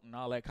really don't and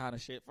all that kind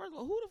of shit. First of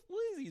all, who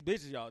is these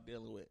bitches y'all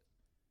dealing with?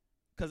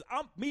 Because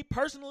me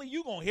personally,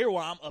 you gonna hear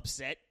why I'm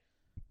upset,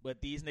 but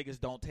these niggas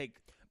don't take.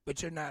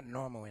 But you're not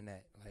normal in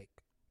that. Like,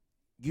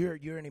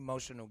 you're an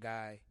emotional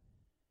guy.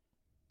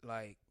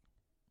 Like,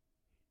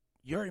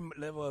 your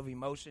level of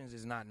emotions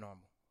is not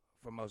normal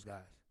for most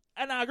guys.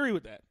 And I agree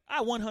with that.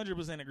 I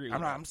 100% agree with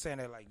that. I'm saying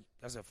that like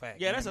that's a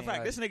fact. Yeah, that's a fact.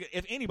 Like, this nigga,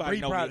 if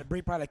anybody knows me,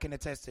 Bree probably can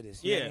attest to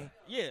this. Yeah, you know what I mean?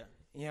 yeah.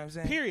 You know what I'm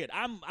saying? Period.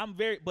 I'm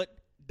very, but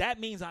that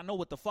means I know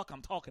what the fuck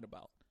I'm talking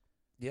about.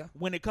 Yeah.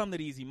 When it comes to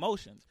these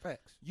emotions,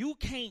 facts. You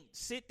can't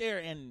sit there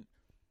and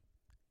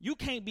you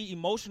can't be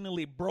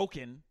emotionally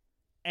broken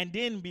and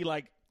then be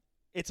like,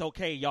 it's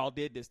okay, y'all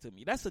did this to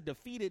me. That's a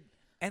defeated.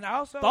 And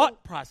also,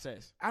 thought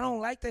process. I don't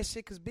like that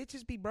shit because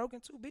bitches be broken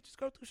too. Bitches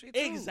go through shit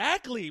too.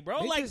 Exactly, bro.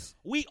 Bitches like,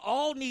 we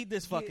all need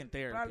this fucking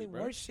therapy, probably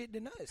bro. worse shit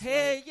than us.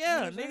 Hell like,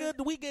 yeah, you know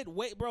nigga. We get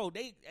way, bro.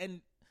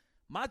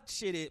 My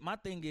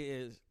thing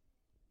is,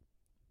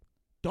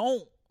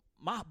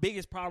 my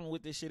biggest problem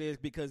with this shit is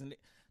because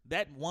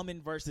that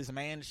woman versus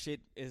man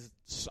shit is,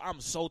 I'm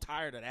so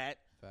tired of that.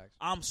 Facts.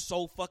 I'm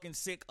so fucking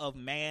sick of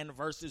man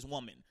versus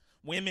woman.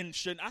 Women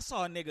shouldn't. I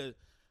saw a nigga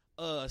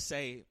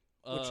say,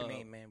 what you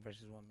mean, man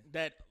versus woman?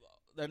 That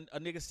a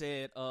nigga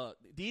said,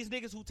 these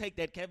niggas who take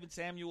that Kevin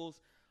Samuels,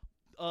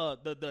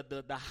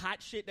 the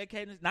hot shit that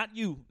Kevin, not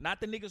you,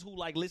 not the niggas who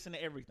like listen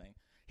to everything.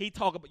 He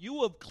talk about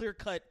you a clear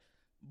cut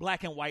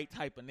black and white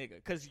type of nigga,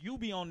 because you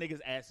be on niggas'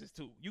 asses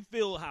too. You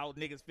feel how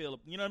niggas feel,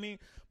 you know what I mean?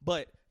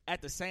 But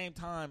at the same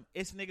time,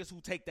 it's niggas who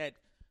take the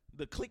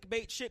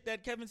clickbait shit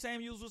that Kevin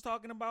Samuels was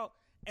talking about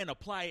and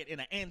apply it in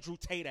an Andrew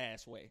Tate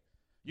ass way.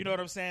 You know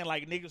what I'm saying?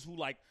 Like niggas who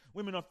like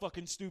women are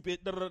fucking stupid,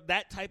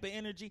 that type of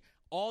energy.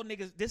 All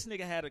niggas. This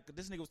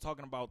nigga was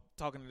talking to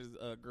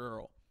this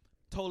girl,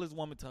 told his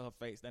woman to her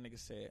face. That nigga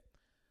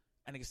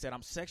said,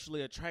 I'm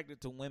sexually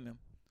attracted to women,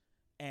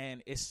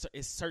 and it's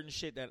certain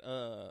shit that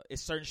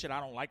it's certain shit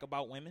I don't like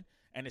about women,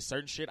 and it's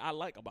certain shit I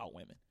like about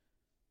women.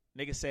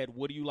 Nigga said,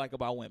 what do you like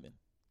about women?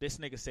 This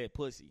nigga said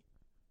pussy.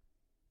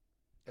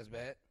 That's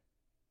bad.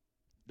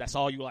 That's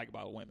all you like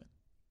about women.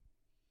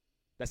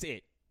 That's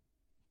it.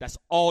 That's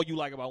all you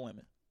like about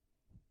women.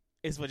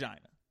 It's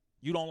vagina.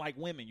 You don't like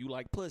women. You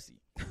like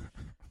pussy.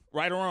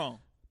 Right or wrong?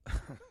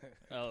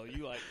 Oh,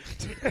 you like...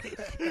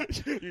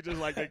 you just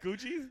like the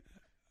coochies?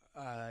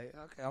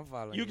 Okay, I'm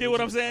following. You get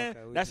what I'm saying?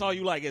 Okay, that's all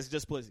you like. It's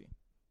just pussy.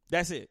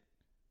 That's it.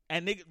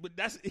 And nigga, but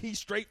he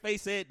straight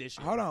face said this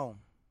shit. Hold on.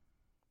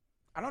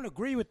 I don't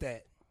agree with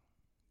that.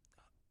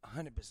 100% I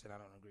don't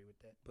agree with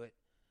that. But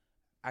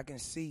I can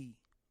see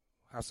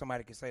how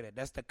somebody can say that.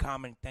 That's the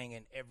common thing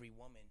in every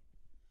woman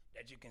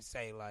that you can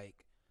say, like,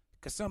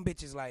 because some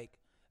bitches, like,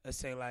 let's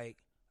say, like,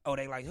 oh,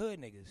 they like hood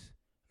niggas.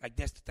 Like,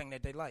 that's the thing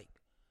that they like.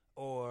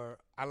 Or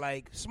I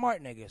like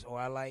smart niggas. Or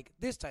I like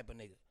this type of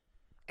nigga.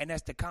 And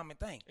that's the common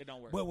thing. It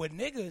don't work. But with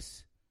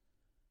niggas,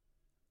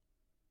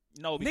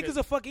 no, niggas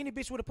will fuck any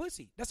bitch with a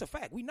pussy. That's a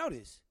fact. We know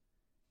this.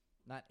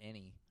 Not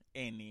any.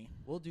 Any.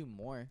 We'll do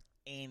more.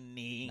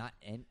 Any. Not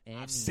any.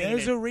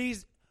 There's a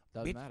reason.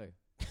 Doesn't matter.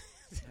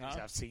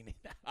 I've seen it.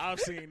 I've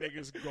seen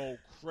niggas go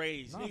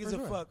crazy. Niggas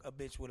will fuck a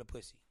bitch with a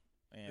pussy.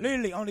 Man.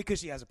 Literally only because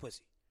she has a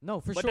pussy. No,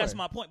 for But sure. that's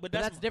my point. But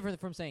that's different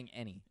from saying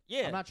any.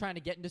 Yeah. I'm not trying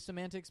to get into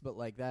semantics, but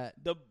like that.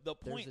 The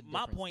point.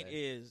 My point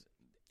is,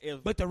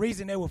 if But the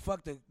reason they will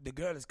fuck the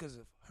girl is because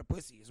of her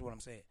pussy. Is what I'm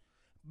saying.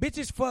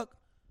 Bitches fuck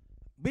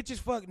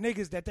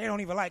niggas that they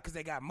don't even like because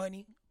they got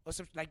money or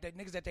something like that.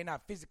 Niggas that they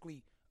not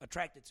physically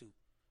attracted to.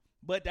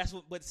 But that's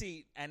what. But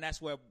see, and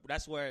that's where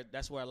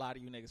a lot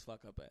of you niggas fuck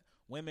up at.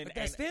 Women. But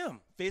that's and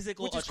them.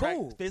 Physical Which is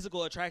cool.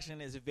 Physical attraction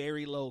is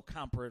very low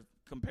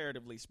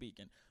comparatively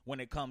speaking when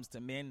it comes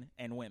to men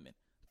and women.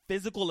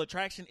 Physical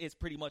attraction is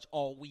pretty much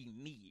all we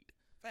need.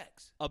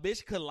 Facts. A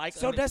bitch could like.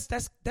 So that's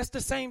the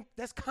same.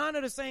 That's kind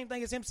of the same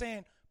thing as him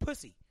saying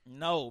pussy.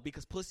 No,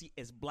 because pussy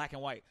is black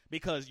and white.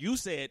 Because you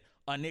said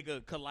a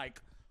nigga could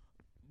like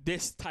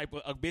this type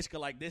of a bitch could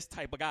like this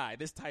type of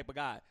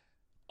guy.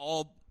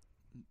 All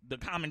the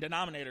common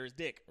denominator is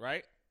dick,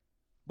 right?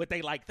 But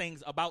they like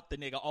things about the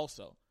nigga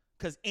also.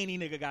 Because any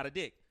nigga got a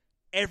dick.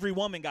 Every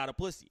woman got a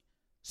pussy.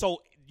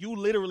 So you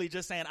literally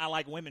just saying I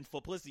like women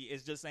for pussy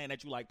is just saying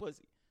that you like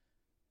pussy.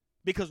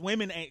 Because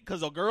women ain't,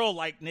 because a girl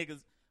like niggas.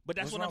 But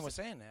that's What's what wrong I'm with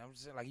saying that. I'm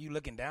just saying, like, you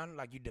looking down,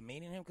 like you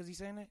demeaning him because he's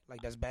saying that?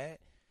 Like, that's bad?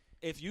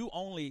 If you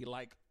only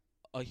like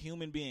a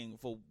human being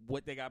for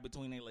what they got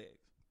between their legs,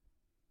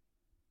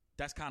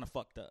 that's kind of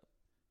fucked up.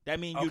 That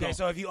means you don't.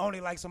 So if you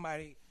only like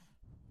somebody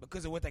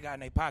because of what they got in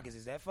their pockets,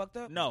 is that fucked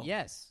up? No.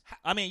 Yes.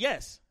 I mean,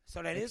 yes.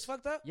 So that is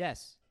fucked up?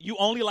 Yes. You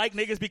only like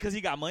niggas because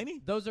he got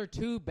money? Those are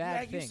two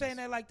bad things. You saying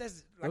that like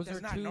that's Those that's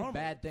are not two normal.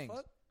 bad things.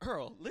 Fuck?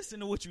 Earl,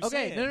 listen to what you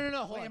Okay, saying.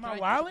 no. Hold Wait, on. am I Can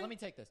wilding? Let me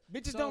take this.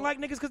 Bitches So- don't like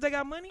niggas because they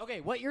got money?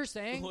 Okay, what you're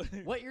saying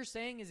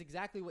is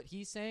exactly what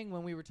he's saying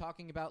when we were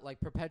talking about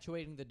like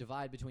perpetuating the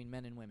divide between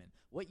men and women.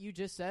 What you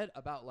just said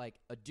about like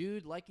a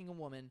dude liking a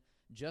woman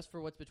just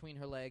for what's between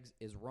her legs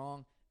is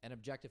wrong and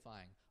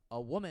objectifying.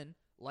 A woman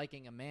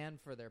liking a man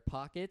for their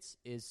pockets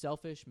is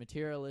selfish,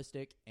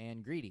 materialistic,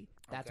 and greedy.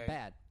 That's Okay.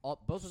 bad.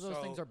 Both of those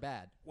So, things are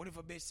bad. What if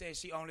a bitch says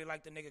she only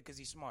like the nigga because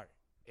he's smart?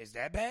 Is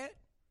that bad?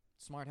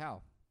 Smart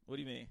how? What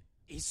do you mean?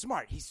 He's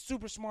smart. He's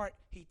super smart.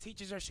 He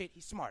teaches her shit.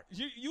 He's smart.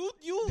 You.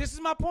 This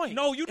is my point.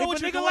 No, you know if what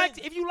a you're nigga doing? likes,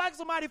 if you like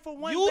somebody for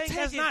one thing,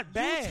 that's not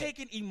bad. You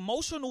taking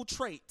emotional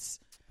traits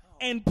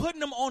and putting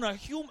them on a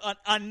human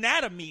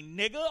anatomy,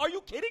 nigga. Are you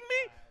kidding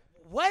me?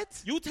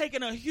 What? You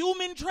taking a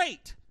human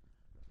trait.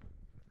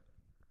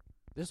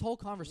 This whole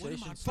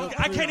conversation.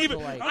 I can't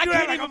even. I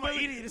can't even. I'm an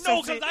idiot.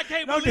 No, because I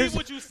can't believe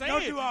what you saying.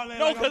 Don't do all that.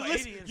 No, like I'm because an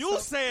listen, idiot. you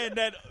saying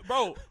that,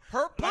 bro.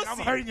 Her pussy. Like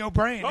I'm hurting your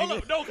brain.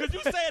 nigga. No, because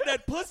you said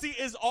that pussy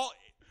is all.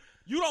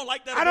 You don't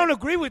like that. I don't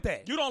agree with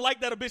that. You don't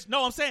like that a bitch.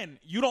 No, I'm saying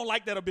you don't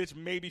like that a bitch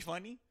may be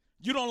funny.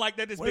 You don't like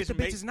that this What bitch if the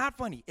may. bitch is not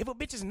funny? If a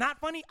bitch is not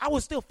funny, I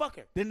will still fuck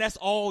her. Then that's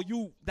all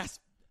you.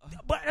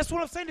 But that's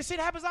what I'm saying. This shit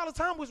happens all the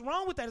time. What's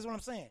wrong with that is what I'm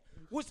saying.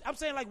 I'm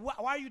saying, like,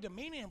 why are you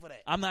demeaning him for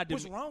that? I'm not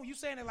What's wrong? You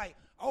saying it like,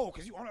 oh,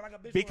 because you only like a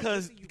bitch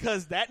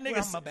because that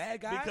nigga. I'm a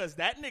bad guy? Because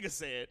that nigga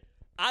said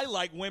I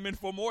like women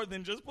for more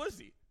than just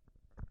pussy.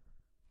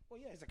 Well,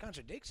 yeah, it's a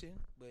contradiction,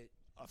 but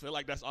I feel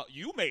like that's all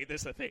you made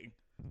this a thing.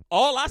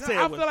 All I said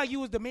I was feel like you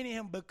was demeaning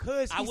him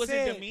because I he wasn't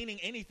said, demeaning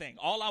anything.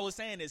 All I was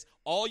saying is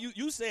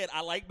you said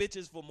I like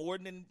bitches for more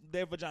than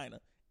their vagina,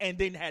 and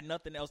then had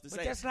nothing else to But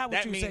say. that's not what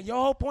That you means- said. Your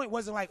whole point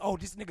wasn't like, oh,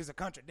 this nigga's a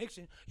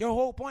contradiction. Your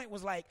whole point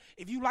was like,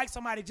 if you like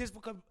somebody just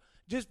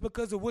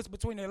because of what's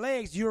between their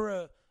legs, you're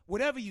a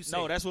whatever you say.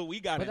 No, that's what we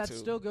got But into. that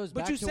still goes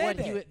But back you to said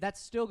what that. that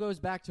still goes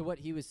back to what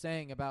he was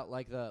saying about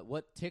like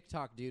what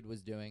TikTok dude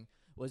was doing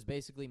was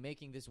basically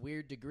making this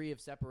weird degree of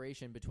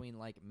separation between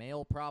like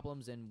male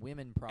problems and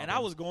women problems. And I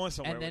was going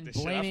somewhere and then with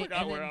this blaming, shit. I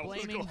forgot and where then I was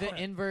blaming going.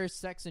 the inverse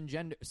sex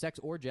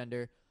or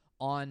gender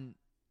on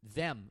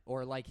them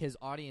or like his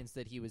audience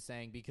that he was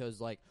saying because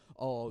like,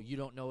 oh, you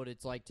don't know what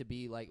it's like to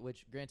be like,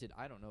 which granted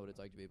I don't know what it's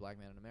like to be a black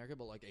man in America,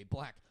 but like a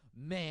black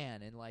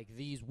man and like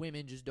these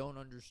women just don't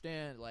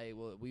understand, like,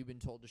 well, we've been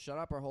told to shut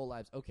up our whole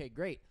lives. Okay,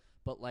 great,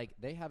 but like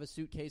they have a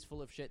suitcase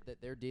full of shit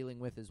that they're dealing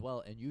with as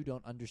well, and you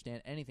don't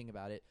understand anything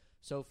about it.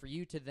 So for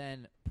you to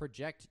then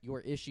project your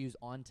issues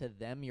onto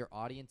them, your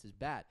audience, is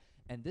bad.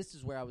 And this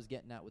is where I was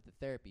getting at with the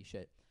therapy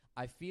shit.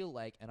 I feel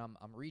like, and I'm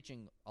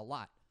reaching a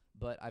lot,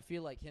 but I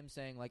feel like him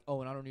saying like,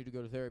 oh, and I don't need to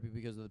go to therapy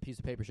because of the piece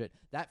of paper shit,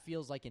 that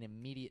feels like an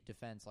immediate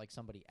defense, like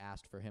somebody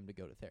asked for him to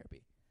go to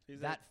therapy.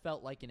 That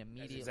felt like an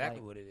immediate. That's exactly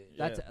like, what it is.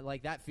 That's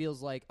like that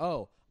feels like,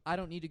 oh, I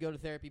don't need to go to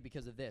therapy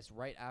because of this.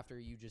 Right after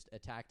you just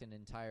attacked an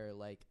entire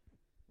like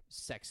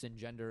sex and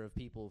gender of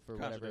people for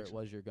whatever it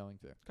was you're going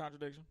through.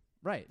 Contradiction.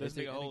 Right. This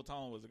It's nigga whole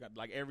tone was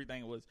like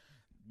everything was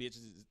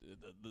bitches,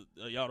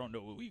 y'all don't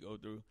know what we go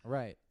through.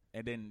 Right.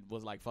 And then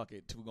was like, fuck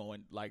it, to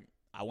going, like,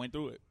 I went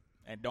through it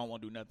and don't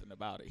want to do nothing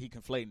about it. He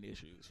conflating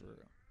issues for real.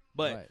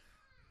 But Right.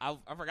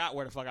 I forgot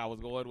where the fuck I was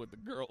going with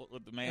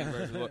the man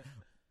versus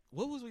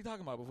what was we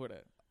talking about before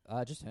that?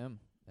 Just him.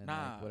 And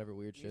Nah. like, whatever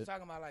weird You shit.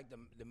 talking about like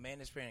the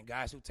manosphere and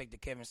guys who take the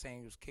Kevin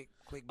Samuels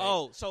clickbait.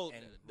 Oh, so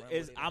and run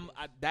is with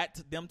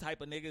it. them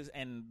type of niggas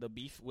and the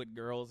beef with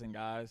girls and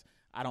guys.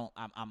 I'm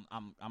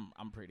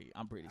pretty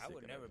I sick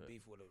would of never that shit.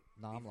 beef with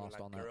a Nah, I'm beef with, lost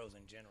like on that. girls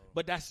in general.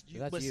 But that's you.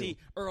 That's But you. see,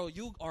 Earl,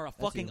 you are a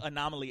That's fucking you.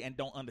 anomaly and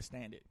don't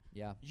understand it.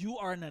 Yeah. You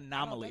are an I don't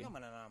anomaly. think I'm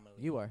an anomaly.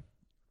 You are.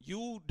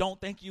 You don't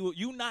think you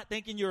not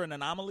thinking you're an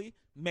anomaly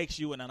makes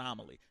you an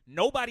anomaly.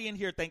 Nobody in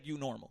here think you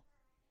normal.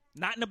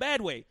 Not in a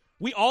bad way.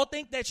 We all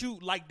think that you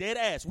like dead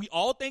ass. We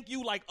all think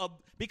you like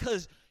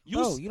because you.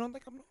 No, you don't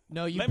think I'm normal?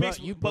 No, you Let me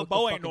broke, you but broke Bo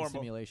the ain't fucking normal.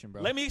 simulation,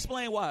 bro. Let me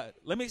explain why.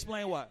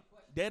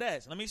 Dead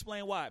ass. Let me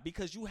explain why.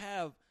 Because you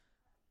have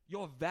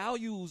your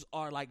values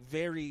are like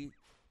very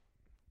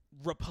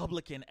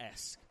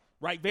Republican-esque,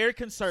 right? Very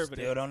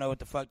conservative. Still don't know what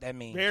the fuck that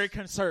means. Very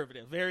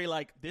conservative. Very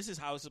like this is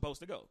how it's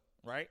supposed to go,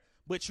 right?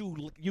 But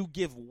you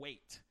give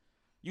weight.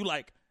 You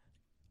like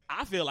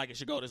I feel like it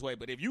should go this way,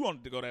 but if you want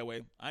it to go that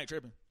way, I ain't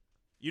tripping.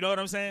 You know what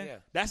I'm saying? Yeah.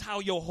 That's how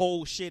your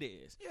whole shit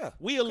is. Yeah.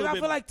 We a little I bit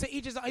feel like to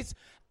each his own.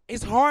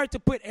 It's hard to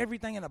put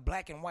everything in a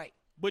black and white.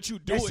 but you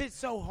do That it. shit's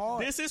so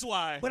hard. This is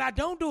why. But I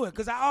don't do it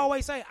because I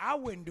always say I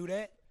wouldn't do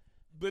that.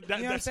 But You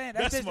know what I'm saying?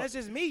 That's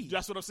just me.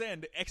 That's what I'm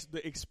saying.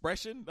 The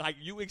expression, like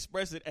you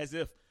express it as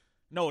if,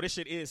 no, this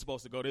shit is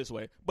supposed to go this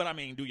way. But I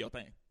mean, do your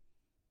thing.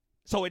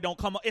 So it don't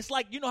come up. It's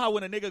like, you know how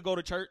when a nigga go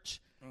to church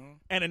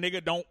and a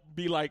nigga don't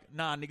be like,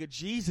 nah, nigga,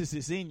 Jesus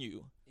is in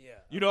you. Yeah.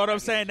 You know what I I'm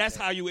get saying? what That's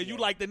you're how saying. you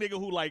like the nigga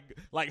who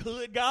like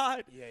hood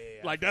God. Yeah.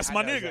 Like that's I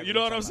my know nigga. exactly You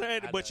know what what I'm you're talking saying?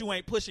 about. I But know. you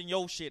ain't pushing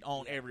your shit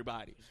on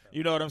everybody.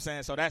 You know what I'm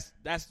saying? So that's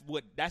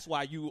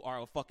why you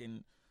are a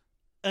fucking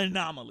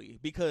anomaly,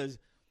 because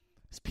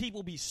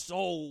people be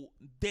so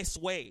this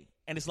way,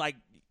 and it's like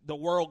the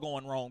world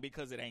going wrong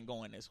because it ain't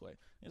going this way.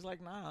 It's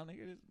like, nah,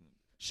 nigga,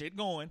 shit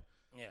going.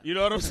 Yeah. You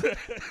know what I'm saying?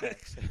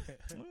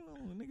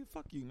 Well, nigga,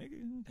 fuck you,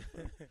 nigga.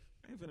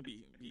 I ain't finna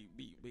be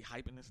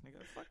hyping this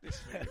nigga. Fuck this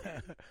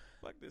nigga.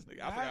 Fuck this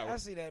nigga. I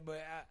see that, but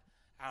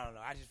I don't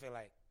know. I just feel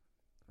like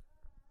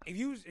if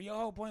your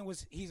whole point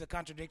was he's a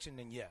contradiction,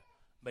 then yeah.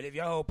 But if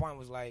your whole point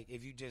was like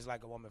if you just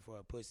like a woman for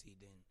a pussy,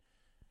 then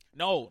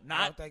no,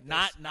 I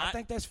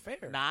think that's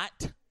fair. Not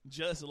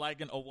just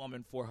liking a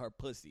woman for her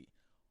pussy.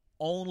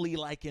 Only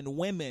liking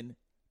women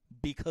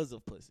because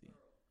of pussy.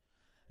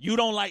 You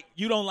don't like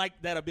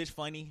that a bitch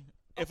funny.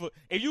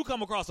 If you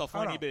come across a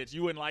funny bitch,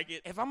 you wouldn't like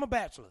it. If I'm a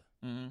bachelor,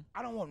 Mm-hmm.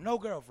 I don't want no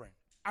girlfriend.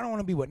 I don't want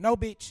to be with no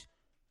bitch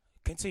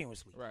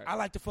continuously. Right. I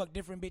like to fuck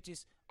different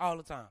bitches all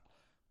the time.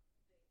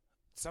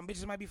 Some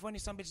bitches might be funny,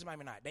 some bitches might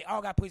be not. They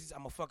all got pussies. I'm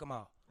gonna fuck them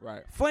all.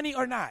 Right. Funny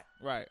or not.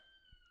 Right.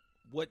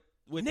 What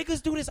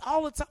niggas do this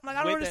all the time. Like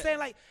I don't understand.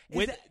 Like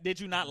did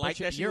you not like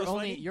that she was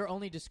funny? You're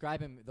only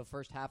describing the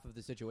first half of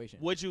the situation.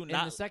 Would you In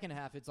not? the second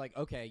half, it's like,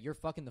 okay, you're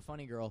fucking the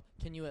funny girl.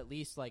 Can you at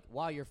least, like,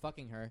 while you're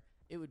fucking her,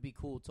 it would be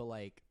cool to,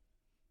 like,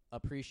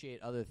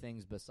 appreciate other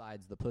things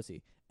besides the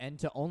pussy. And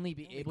to only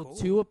be able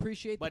to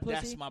appreciate But the pussy.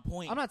 that's my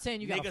point. I'm not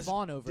saying you gotta Niggas-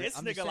 fawn over this it.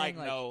 I'm nigga just saying,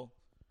 like, no.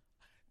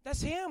 That's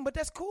him, but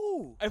that's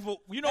cool. If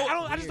you know,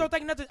 I just don't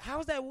think nothing.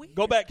 How's that weird?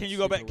 Go back. Can you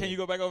go back? Can you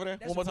go back over there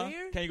That's one more time?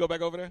 weird. Can you go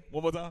back over there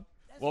one more time?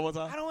 One more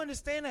time. I don't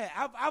understand that.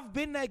 I've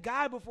been that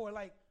guy before.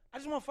 Like I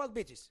just want to fuck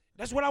bitches.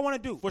 That's what I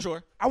want to do. For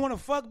sure. I want to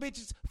fuck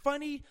bitches.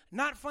 Funny,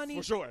 not funny.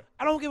 For sure.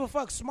 I don't give a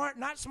fuck. Smart,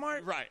 not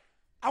smart. Right.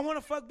 I want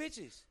to fuck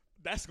bitches.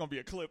 That's gonna be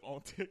a clip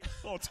on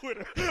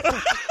Twitter.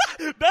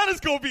 That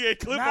is gonna be a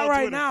clip Not on right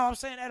Twitter. now. I'm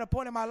saying at a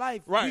point in my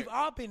life, Right. we've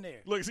all been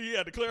there. Look, see, you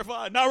had to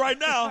clarify. Not right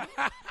now.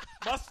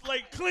 My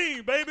slate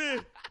clean,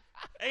 baby.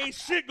 Ain't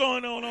shit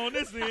going on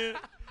this end.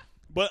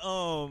 But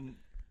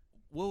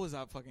what was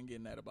I fucking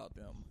getting at about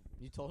them?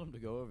 You told him to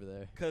go over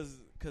there.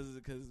 Cause.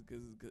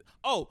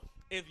 Oh,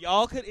 if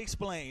y'all could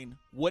explain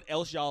what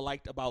else y'all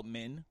liked about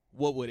men,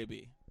 what would it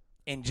be?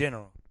 In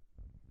general.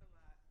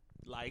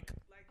 Like.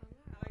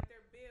 I like their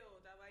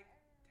build. I like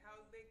how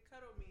they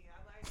cuddle me. I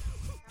like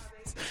how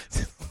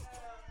they.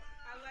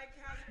 I like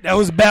how. That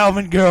was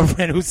Balvin's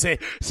girlfriend who said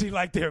she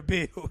liked their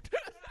build.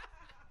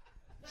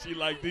 She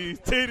like these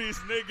titties,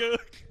 nigga.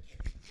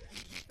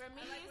 For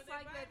me, it's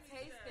like the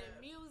taste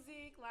in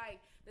music, like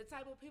the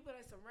type of people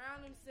they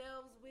surround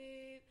themselves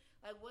with,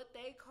 like what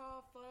they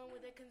call fun,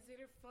 what they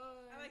consider fun.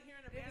 I like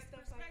hearing a Different man's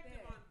stuff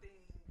perspective like on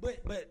things.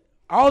 But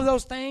all of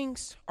those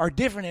things are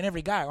different in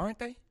every guy, aren't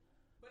they?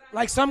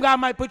 Like some guy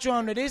might put you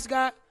on to this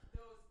guy.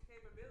 Those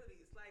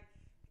capabilities, like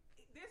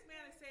this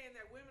man is saying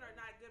that women are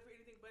not good for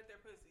anything but their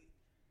pussy.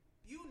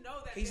 You know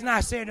that. He's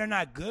not saying they're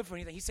not good for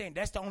anything. He's saying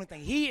that's the only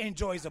thing he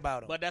enjoys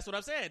about them. But that's what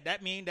I'm saying.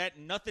 That mean that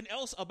nothing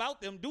else about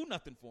them do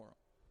nothing for him.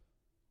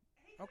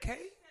 Okay.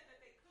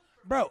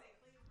 Bro.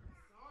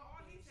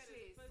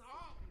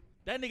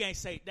 That nigga ain't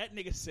say. That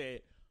nigga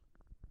said,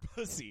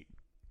 pussy.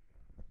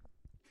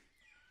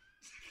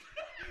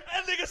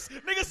 That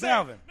nigga said.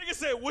 Balvin. Nigga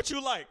said, what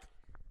you like?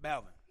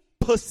 Balvin.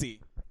 Pussy.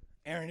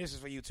 Aaron, this is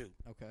for you too.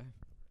 Okay.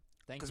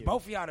 Thank Because you.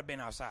 both of y'all have been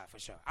outside for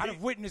sure. I'd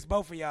have witnessed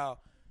both of y'all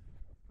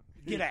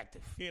get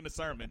active. He in the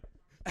sermon.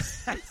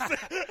 Sit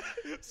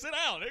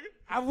down, nigga.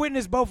 I've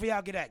witnessed both of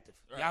y'all get active.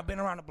 Right. Y'all been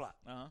around the block.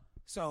 Uh-huh.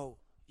 So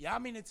y'all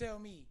mean to tell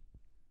me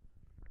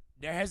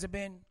there hasn't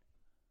been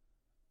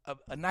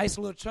a nice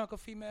little chunk of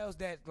females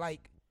that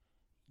like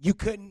you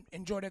couldn't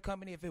enjoy their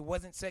company if it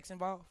wasn't sex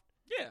involved?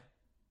 Yeah.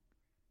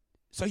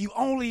 So you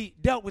only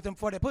dealt with them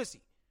for their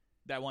pussy?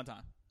 That one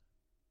time.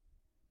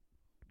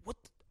 What?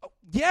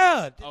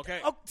 Yeah.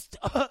 Okay.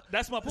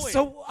 That's my point.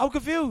 So I'm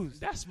confused.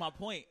 That's my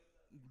point.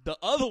 The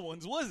other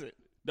ones wasn't.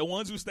 The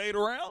ones who stayed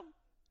around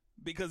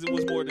because it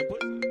was more than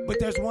pussy. But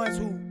there's ones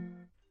who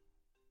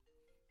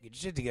get your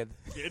shit together.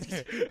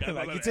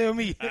 Like you tell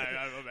me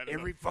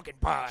every fucking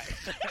pod.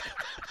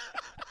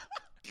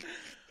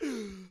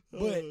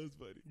 But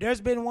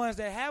there's been ones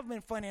that have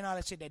been funny and all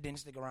that shit that didn't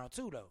stick around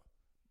too, though.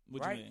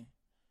 What right? you mean?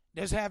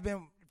 There's have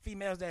been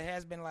females that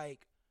has been like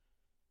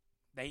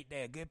they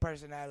a good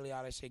personality,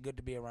 all that shit, good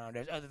to be around.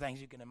 There's other things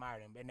you can admire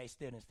them, and they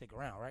still didn't stick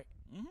around, right?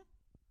 Mm-hmm.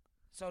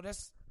 So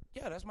that's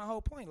my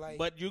whole point. Like,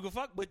 but you can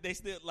fuck, but they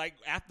still like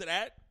after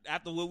that,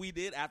 after what we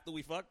did, after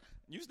we fucked,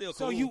 you still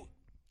so cool.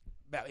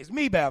 It's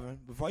me, Balvin.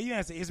 Before you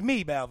answer, it's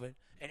me, Balvin.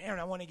 And Aaron,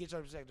 I want to get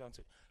your perspective on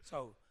too.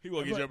 So he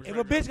will get your if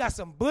a bitch got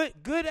some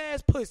good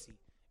ass pussy,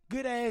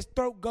 good ass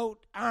throat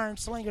goat, iron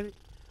slinger,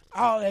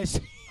 all that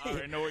shit. I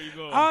already know where you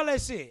going. All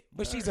that shit,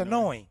 but she's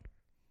annoying,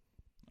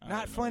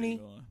 not funny.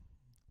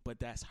 But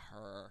that's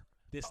her.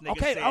 This nigga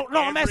Okay, said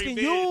I'm every asking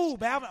bitch. you,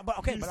 Balvin. But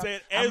okay, You but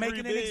said I'm every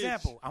making an bitch.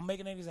 example. I'm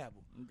making an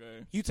example.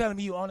 Okay. You telling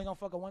me you only gonna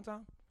fuck her one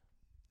time?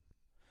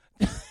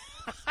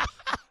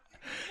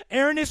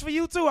 Aaron, this for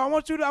you too. I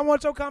want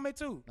your comment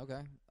too.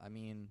 Okay. I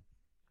mean,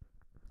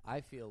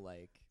 I feel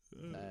like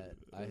that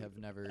I have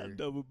never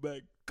double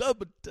back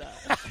couple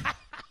times.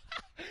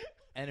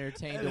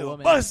 entertained a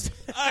woman.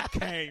 I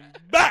came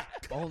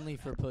back only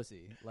for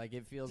pussy. Like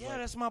it feels like.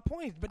 That's my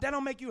point. But that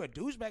don't make you a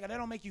douchebag. Or that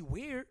don't make you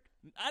weird.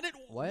 I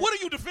didn't. What? What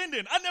are you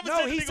defending? I never. No,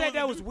 said he the nigga said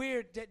that a was dude.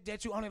 weird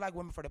that you only like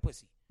women for the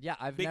pussy. Yeah,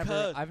 I've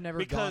Because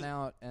never gone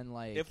out and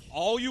like. If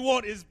all you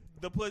want is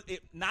the pussy,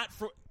 not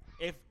for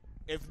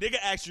if nigga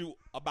asks you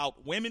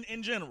about women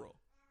in general,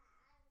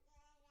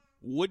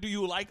 what do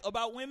you like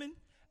about women?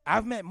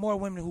 I've met more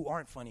women who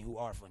aren't funny who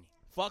are funny.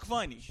 Fuck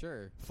funny.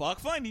 Sure. Fuck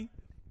funny.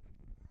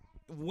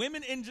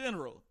 Women in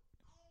general.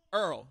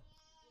 Earl.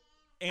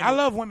 And I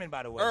love women,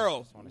 by the way.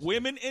 Earl.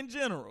 Women in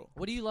general.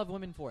 What do you love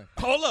women for?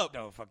 Hold up.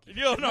 No, fuck you.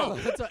 You don't know.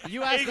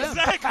 You asked them.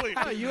 Exactly.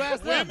 No, you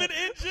asked them. Women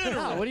in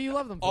general. No, what do you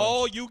love them for?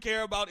 All you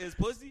care about is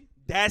pussy?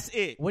 That's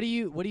it. What do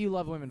you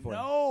love women for?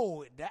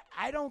 No,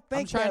 I don't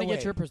think I'm trying that to get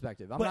way. your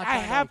perspective. I'm but not I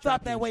trying to, have like, thought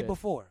trap you that and way shit.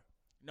 before.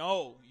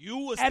 No, you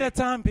was At a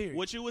time period.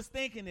 What you was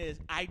thinking is,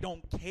 I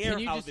don't care Can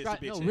you how describe?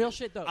 this bitch No, is. real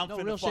shit though. I'm no,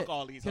 finna real fuck shit.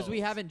 all these Because we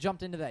hoes. haven't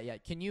jumped into that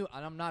yet. Can you?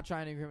 And I'm not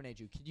trying to incriminate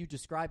you. Can you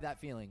describe that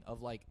feeling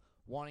of like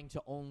wanting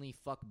to only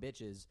fuck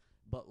bitches,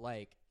 but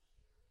like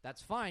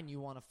that's fine.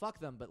 You want to fuck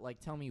them, but like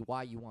tell me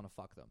why you want to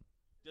fuck them.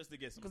 Just to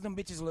get some. Because them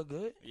bitches look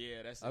good.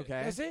 Yeah, that's it.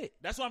 Okay. That's it.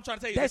 That's what I'm trying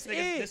to tell you. That's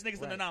This nigga's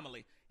an Right.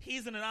 anomaly.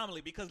 He's an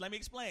anomaly because let me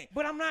explain.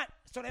 But I'm not.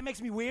 So that makes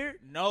me weird.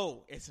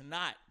 No, it's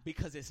not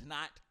because it's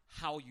not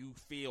how you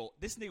feel.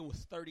 This nigga was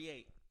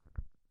 38.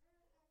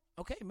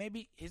 Okay,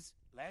 maybe his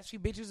last few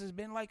bitches has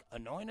been like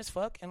annoying as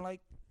fuck and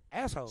like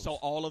assholes. So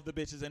all of the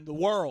bitches in the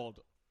world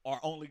are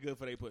only good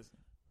for their pussy.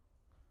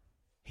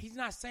 He's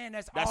not saying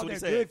that's That's all what they're he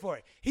said. good for.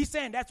 He's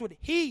saying that's what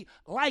he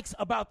likes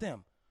about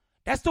them.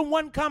 That's the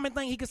one common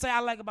thing he can say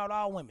I like about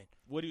all women.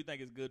 What do you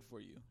think is good for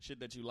you?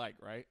 Shit that you like,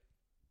 right?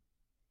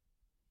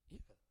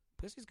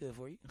 Pussy's good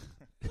for you.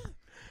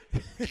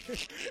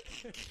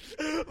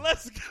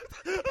 Let's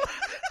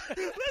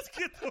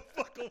get the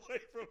fuck away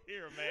from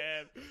here,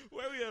 man.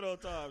 Where we at on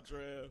time,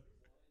 Trev?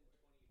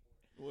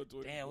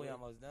 124. Damn, we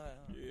almost done.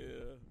 Huh? Yeah,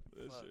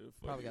 that shit funny.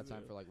 Probably got as time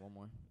hell. for like one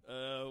more.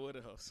 What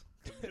else?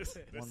 This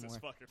One is more.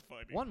 fucking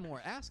funny. One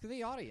more. Ask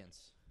the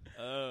audience.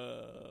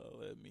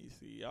 Let me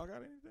see. Y'all got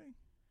anything?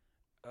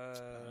 I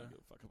don't give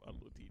a fuck about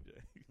little TJ.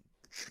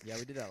 Yeah,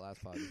 we did that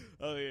last pod.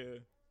 Oh yeah.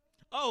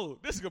 Oh,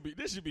 this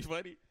should be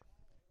funny.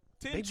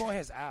 Big Boy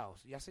has owls.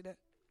 Y'all see that?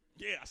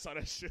 Yeah, I saw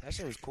that shit. That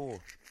shit was cool.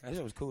 That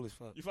shit was cool as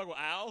fuck. You fuck with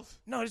owls?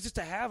 No, it's just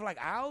to have like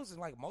owls and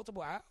like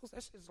multiple owls.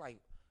 That shit's like,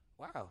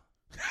 wow.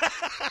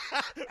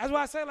 That's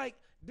why I say like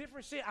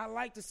different shit. I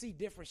like to see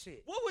different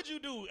shit. What would you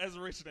do as a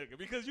rich nigga?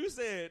 Because you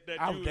said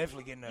that I'm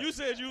definitely getting a. You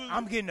said you.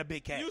 I'm getting a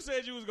big cat. You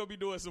said you was gonna be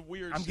doing some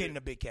weird. I'm shit. getting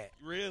a big cat.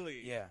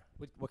 Really? Yeah.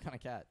 What kind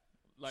of cat?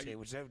 Like shit,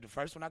 whichever the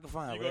first one I can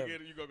find. you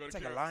gonna go to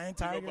take Carol, a lion You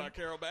tiger. go buy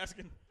Carol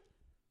Baskin.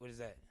 What is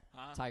that?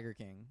 Huh? Tiger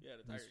King. Yeah,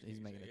 the Tiger He's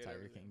King making shit. a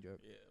Tiger King joke.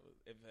 Yeah,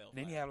 it fell.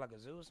 Then you have like a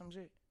zoo or some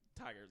shit.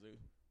 Tiger Zoo.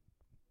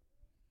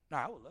 No,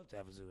 I would love to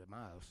have a zoo at my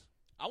house.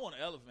 I want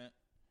an elephant.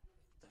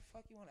 The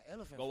fuck you want an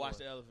elephant? Go for? watch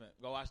the elephant.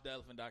 Go watch the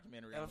elephant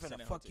documentary. Elephant I'm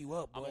will gonna fuck you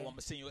up, boy. I'm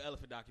gonna send you an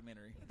elephant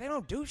documentary. They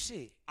don't do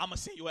shit. I'm gonna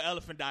send you an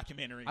elephant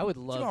documentary. I would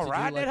love gonna to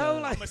ride do like that hoe?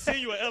 a, Like- I'm gonna send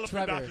you an elephant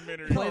Trevor,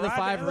 documentary. play the Ride the 5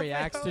 elephant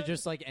reacts to hoe?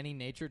 just like any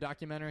nature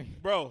documentary.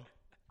 Bro,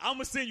 I'm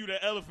gonna send you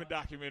the elephant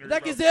documentary.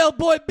 That bro. gazelle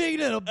boy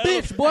bigger than a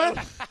bitch, boy.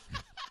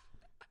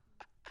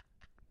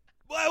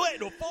 Boy, wait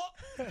the fuck?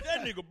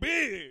 That nigga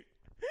big.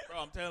 Bro,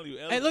 I'm telling you.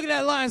 Hey, look at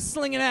that lion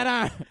slinging that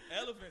iron.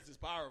 Elephants is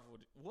powerful.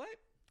 What?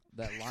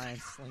 That lion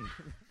slinging.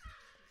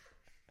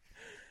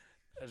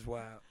 That's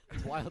wild.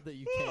 It's wild that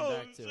you came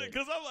back to it.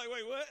 Because I'm like,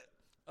 wait, what?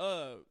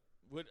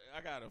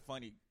 I got a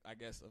funny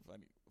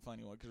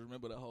one. Because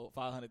remember the whole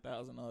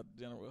 500,000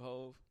 dinner with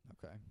Hov?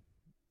 Okay.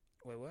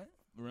 Wait, what?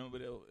 Remember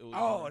that? It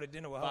was the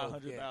dinner with Hov.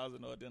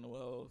 500,000 dinner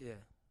with Hov. Yeah.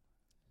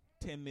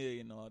 10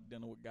 million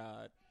dinner with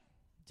God.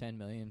 10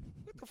 million.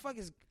 What the fuck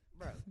is,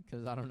 bro?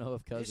 Because I don't know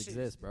if cuz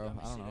exists, bro.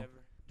 I don't know.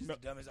 Just the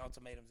dumbest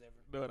ultimatums ever.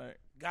 No, it ain't.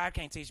 God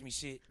can't teach me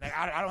shit. Like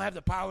I don't have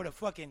the power to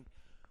fucking.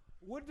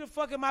 What the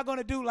fuck am I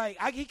gonna do? Like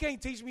he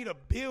can't teach me to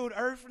build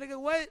Earth, nigga.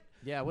 What?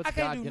 Yeah, what's I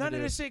can't God do gonna none do?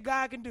 of the shit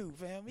God can do,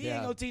 fam. He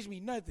ain't gonna teach me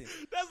nothing.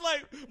 That's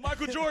like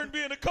Michael Jordan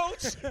being a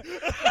coach.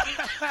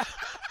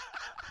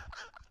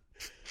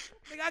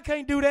 Nigga, I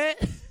can't do that.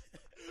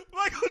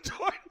 Michael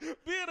Jordan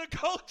being a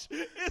coach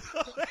is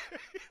hilarious.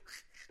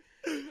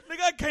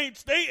 Nigga, I can't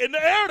stay in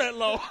the air that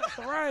long.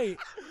 Right.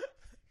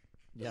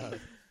 Yeah.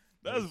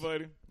 That's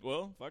funny.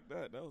 Well, fuck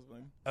that. That was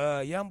funny.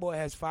 YoungBoy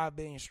has 5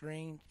 billion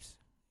streams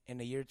in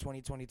the year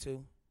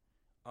 2022.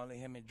 Only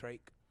him and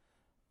Drake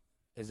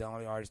is the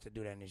only artist to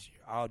do that in this year.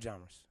 All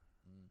genres.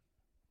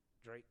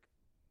 Drake,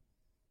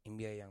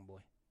 NBA YoungBoy.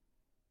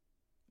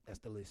 That's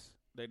the list.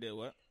 They did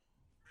what?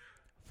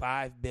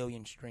 5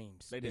 billion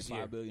streams. They did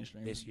 5 billion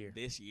streams this year.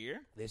 This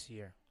year? This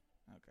year.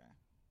 Okay.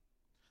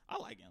 I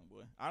like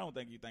YoungBoy. I don't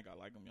think you think I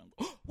like him,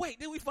 YoungBoy. Wait,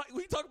 did we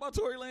talk about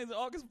Tory Lanez in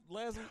August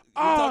last week?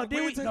 Oh,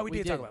 did we? No, we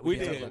did talk about it. We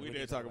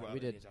did talk about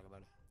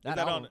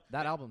it.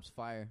 That album's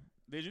fire.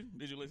 Did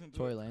you listen to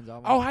Tory it? Lanez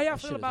album? Oh, how y'all That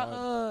feel shit is about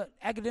hard.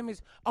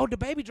 Academics? Oh, the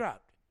baby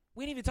dropped.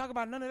 We didn't even talk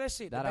about none of that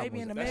shit. That The album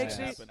baby and the was Meg badass.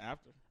 shit. Happened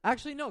after.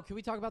 Actually, no. Can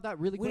we talk about that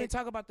really We quick? didn't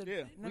talk about the.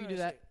 Yeah. We can do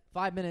that.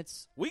 5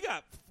 minutes. We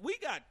got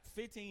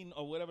 15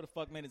 or whatever the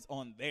fuck minutes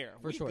on there.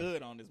 For we sure.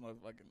 good on this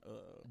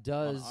motherfucking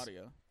on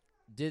audio.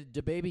 Did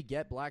DaBaby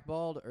get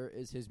blackballed, or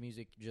is his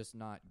music just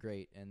not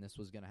great, and this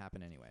was going to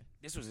happen anyway?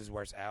 This was his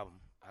worst album.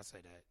 I say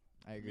that.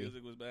 I agree.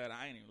 Music was bad.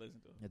 I ain't even listen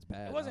to it. It's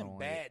bad. It I wasn't don't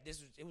like bad. it.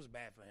 It was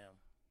bad for him.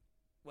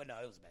 Well, no,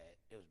 it was bad.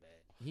 It was bad.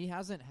 He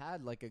hasn't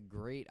had like a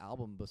great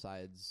album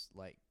besides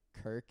like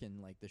Kirk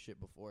and like the shit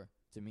before.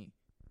 To me,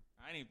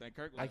 I didn't even think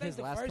Kirk was I Like think his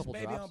the last first couple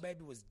Baby drops. on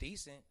Baby was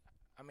decent.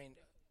 I mean,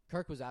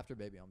 Kirk was after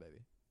Baby on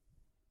Baby.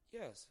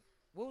 yes.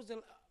 What was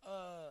the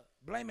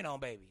Blame It on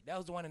Baby? That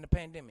was the one in the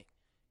pandemic.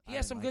 He I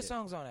had didn't some like good it.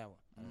 songs on that one.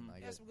 I didn't like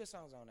He had it. some good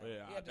songs on that Yeah,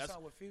 one. He had the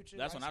song with Future.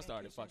 That's when I Light Skin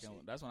started Kiss and fucking.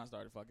 shit. That's when I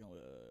started fucking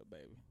with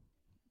Baby.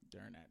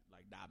 During that,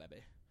 like,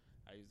 Baby.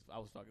 I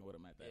was fucking with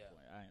him at that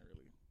point. I ain't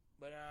really.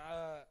 But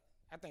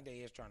I think they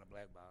is trying to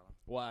blackball him.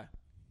 Why?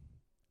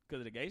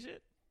 Because of the gay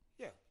shit?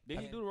 Yeah.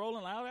 Didn't he do the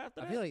Rolling Loud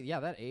after I that? feel like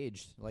that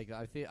aged. Like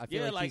I feel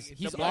Yeah, like like,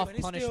 he's the off But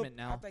it's punishment still,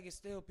 now. I think it's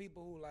still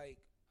people who like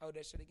hold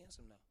that shit against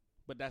him though.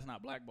 But that's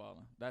not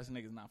blackballing. That's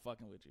niggas not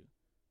fucking with you.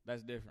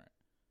 That's different.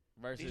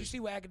 Versus. Did you see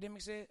what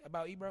Academic said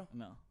about Ebro?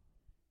 No.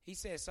 He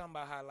said something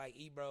about how like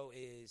Ebro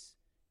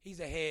he's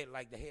the head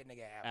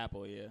nigga at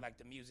Apple, yeah. Like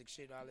the music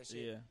shit, all that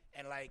shit. Yeah.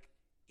 And like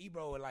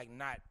Ebro would like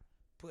not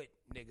put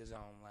niggas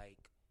on like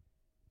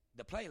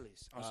the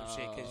playlist on some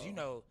shit because you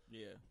know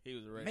yeah, he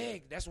was ready.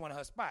 Meg, that's one of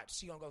her spots.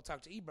 She gonna go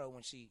talk to Ebro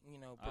when she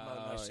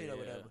promoting her shit or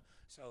whatever.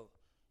 So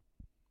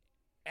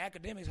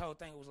Academic's whole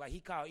thing was like he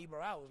called Ebro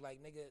out. Was like,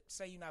 nigga,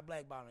 say you not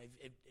blackballing.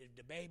 If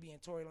the Baby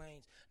and Tory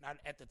Lanez not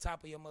at the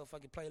top of your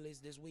motherfucking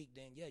playlist this week,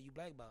 then yeah, you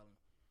blackballing.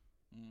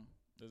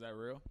 Is that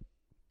real?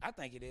 I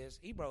think it is.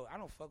 Ebro, I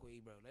don't fuck with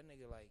Ebro. That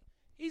nigga like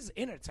he's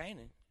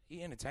entertaining.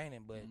 He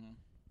entertaining, but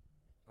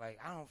like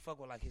I don't fuck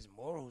with like his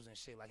morals and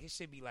shit. Like his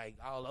shit be like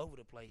all over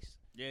the place.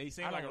 Yeah, he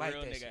seemed I like a don't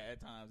real that nigga shit.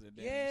 at times. And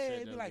then Yeah, shit it'd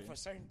be just like for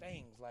certain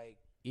things. Like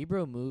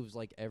Ebro moves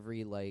like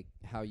every like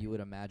how you would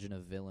imagine a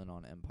villain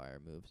on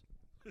Empire moves.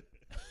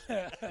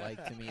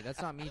 Like to me,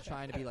 that's not me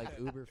trying to be like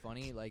uber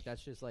funny. Like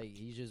that's just like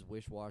he's just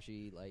wish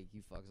washy. Like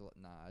he fucks.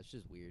 Nah, it's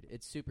just weird.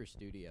 It's super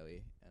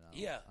studio-y, and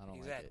I don't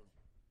exactly. like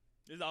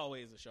it. It's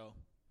always a show.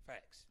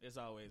 Facts. It's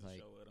always Like- a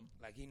show with him.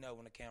 Like he know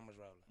when the camera's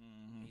rolling.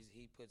 Mm-hmm.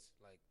 He puts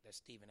like that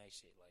Stephen A.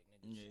 shit. Like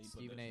nigga, Yeah, he put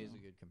Stephen that A. shit is a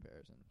on. good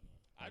comparison.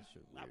 I That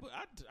shit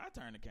weird.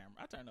 turn the camera.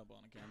 I turn up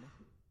on the camera.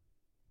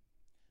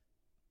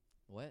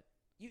 What?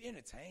 you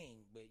entertain,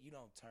 but you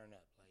don't turn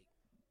up. Like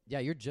Yeah,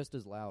 you're just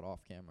as loud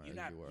off camera you're as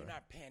not you were. you're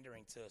not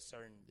pandering to a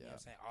certain you know what I'm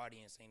saying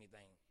audience or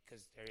anything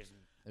because there isn't.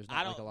 There's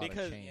I not like don't a lot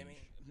because of change.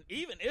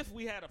 even if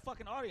we had a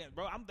fucking audience,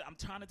 bro, I'm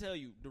trying to tell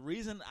you the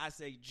reason I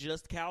say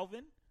just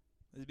Calvin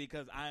is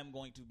because I am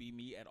going to be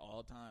me at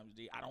all times.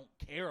 G. I don't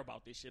care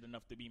about this shit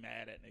enough to be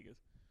mad at niggas.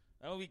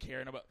 I don't be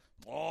caring about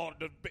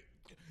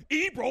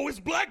Ebro is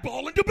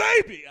blackballing the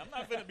Baby. I'm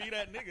not finna be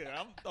that nigga.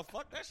 The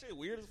fuck that shit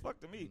weird as fuck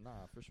to me. Nah,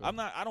 for sure.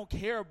 I don't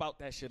care about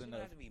that shit You don't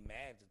enough. have to be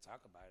mad to talk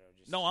about it. Or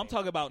just No, I'm say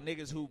talking about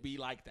niggas who be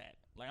like that.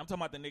 Like I'm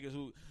talking about the niggas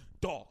who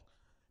dog.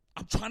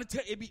 I'm trying to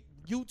tell it be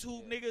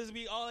YouTube niggas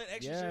be all that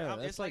extra shit. Yeah,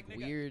 It's that's like nigga,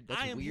 weird.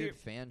 That's I am weird here-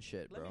 fan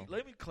shit, bro.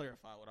 Let me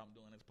clarify what I'm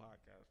doing this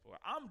podcast for.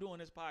 I'm doing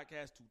this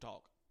podcast to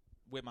talk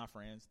with my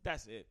friends.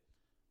 That's it.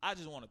 I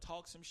just want to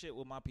talk some shit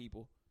with my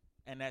people,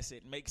 and that's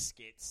it. Make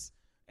skits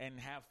and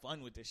have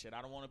fun with this shit.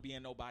 I don't want to be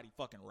in nobody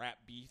fucking rap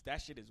beef.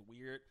 That shit is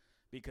weird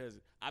because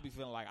I be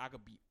feeling like I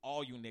could beat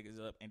all you niggas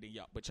up and then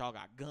y'all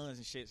got guns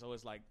and shit. So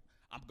it's like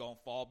I'm gonna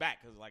fall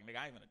back because like nigga,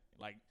 I ain't even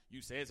like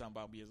you said something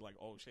about me. It's like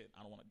oh shit,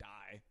 I don't want to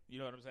die. You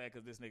know what I'm saying?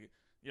 Because this nigga.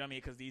 You know what I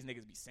mean? Because these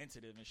niggas be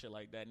sensitive and shit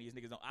like that. And these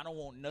niggas I don't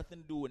want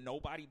nothing to do with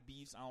nobody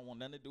beefs. I don't want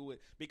nothing to do with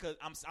because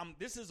I'm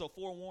this is a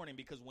forewarning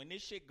because when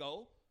this shit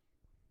go,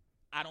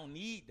 I don't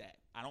need that.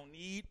 I don't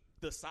need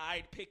the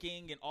side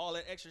picking and all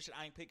that extra shit.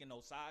 I ain't picking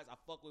no sides. I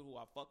fuck with who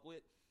I fuck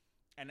with.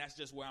 And that's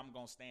just where I'm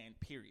gonna stand,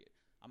 period.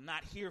 I'm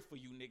not here for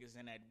you niggas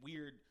and that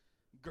weird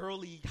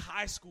girly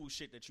high school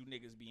shit that you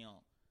niggas be on.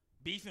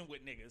 Beefing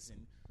with niggas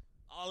and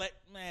all that.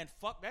 Man,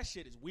 fuck that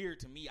shit is weird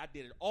to me. I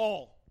did it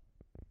all.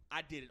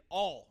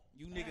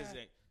 You niggas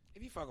ain't.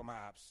 If you fuck with my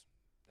ops,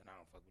 then I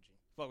don't fuck with you.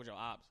 Fuck with your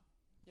ops.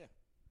 Yeah.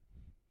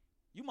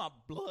 You my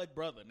blood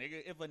brother,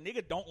 nigga. If a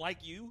nigga don't like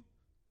you.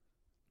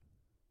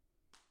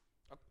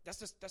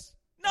 That's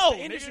no, the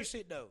industry nigga.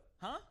 shit, though.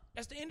 Huh?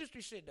 That's the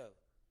industry shit, though.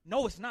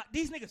 No, it's not.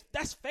 These niggas,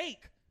 that's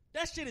fake.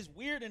 That shit is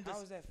weird. And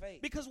how is that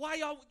fake? Because why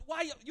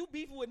you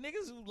beefing with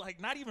niggas who like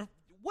not even,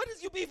 what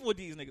is you beefing with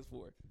these niggas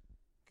for?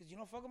 Because you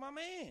don't fuck with my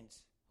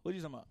mans. What are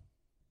you talking about?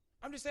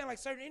 I'm just saying like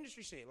certain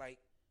industry shit, like.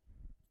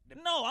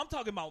 No, I'm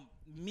talking about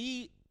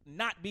me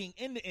not being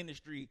in the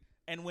industry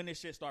and when this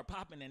shit start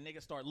popping and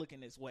niggas start looking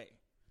this way.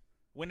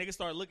 When niggas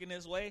start looking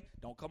this way,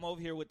 don't come over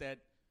here with that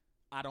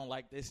I don't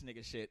like this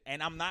nigga shit.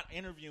 And I'm not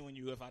interviewing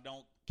you if I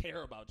don't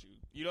care about you.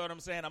 You know what I'm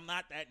saying? I'm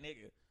not that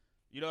nigga.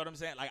 You know what I'm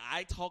saying? Like,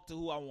 I talk to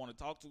who I want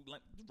to talk to.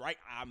 Right?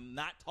 I'm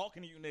not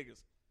talking to you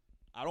niggas.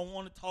 I don't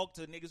want to talk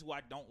to niggas who I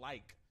don't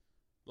like.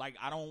 Like,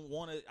 I don't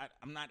want to.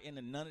 I'm not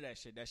into none of that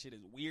shit. That shit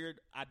is weird.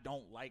 I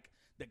don't like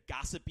the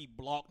gossipy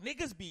blog.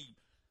 Niggas be.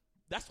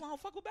 That's why I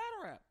don't fuck with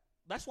battle rap.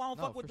 That's why I don't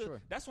fuck with the.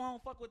 Sure. That's why I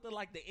don't fuck with the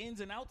like the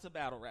ins and outs of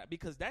battle rap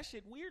because that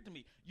shit weird to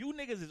me. You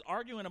niggas is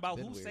arguing about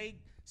who weird.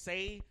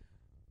 say.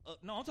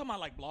 No, I'm talking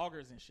about like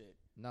bloggers and shit.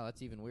 No,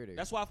 that's even weirder.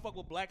 That's why I fuck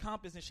with Black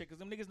Compass and shit because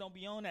them niggas don't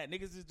be on that.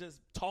 Niggas is just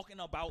talking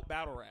about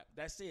battle rap.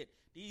 That's it.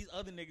 These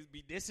other niggas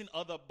be dissing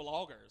other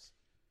bloggers.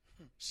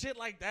 Shit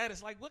like that.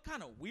 It's like what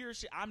kind of weird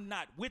shit? I'm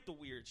not with the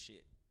weird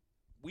shit.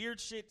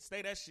 Weird shit,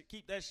 stay that shit,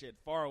 keep that shit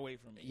far away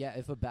from me. Yeah,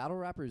 if a battle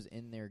rapper's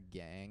in their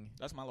gang,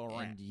 that's my little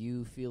rant. And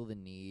you feel the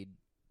need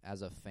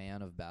as a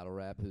fan of battle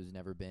rap who's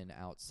never been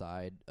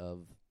outside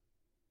of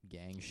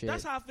gang shit.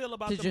 That's how I feel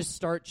about to just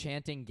start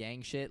chanting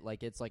gang shit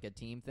like it's like a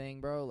team thing,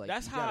 bro. Like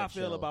that's how I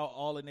feel about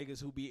all the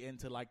niggas who be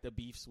into like the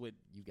beefs with.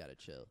 You gotta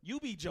chill. You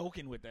be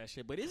joking with that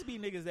shit, but it's be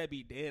niggas that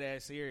be dead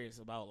ass serious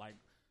about like.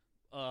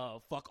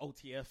 Fuck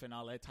OTF and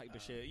all that type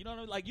of shit. You know what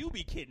I mean? Like, you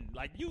be kidding.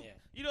 Like, you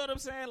know what I'm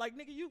saying? Like,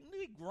 nigga, you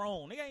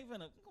grown. Nigga ain't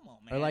finna, come on,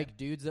 man. Or, like,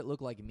 dudes that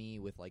look like me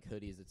with, like,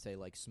 hoodies that say,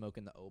 like,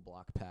 smoking the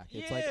O-Block pack.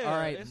 It's yeah, like, all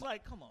right. It's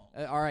like, come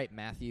on. All right,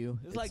 Matthew.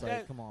 It's like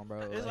that. Come on, bro.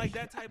 It's like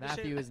that type of shit.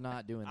 Matthew is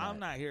not doing that. I'm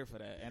not here for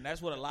that. And that's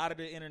what a lot of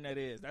the internet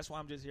is. That's why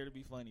I'm just here to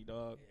be funny,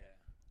 dog.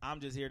 Yeah. I'm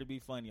just here to be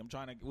funny. I'm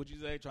trying to, what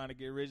you say? Trying to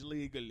get rich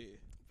legally.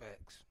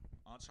 Facts.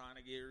 I'm trying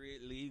to get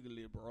rich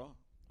legally, bro.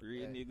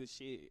 Real nigga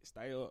shit.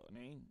 Stay up,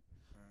 man.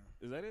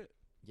 Is that it?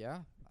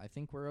 Yeah, I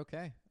think we're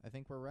okay. I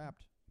think we're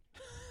wrapped.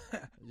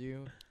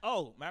 You?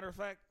 Oh, matter of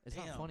fact, it's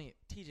not funny.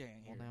 TJ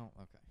ain't here. Well, now,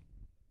 okay.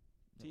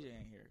 TJ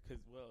ain't here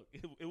because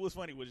it was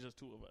funny with just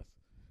two of us.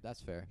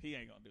 That's fair. He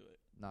ain't gonna do it.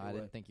 No, I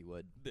didn't think he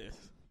would. This.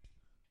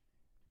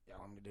 Y'all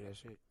want me to do that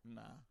shit?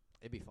 Nah.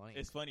 It'd be funny.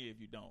 It's funny if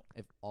you don't.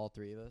 If all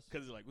three of us.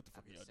 Because it's like, what the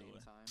fuck are y'all doing?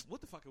 Time.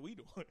 What the fuck are we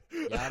doing?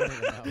 Yeah, I don't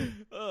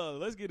even know.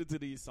 Let's get into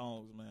these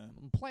songs, man.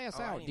 Play us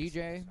out,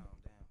 DJ.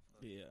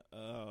 Yeah.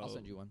 I'll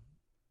send you one.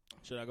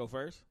 Should I go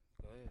first?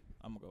 Go ahead.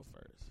 I'm going to go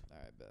first. All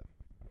right, bet.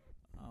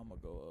 I'm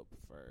going to go up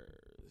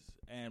first.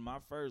 And my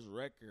first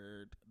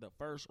record,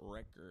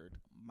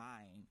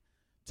 mine,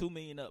 2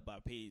 Million Up by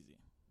Peasy.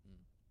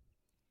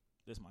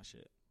 This my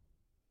shit.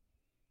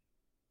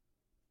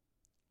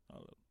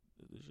 Hold up.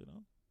 Is this shit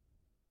on?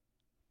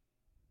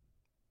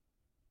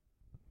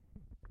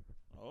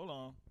 Hold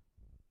on.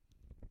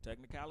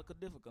 Technicalical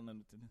difficulty.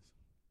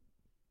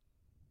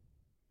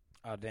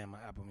 Oh, damn, my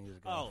Apple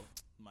Music. Oh,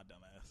 my dumb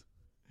ass.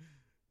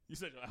 You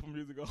said your Apple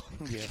Music on?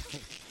 Yeah.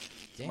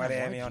 Damn, why they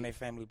had me on their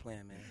family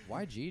plan, man?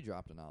 YG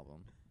dropped an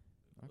album.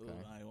 Okay. Ooh,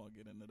 I ain't want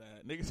to get into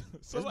that. Niggas,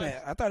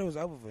 I thought it was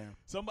over for him.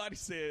 Somebody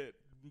said,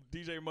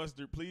 DJ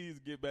Mustard, please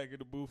get back in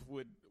the booth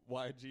with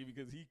YG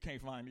because he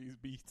can't find these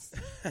beats.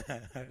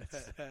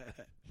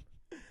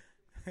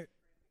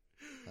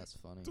 That's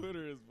funny.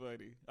 Twitter is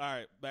funny. All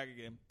right, back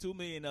again. 2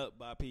 Million Up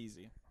by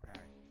Peasy. All right,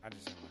 I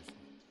just sent my shit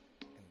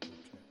in the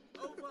group chat.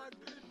 Oh my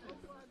goodness.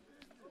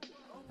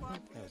 Oh my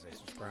goodness. Say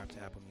subscribe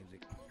to Apple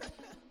Music.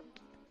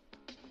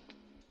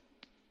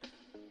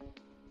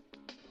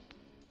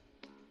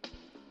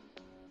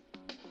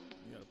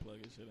 You gotta plug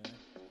your shit in.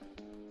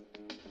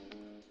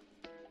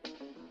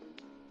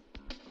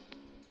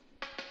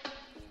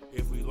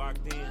 If we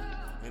locked in,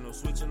 ain't no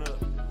switching up.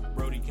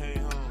 Brody came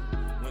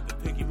home, went to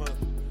pick him up.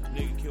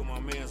 Nigga killed my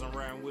mans, I'm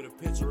riding with a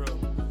picture up.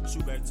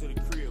 Shoot back to the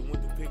crib,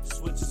 went to pick the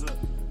switches up.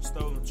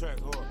 Stolen track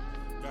hard,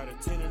 got it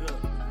tinted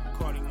up.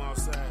 Caught him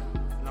outside,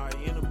 now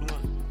he in a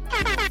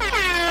blunt.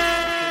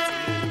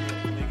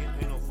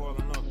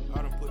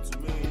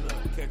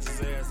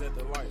 ass at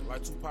the light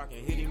like Tupac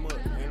and hit him up.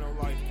 Ain't no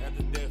life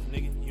after death,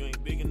 nigga. You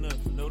ain't big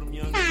enough. Know them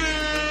young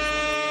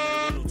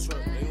niggas no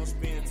truck. They gon'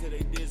 spin till they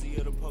dizzy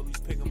or the police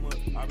pick them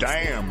up.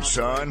 Damn,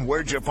 son,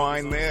 where'd you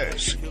find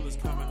this? Killers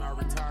coming out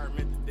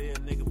retirement the day a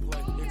nigga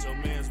play. Hit your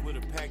mans with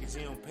a package,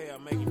 he don't pay, I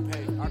make him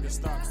pay. I can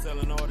stop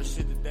selling all the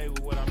shit today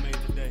with what I made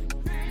today.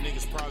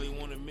 Niggas probably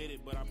won't admit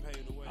it, but I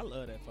paid the way. I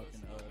love that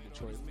fucking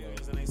Detroit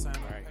flow. And they sound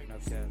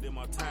right. Did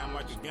my time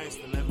like a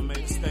gangster, never made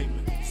a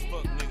statement.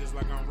 Fuck niggas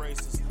like I'm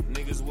racist.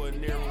 Niggas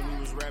wasn't there when we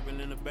was rapping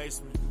in the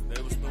basement.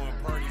 They was throwing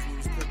parties, we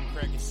was cooking,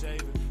 cracking,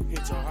 shaving. Hit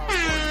your house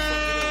party,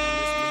 fuck it up,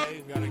 you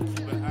misbehave. Gotta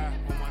keep an eye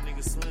on my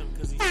nigga Slim,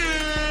 cause he said,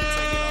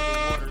 take it out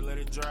the water, let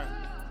it dry.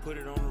 Put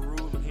it on the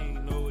roof, and he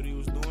ain't know what he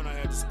was doing. I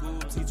had to school,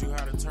 teach you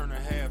how to turn a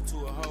half to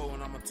a hoe,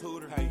 and I'm a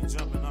tutor. How you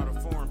jumping out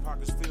of foreign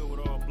pockets filled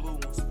with all blue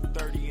ones.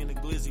 30 in the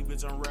glizzy,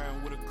 bitch, I'm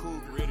riding with a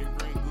cougar. Red and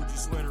green Gucci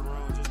sweater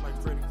on, just like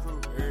Freddy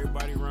Krueger.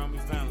 Everybody around me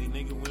family,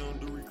 nigga, we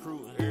don't do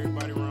recruiting.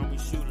 Everybody around me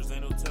shooters,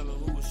 ain't no telling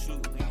who was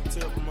shooting.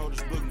 Tell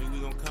promoters book me, we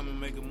gon' come and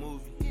make a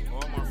movie.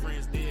 All my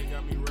friends dead,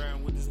 got me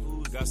riding with this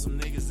ooze. Got some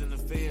niggas in the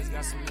feds,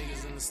 got some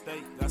niggas in the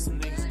state. Got some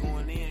niggas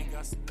going in,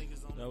 got some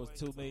niggas on. That was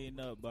 2 Million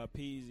Up by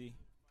Peasy.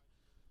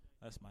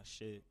 That's my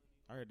shit.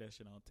 I heard that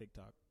shit on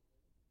TikTok.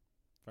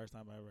 First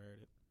time I ever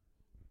heard it.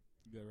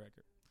 Good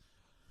record.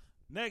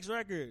 Next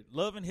record,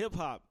 Love and Hip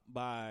Hop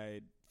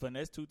by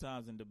Finesse 2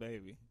 Times and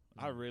DaBaby.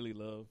 I really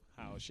love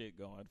how shit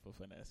going for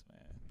Finesse,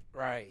 man.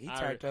 Right, he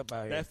turned up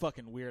out here. That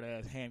fucking weird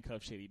ass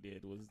handcuff shit he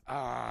did was.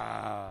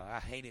 I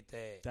hated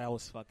that. That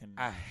was fucking.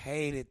 I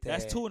hated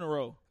that. That's 2 in a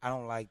row. I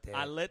don't like that.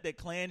 I let that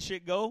Klan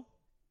shit go.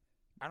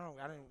 I didn't.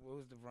 What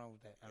was the wrong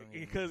with that?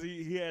 Because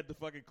he had the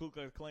fucking Ku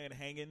Klux Klan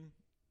hanging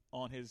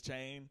on his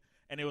chain,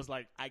 and it was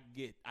like, I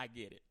get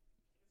it.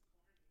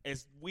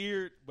 It's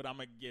weird, but I'm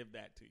gonna give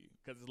that to you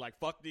because it's like,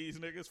 fuck these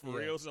niggas for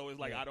real. So it's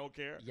like, I don't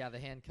care. Yeah, the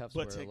handcuffs.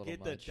 But were to a little get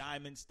much. the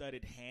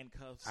diamond-studded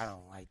handcuffs, I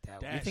don't like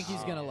that. You think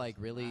he's gonna like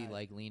really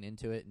like lean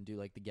into it and do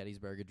like the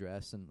Gettysburg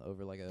Address and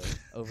over like a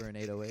over an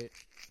 808?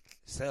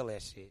 Sell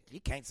that shit. You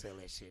can't sell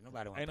that shit.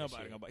 Nobody wants Ain't that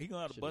nobody shit. gonna buy. He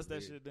gonna have to bust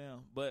that shit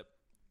down. But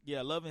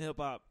yeah, Love and Hip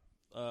Hop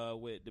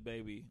with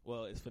DaBaby.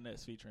 Well, it's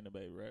Finesse featuring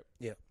DaBaby, right?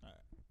 Yeah. All right.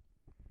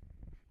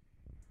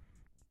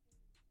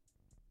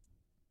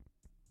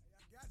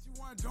 Got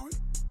you one joint.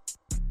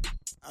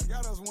 I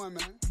got us one,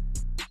 man.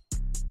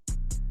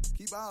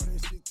 Keep all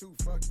that shit too,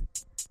 fuck it.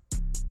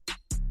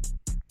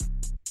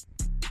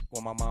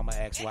 When my mama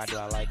asks why do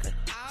I like her,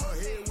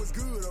 her head was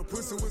good, her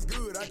pussy was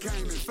good. I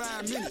came in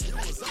 5 minutes. It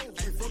was over.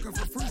 Ain't fucking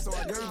for free, so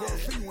I gave her a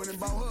fee. Went and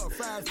bought her a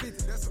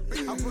 550. That's a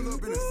beat. I pull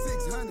up in a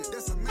 600.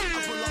 That's a man.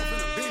 I pull off in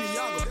a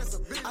Balenciaga. That's a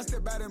bitch. I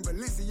step out in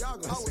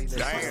Balenciaga.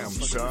 Damn,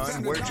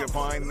 son, where'd you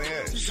find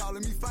this? She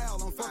calling me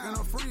foul. I'm fucking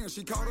her friend.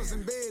 She caught us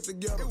in bed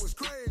together. It was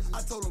crazy.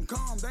 I told him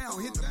calm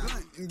down, hit the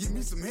blunt, and give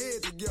me some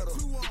head together.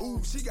 Ooh,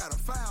 she got a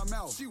foul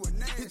mouth. She was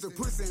nasty. Hit the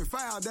pussy and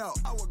fouled out.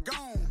 I was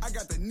gone. I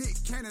got the Nick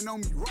Cannon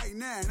on me right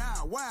now, and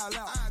I wild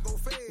out. I go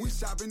fast. We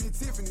shopping in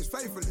Tiffany's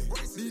faithfully.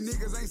 These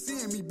niggas ain't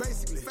seeing me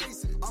basically.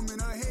 I'm in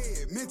her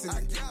head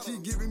mentally. She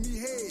giving me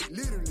head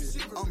literally.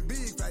 I'm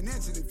big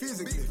financially,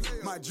 physically.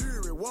 My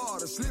jewelry,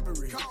 water,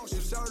 slippery.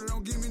 If Shawty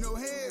don't give me no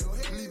head,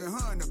 leaving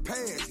her in the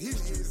past.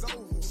 History is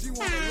over. She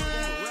wanna love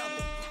on a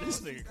rapper.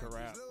 This nigga can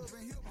rap.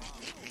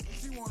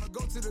 She wanna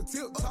go to the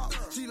tip top.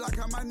 She like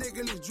how my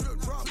necklace drip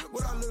drop.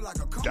 What I look like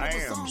a cone.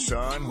 Damn,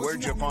 son,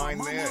 where'd you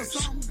find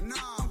this? Nah,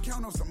 I'm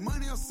counting on some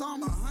money or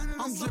something.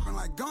 I'm dripping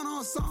like Gunna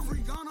or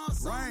something.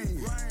 Rain,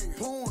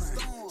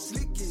 pouring,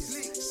 slick,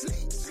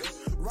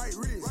 right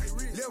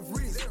wrist, left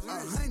wrist,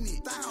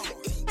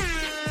 100,000.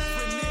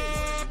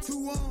 Finesse,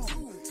 2 on,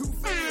 2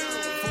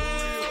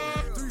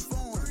 fair, 3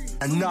 foreign.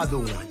 Another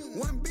one.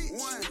 1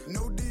 bitch,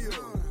 no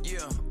deal.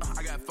 Yeah,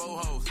 I got 4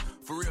 hoes.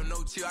 For real,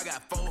 no chill, I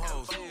got 4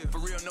 hoes. For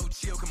real, no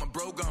chill, cause my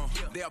bro gone.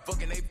 They are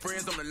fucking they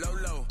friends on the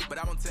low. But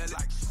I won't tell it.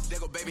 There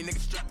go baby nigga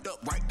strapped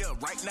up right there,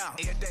 right now.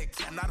 Every day,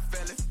 I'm not a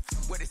felon.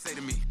 What they say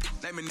to me?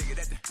 Name a nigga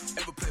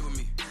that ever play with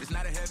me. It's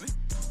not a heaven.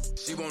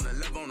 She wanna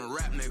love on a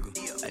rap nigga.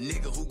 A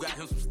nigga who got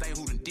him some stain,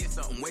 who done did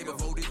something way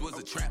before this was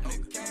a trap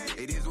nigga.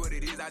 It is what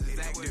it is, I just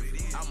act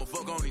different. I'ma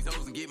fuck on these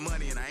hoes and get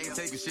money, and I ain't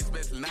taking shit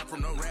special, not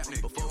from no rap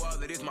nigga. Before all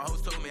of this, my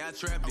host told me I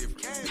trap different.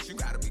 Bitch, you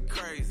gotta be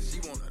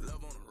crazy. She wanna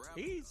love on a rap.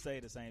 He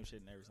say the same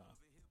shit in every song.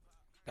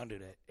 don't do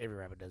that. Every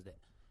rapper does that.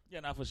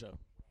 Yeah, not for sure.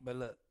 But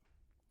look,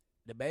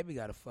 DaBaby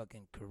got a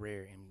fucking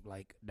career in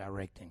like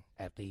directing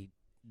after he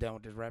done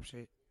with this rap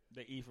shit.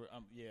 The E for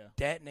yeah.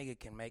 That nigga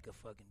can make a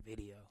fucking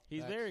video. He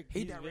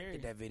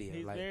directed that video.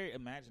 He's like, very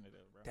imaginative,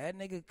 bro. That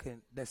nigga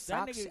can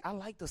socks. I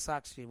like the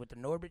sock shit with the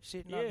Norbit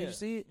shit. Yeah, did you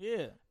see it?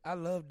 Yeah, I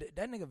love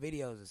that nigga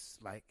videos. Is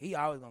like he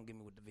always gonna get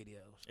me with the videos.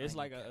 It's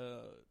like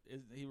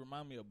he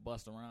remind me of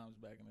Busta Rhymes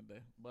back in the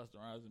day.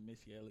 Busta Rhymes and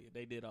Missy Elliott.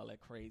 They did all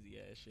that crazy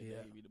ass shit.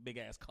 Yeah. The big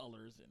ass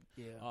colors and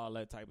yeah. all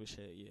that type of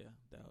shit. Yeah,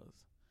 that was.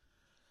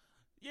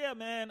 Yeah,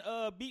 man.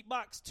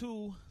 Beatbox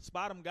 2,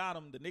 Spot 'em Got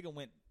 'em. The nigga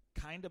went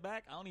kinda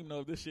back. I don't even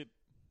know if this shit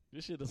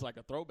is like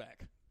a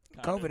throwback.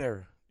 COVID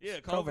era. Yeah,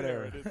 COVID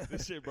era.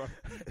 This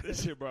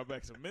shit brought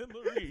back some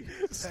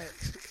memories.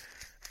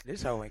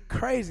 This hoe went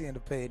crazy in the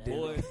pandemic.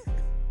 Boy.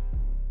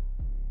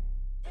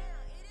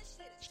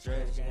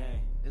 Stretch game.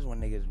 This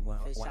one niggas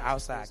went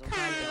outside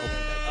kind of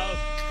opened up.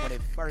 When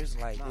it first,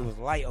 like, it was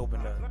light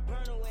opened up.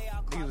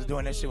 He was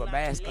doing that shit with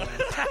masks on.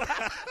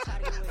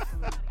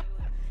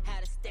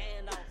 Had to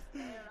stand off,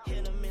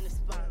 hit him in the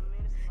spine,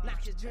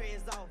 knock your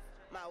dreads off.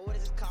 My what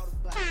is it called a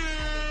body?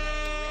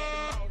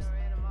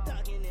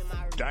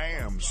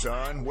 Damn,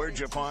 son, where'd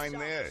you find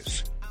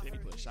this? Then he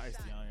put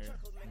Shiesty on here.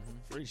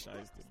 Free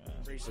Shiesty,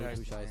 man. Free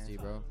Shiesty,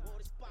 bro.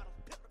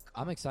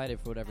 I'm excited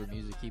for whatever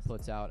music he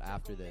puts out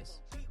after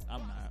this.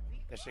 I'm not.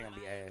 That shit gonna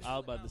be ass. I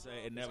was about to say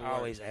it never. It's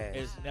always works. ass.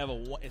 It's never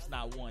one. It's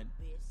not one.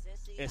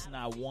 It's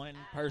not one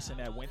person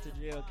that went to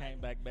jail came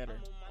back better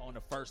on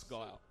the first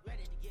go out.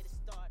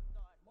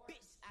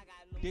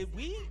 Did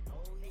we?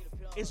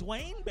 Is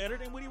Wayne better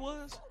than what he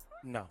was?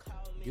 No.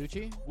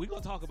 Gucci? We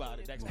gonna talk about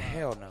it next pod.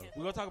 Hell no.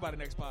 We gonna talk about it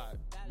next pod.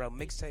 Bro,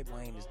 Mixtape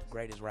Wayne is the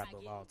greatest rapper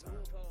of all time.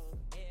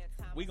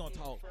 We gonna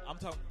talk. I'm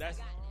talking. That's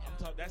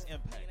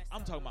impact.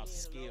 I'm talking about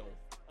skill.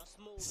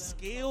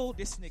 Skill.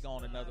 This nigga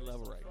on another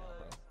level right now,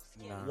 bro.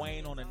 Nah.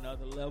 Wayne on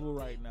another level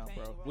right now,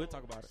 bro. We'll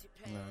talk about it.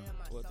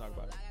 We'll talk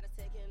about it.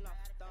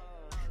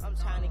 I'm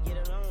trying to get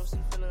it on. She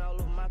feeling all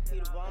over my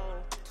Peter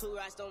Bone. 2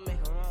 rights don't make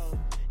her wrong.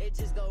 It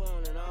just go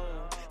on and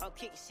on. I'm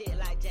kicking shit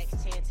like Jackie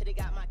Chan till they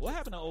got my. What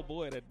happened to old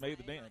boy that made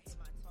the dance?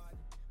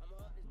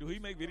 Do he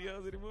make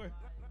videos anymore?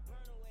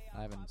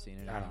 I haven't seen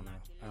it. I don't know.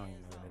 I don't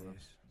even know what it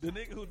is. The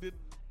nigga who did.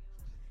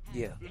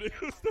 Yeah. The nigga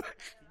who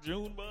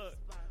June Bud.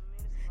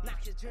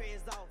 Knock your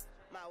dreads off.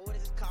 My what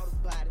is it called a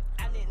body?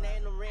 I didn't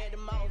name them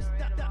random mouse.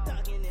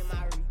 Ducking in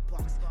my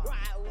Reeboks.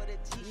 Ride with a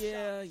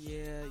G-Shock.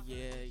 Yeah.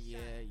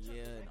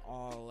 And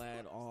all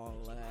that.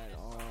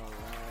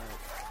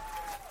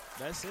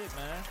 That's it,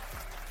 man.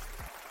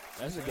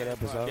 That's a good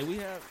episode. Did we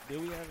have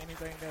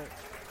anything that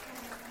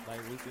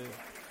like we could?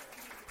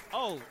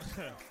 Oh.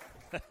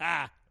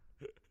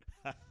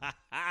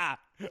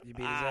 You beat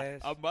his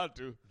ass? I'm about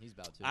to. He's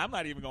about to. I'm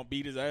not even gonna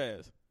beat his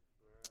ass.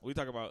 We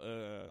talk about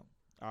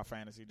our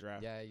fantasy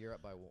draft. Yeah, you're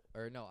up by one.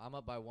 Or no, I'm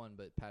up by one,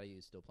 but Patty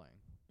is still playing.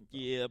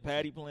 Yeah,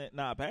 Patty playing.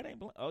 Nah, Pat ain't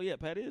playing. Oh yeah,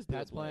 Pat is.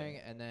 Pat's playing,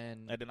 and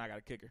then I got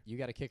a kicker. You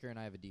got a kicker, and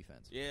I have a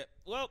defense. Yeah.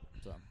 Well.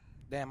 So.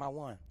 Damn, I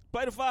won.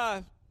 Play the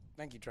 5.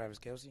 Thank you, Travis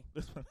Kelce.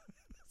 This one.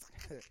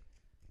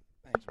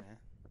 Thanks, man.